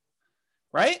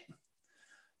 right?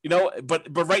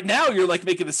 But right now you're like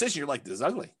making a decision. You're like, this is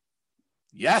ugly.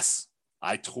 Yes,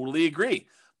 I totally agree.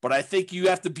 But I think you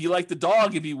have to be like the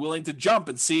dog and be willing to jump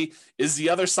and see, is the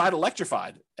other side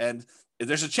electrified? And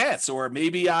there's a chance, or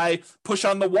maybe I push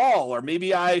on the wall, or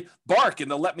maybe I bark and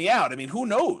they'll let me out. I mean, who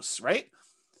knows, right?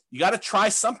 You got to try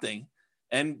something.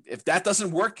 And if that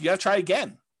doesn't work, you got to try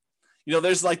again.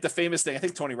 There's like the famous thing. I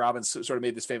think Tony Robbins sort of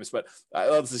made this famous, but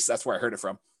that's where I heard it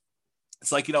from.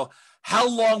 It's like, how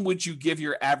long would you give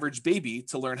your average baby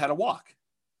to learn how to walk?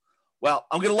 Well,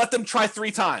 I'm going to let them try 3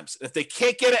 times. If they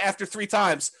can't get it after 3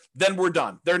 times, then we're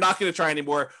done. They're not going to try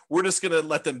anymore. We're just going to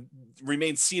let them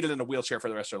remain seated in a wheelchair for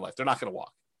the rest of their life. They're not going to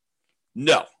walk.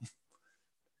 No.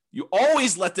 You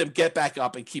always let them get back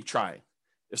up and keep trying.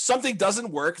 If something doesn't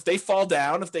work, if they fall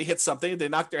down, if they hit something, they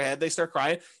knock their head, they start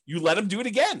crying, you let them do it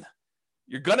again.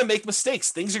 You're going to make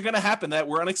mistakes. Things are going to happen that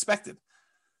were unexpected.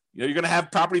 You're going to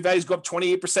have property values go up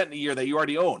 28% in a year that you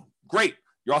already own. Great.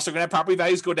 You're also going to have property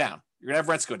values go down. You're going to have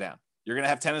rents go down. You're going to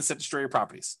have tenants that destroy your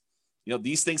properties.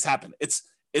 These things happen.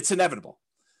 It's inevitable.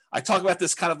 I talk about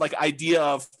this kind of like idea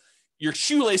of your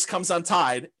shoelace comes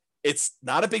untied. It's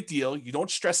not a big deal. You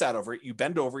don't stress out over it. You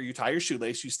bend over, you tie your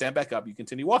shoelace, you stand back up, you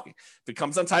continue walking. If it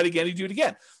comes untied again, you do it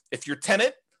again. If your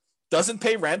tenant doesn't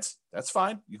pay rent, that's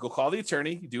fine. You go call the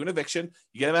attorney, you do an eviction,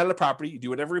 you get them out of the property, you do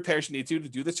whatever repairs you need to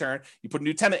do the turn, you put a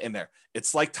new tenant in there.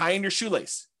 It's like tying your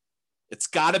shoelace. It's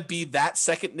got to be that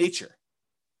second nature.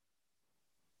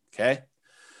 Okay?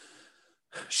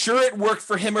 Sure, it worked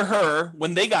for him or her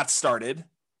when they got started.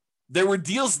 There were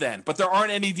deals then, but there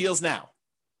aren't any deals now.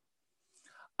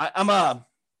 I'm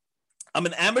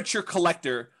an amateur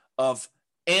collector of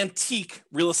antique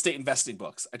real estate investing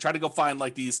books. I try to go find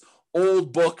like these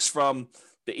old books from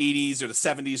the 80s or the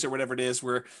 70s or whatever it is,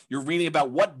 where you're reading about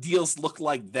what deals look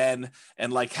like then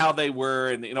and like how they were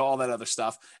and all that other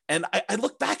stuff. And I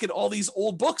look back at all these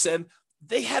old books and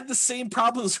they had the same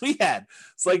problems we had.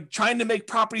 It's like trying to make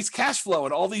properties cash flow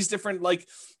and all these different like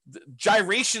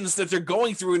gyrations that they're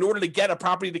going through in order to get a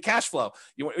property to cash flow.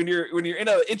 When you're in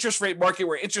an interest rate market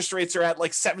where interest rates are at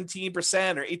like 17%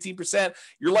 or 18%,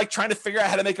 you're like trying to figure out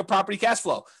how to make a property cash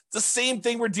flow. It's the same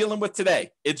thing we're dealing with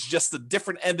today. It's just the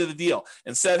different end of the deal.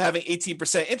 Instead of having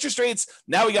 18% interest rates,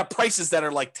 now we got prices that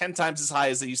are like 10 times as high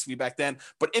as they used to be back then,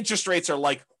 but interest rates are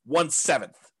like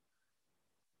 1/7.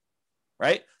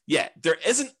 Right? Yeah, there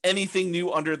isn't anything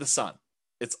new under the sun.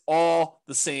 It's all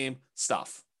the same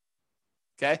stuff.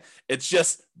 Okay? It's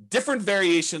just different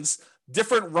variations,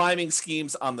 different rhyming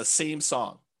schemes on the same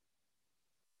song.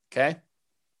 Okay?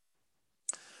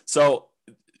 So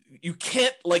you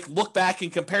can't like look back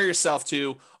and compare yourself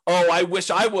to, oh, I wish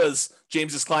I was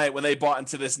James's client when they bought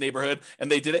into this neighborhood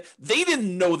and they did it. They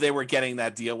didn't know they were getting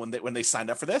that deal when they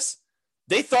signed up for this.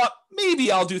 They thought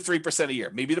maybe I'll do 3% a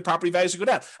year. Maybe the property values would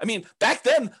go down. I mean, back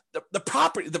then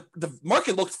the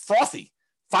market looked frothy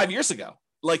 5 years ago.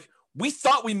 Like we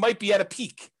thought we might be at a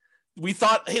peak. We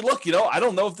thought, hey, look, I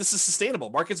don't know if this is sustainable.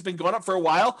 Market's been going up for a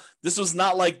while. This was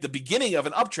not like the beginning of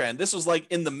an uptrend. This was like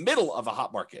in the middle of a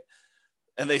hot market.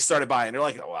 And they started buying. They're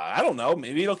like, well, I don't know.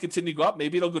 Maybe it'll continue to go up.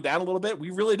 Maybe it'll go down a little bit.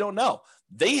 We really don't know.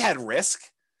 They had risk.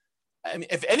 I mean,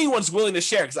 if anyone's willing to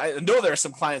share, because I know there are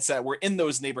some clients that were in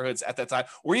those neighborhoods at that time,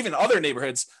 or even other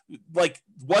neighborhoods, like,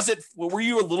 were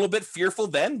you a little bit fearful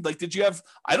then? Like,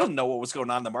 I don't know what was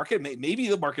going on in the market. Maybe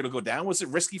the market will go down. Was it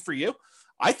risky for you?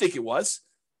 I think it was.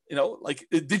 Like,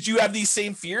 did you have these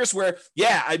same fears where,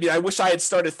 yeah, I mean, I wish I had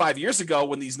started 5 years ago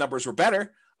when these numbers were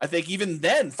better. I think even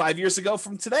then, 5 years ago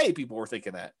from today, people were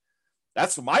thinking that.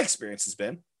 That's what my experience has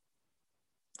been.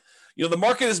 The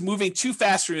market is moving too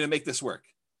fast for me to make this work.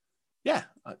 Yeah,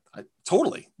 I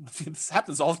totally. This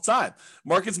happens all the time.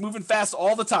 Market's moving fast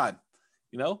all the time,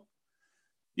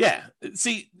 Yeah.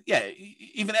 See, yeah,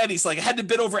 even Eddie's like, I had to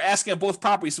bid over asking on both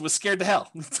properties, so was scared to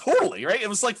hell. Totally, right? It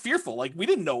was like fearful. Like we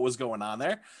didn't know what was going on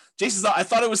there. Jason's I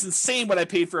thought it was insane what I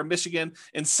paid for a Michigan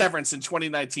in severance in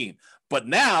 2019. But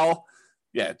now,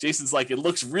 yeah, Jason's like, it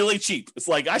looks really cheap. It's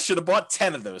like, I should have bought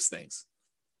 10 of those things.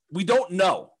 We don't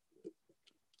know.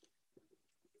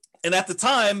 And at the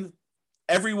time,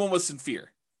 everyone was in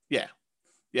fear. Yeah.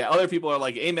 Other people are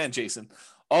like, amen, Jason.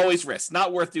 Always risk.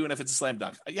 Not worth doing if it's a slam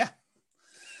dunk. Yeah.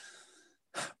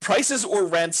 prices or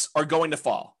rents are going to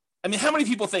fall. I mean, how many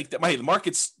people think that the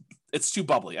market's it's too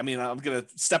bubbly? I mean, I'm going to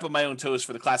step on my own toes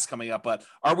for the class coming up, but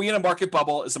are we in a market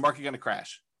bubble? Is the market going to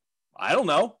crash? I don't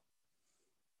know.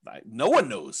 No one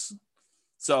knows.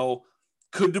 So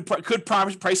could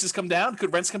prices come down?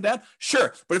 Could rents come down?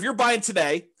 Sure. But if you're buying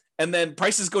today and then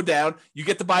prices go down, you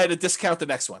get to buy at a discount the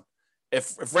next one.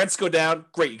 If rents go down,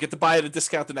 great. You get to buy at a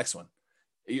discount the next one.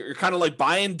 You're kind of like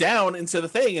buying down into the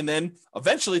thing, and then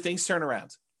eventually things turn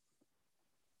around.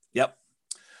 Yep.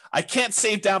 I can't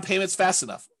save down payments fast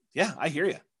enough. Yeah, I hear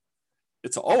you.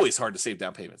 It's always hard to save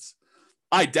down payments.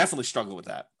 I definitely struggle with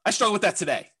that. I struggle with that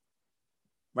today.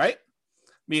 Right?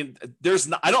 I mean,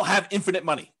 I don't have infinite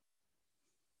money.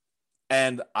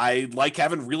 And I like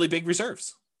having really big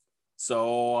reserves.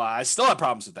 So I still have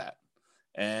problems with that.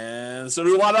 And so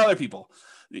do a lot of other people.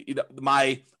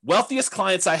 My wealthiest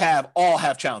clients I have all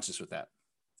have challenges with that.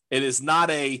 It is not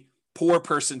a poor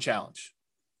person challenge.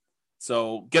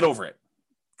 So get over it,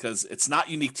 because it's not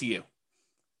unique to you.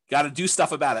 Got to do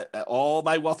stuff about it. All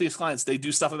my wealthiest clients, they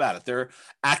do stuff about it. They're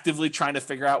actively trying to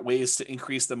figure out ways to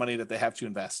increase the money that they have to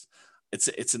invest.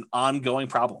 It's an ongoing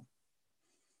problem.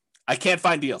 I can't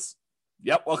find deals.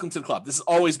 Yep, welcome to the club. This has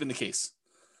always been the case.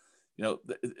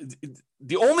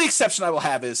 The only exception I will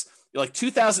have is like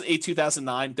 2008,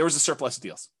 2009, there was a surplus of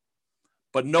deals.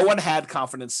 But no one had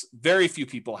confidence. Very few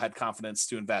people had confidence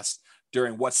to invest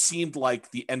during what seemed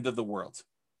like the end of the world.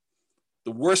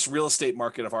 The worst real estate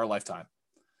market of our lifetime.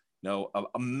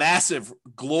 A massive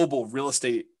global real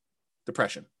estate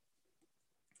depression.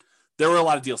 There were a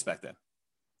lot of deals back then.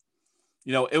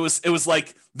 It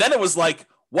was like,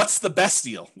 what's the best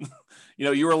deal?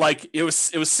 You were like, it was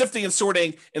sifting and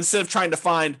sorting instead of trying to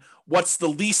find what's the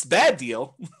least bad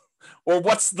deal or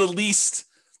what's the least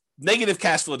negative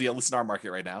cash flow deal, at least in our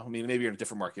market right now. I mean, maybe you're in a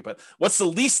different market, but what's the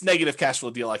least negative cash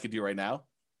flow deal I could do right now?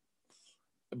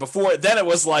 Before then it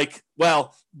was like,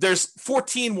 well, there's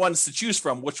 14 ones to choose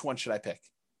from. Which one should I pick?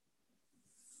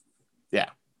 Yeah.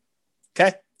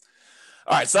 Okay.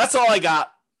 All right. So that's all I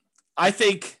got. I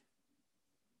think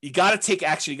you got to take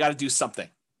action. You got to do something.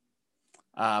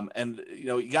 And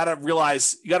you got to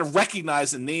realize, you got to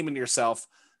recognize and name in yourself,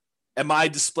 am I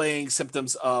displaying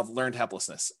symptoms of learned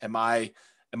helplessness? Am I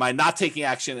not taking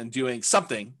action and doing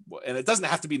something? And it doesn't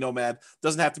have to be Nomad,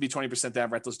 doesn't have to be 20% down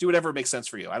rentals. Do whatever makes sense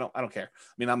for you. I don't care.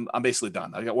 I mean, I'm basically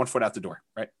done. I got one foot out the door,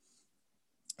 right?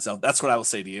 So that's what I will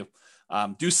say to you.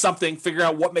 Do something, figure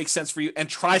out what makes sense for you, and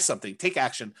try something. Take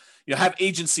action. Have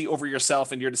agency over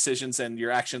yourself and your decisions and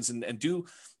your actions, and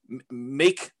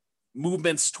make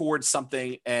movements towards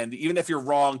something. And even if you're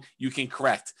wrong, you can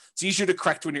correct. It's easier to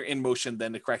correct when you're in motion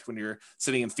than to correct when you're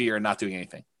sitting in fear and not doing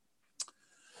anything.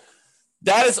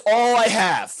 That is all I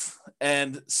have.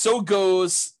 And so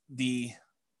goes the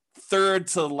third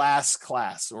to last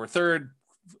class, or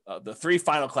the three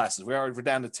final classes. We're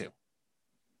down to two.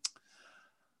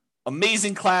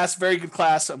 Amazing class, very good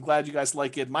class. I'm glad you guys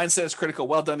like it. Mindset is critical.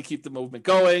 Well done to keep the movement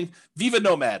going. Viva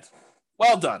Nomad.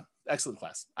 Well done. Excellent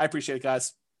class. I appreciate it,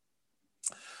 guys.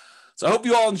 So I hope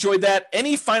you all enjoyed that.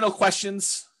 Any final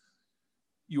questions?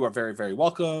 You are very, very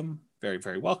welcome. Very,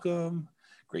 very welcome.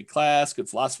 Great class. Good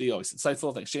philosophy. Always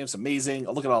insightful. Thanks, James. Amazing.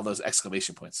 Look at all those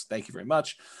exclamation points. Thank you very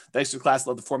much. Thanks for the class.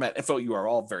 Love the format info. You are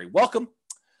all very welcome.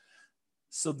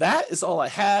 So that is all I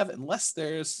have, unless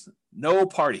there's no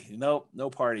party. No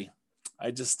party.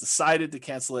 I just decided to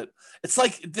cancel it. It's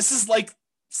like, this is like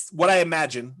what I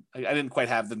imagine. I didn't quite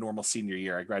have the normal senior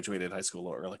year. I graduated high school a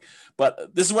little early,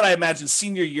 but this is what I imagine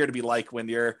senior year to be like, when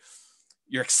you're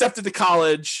accepted to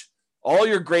college, all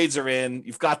your grades are in,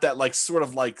 you've got that like sort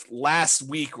of like last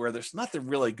week where there's nothing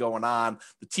really going on.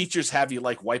 The teachers have you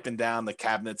like wiping down the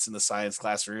cabinets in the science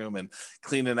classroom and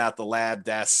cleaning out the lab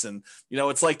desks. And,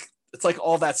 it's like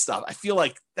all that stuff. I feel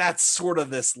like that's sort of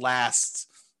this last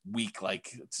week.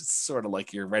 Like, it's sort of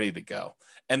like you're ready to go.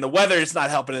 And the weather is not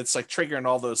helping. It's like triggering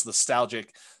all those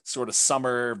nostalgic sort of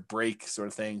summer break sort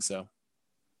of thing. So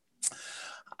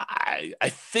I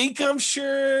think, I'm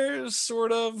sure,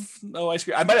 sort of, no ice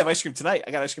cream. I might have ice cream tonight.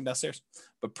 I got ice cream downstairs,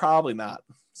 but probably not.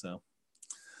 So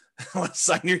I want to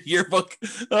sign your yearbook.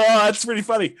 Oh, that's pretty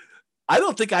funny. I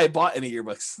don't think I bought any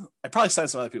yearbooks. I probably signed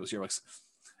some other people's yearbooks.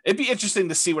 It'd be interesting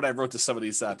to see what I wrote to some of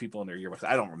these people in their yearbooks.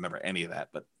 I don't remember any of that,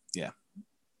 but yeah.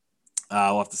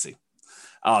 We'll have to see.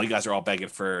 Oh, you guys are all begging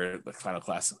for the final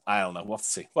class. I don't know. We'll have to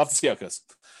see. We'll have to see how it goes.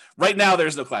 Right now,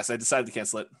 there's no class. I decided to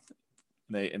cancel it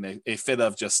in a fit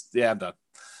of just, yeah, I'm done.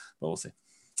 But we'll see.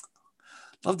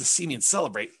 Love to see me and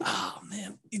celebrate. Oh,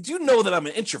 man. You do know that I'm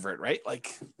an introvert, right?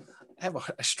 Like, I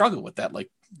struggle with that. Like,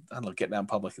 I don't know, getting out in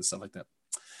public and stuff like that.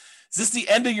 Is this the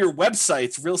end of your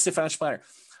website, Real Estate Financial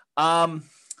Planner?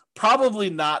 Probably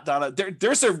not, Donna.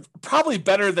 There's a probably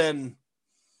better than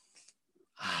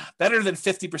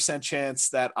 50% chance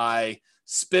that I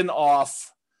spin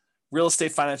off Real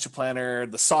Estate Financial Planner,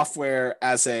 the software,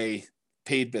 as a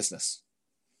paid business.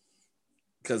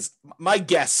 Because my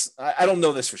guess, I don't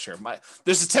know this for sure.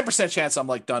 There's a 10% chance I'm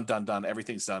like, done.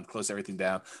 Everything's done. Close everything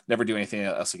down. Never do anything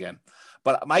else again.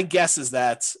 But my guess is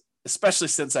that, especially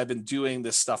since I've been doing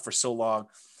this stuff for so long,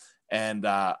 and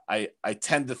I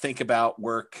tend to think about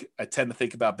work. I tend to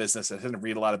think about business. I tend to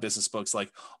read a lot of business books.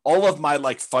 Like all of my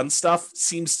like fun stuff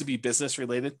seems to be business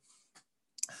related.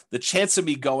 The chance of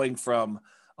me going from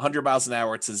 100 miles an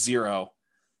hour to 0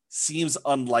 seems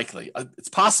unlikely. It's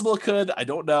possible it could. I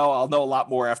don't know. I'll know a lot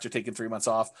more after taking 3 months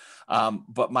off.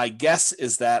 But my guess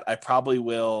is that I probably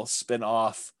will spin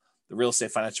off the Real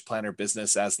Estate Financial Planner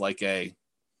business as like a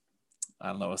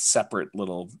separate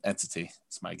little entity.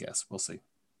 It's my guess. We'll see.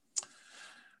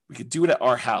 We could do it at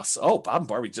our house. Oh, Bob and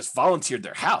Barbie just volunteered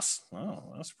their house.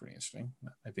 Oh, that's pretty interesting.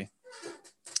 That might be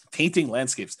painting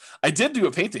landscapes. I did do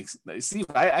a painting. See,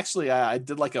 I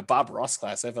did like a Bob Ross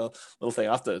class. I have a little thing.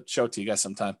 I'll have to show it to you guys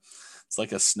sometime. It's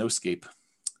like a snowscape.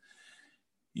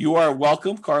 You are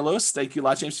welcome, Carlos. Thank you a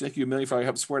lot, James. Thank you a million for all your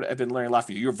help and support. I've been learning a lot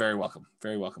from you. You're very welcome.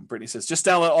 Very welcome. Brittany says, just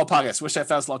download all podcasts. Wish I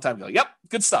found this a long time ago. Yep.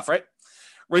 Good stuff, right?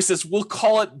 Roy says, we'll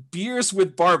call it Beers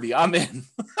with Barbie. I'm in.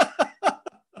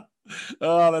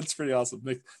 Oh, that's pretty awesome.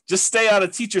 Just stay on a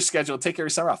teacher schedule. Take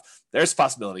every summer off. There's a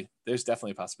possibility. There's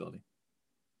definitely a possibility.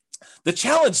 The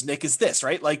challenge, Nick, is this,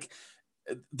 right? Like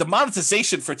the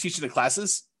monetization for teaching the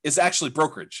classes is actually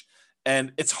brokerage.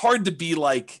 And it's hard to be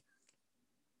like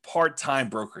part-time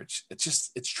brokerage.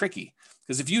 It's tricky.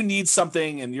 Because if you need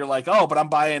something and you're like, oh, but I'm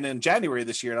buying in January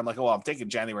this year. And I'm like, oh, well, I'm taking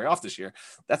January off this year.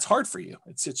 That's hard for you.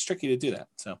 It's tricky to do that.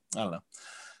 So I don't know.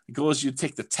 The goal is you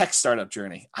take the tech startup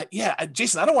journey.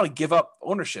 Jason, I don't want to give up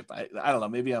ownership. I don't know.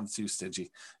 Maybe I'm too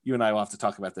stingy. You and I will have to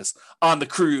talk about this on the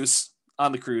cruise.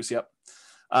 Yep.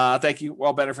 Thank you. We're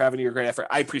all better for having your great effort.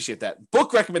 I appreciate that.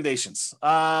 Book recommendations.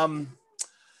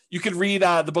 You can read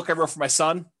the book I wrote for my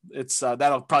son. It's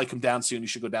that'll probably come down soon. You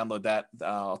should go download that.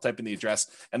 I'll type in the address.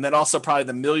 And then also probably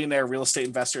The Millionaire Real Estate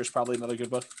Investor is probably another good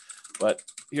book. But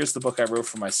here's the book I wrote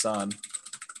for my son.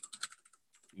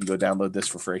 You can go download this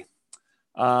for free.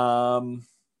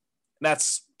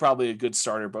 That's probably a good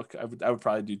starter book. I would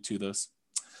probably do 2 of those.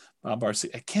 Barcy,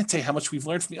 I can't tell you how much we've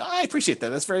learned from you. I appreciate that.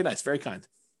 That's very nice. Very kind.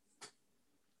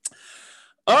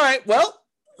 All right. Well,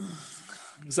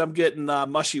 because I'm getting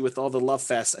mushy with all the love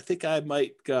fest, I think I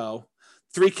might go.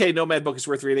 3K Nomad book is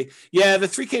worth reading. Yeah, the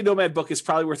 3K Nomad book is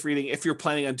probably worth reading if you're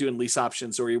planning on doing lease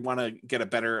options or you want to get a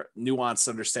better nuanced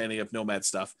understanding of Nomad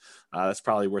stuff. That's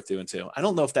probably worth doing too. I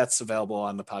don't know if that's available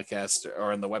on the podcast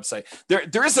or on the website.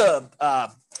 There is a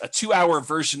 2-hour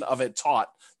version of it taught.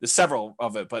 There's several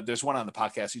of it, but there's one on the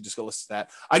podcast. You just go listen to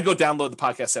that. I'd go download the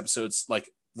podcast episodes like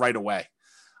right away.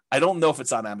 I don't know if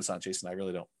it's on Amazon, Jason. I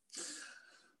really don't.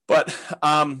 But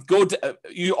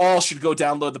you all should go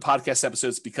download the podcast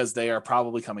episodes because they are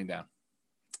probably coming down.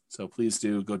 So please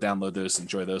do go download those,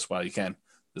 enjoy those while you can.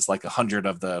 There's like 100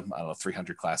 of the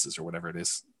 300 classes or whatever it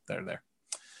is that are there.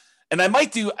 And I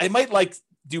might do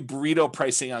burrito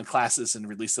pricing on classes and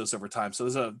release those over time. So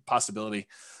there's a possibility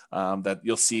that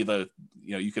you'll see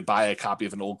you could buy a copy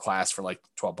of an old class for like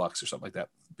 $12 or something like that.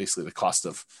 Basically the cost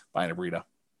of buying a burrito.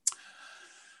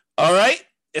 All right.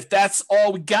 If that's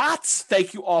all we got,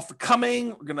 thank you all for coming.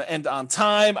 We're going to end on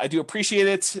time. I do appreciate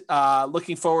it.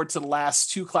 Looking forward to the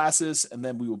last 2 classes, and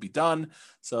then we will be done.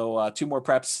 So 2 more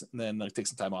preps, and then take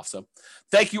some time off. So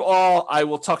thank you all. I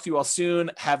will talk to you all soon.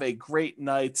 Have a great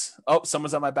night. Oh,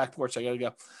 someone's on my back porch. I got to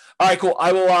go. All right, cool.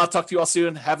 I will talk to you all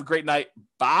soon. Have a great night.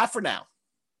 Bye for now.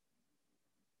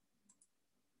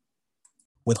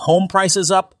 With home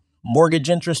prices up, mortgage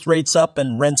interest rates up,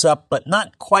 and rents up, but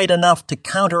not quite enough to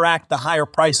counteract the higher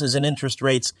prices and interest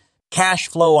rates, cash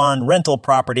flow on rental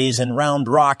properties in Round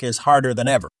Rock is harder than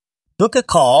ever. Book a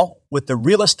call with the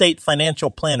Real Estate Financial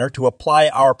Planner to apply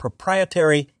our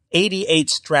proprietary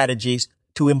 88 strategies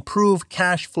to improve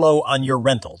cash flow on your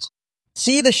rentals.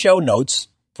 See the show notes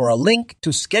for a link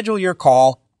to schedule your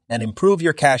call and improve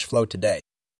your cash flow today.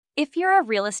 If you're a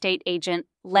real estate agent,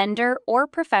 lender, or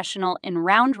professional in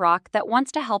Round Rock that wants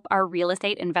to help our real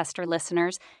estate investor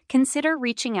listeners, consider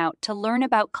reaching out to learn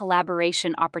about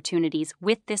collaboration opportunities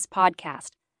with this podcast.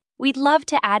 We'd love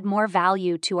to add more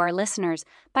value to our listeners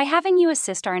by having you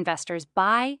assist our investors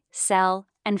buy, sell,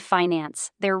 and finance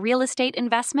their real estate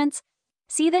investments.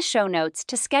 See the show notes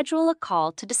to schedule a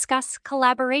call to discuss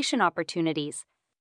collaboration opportunities.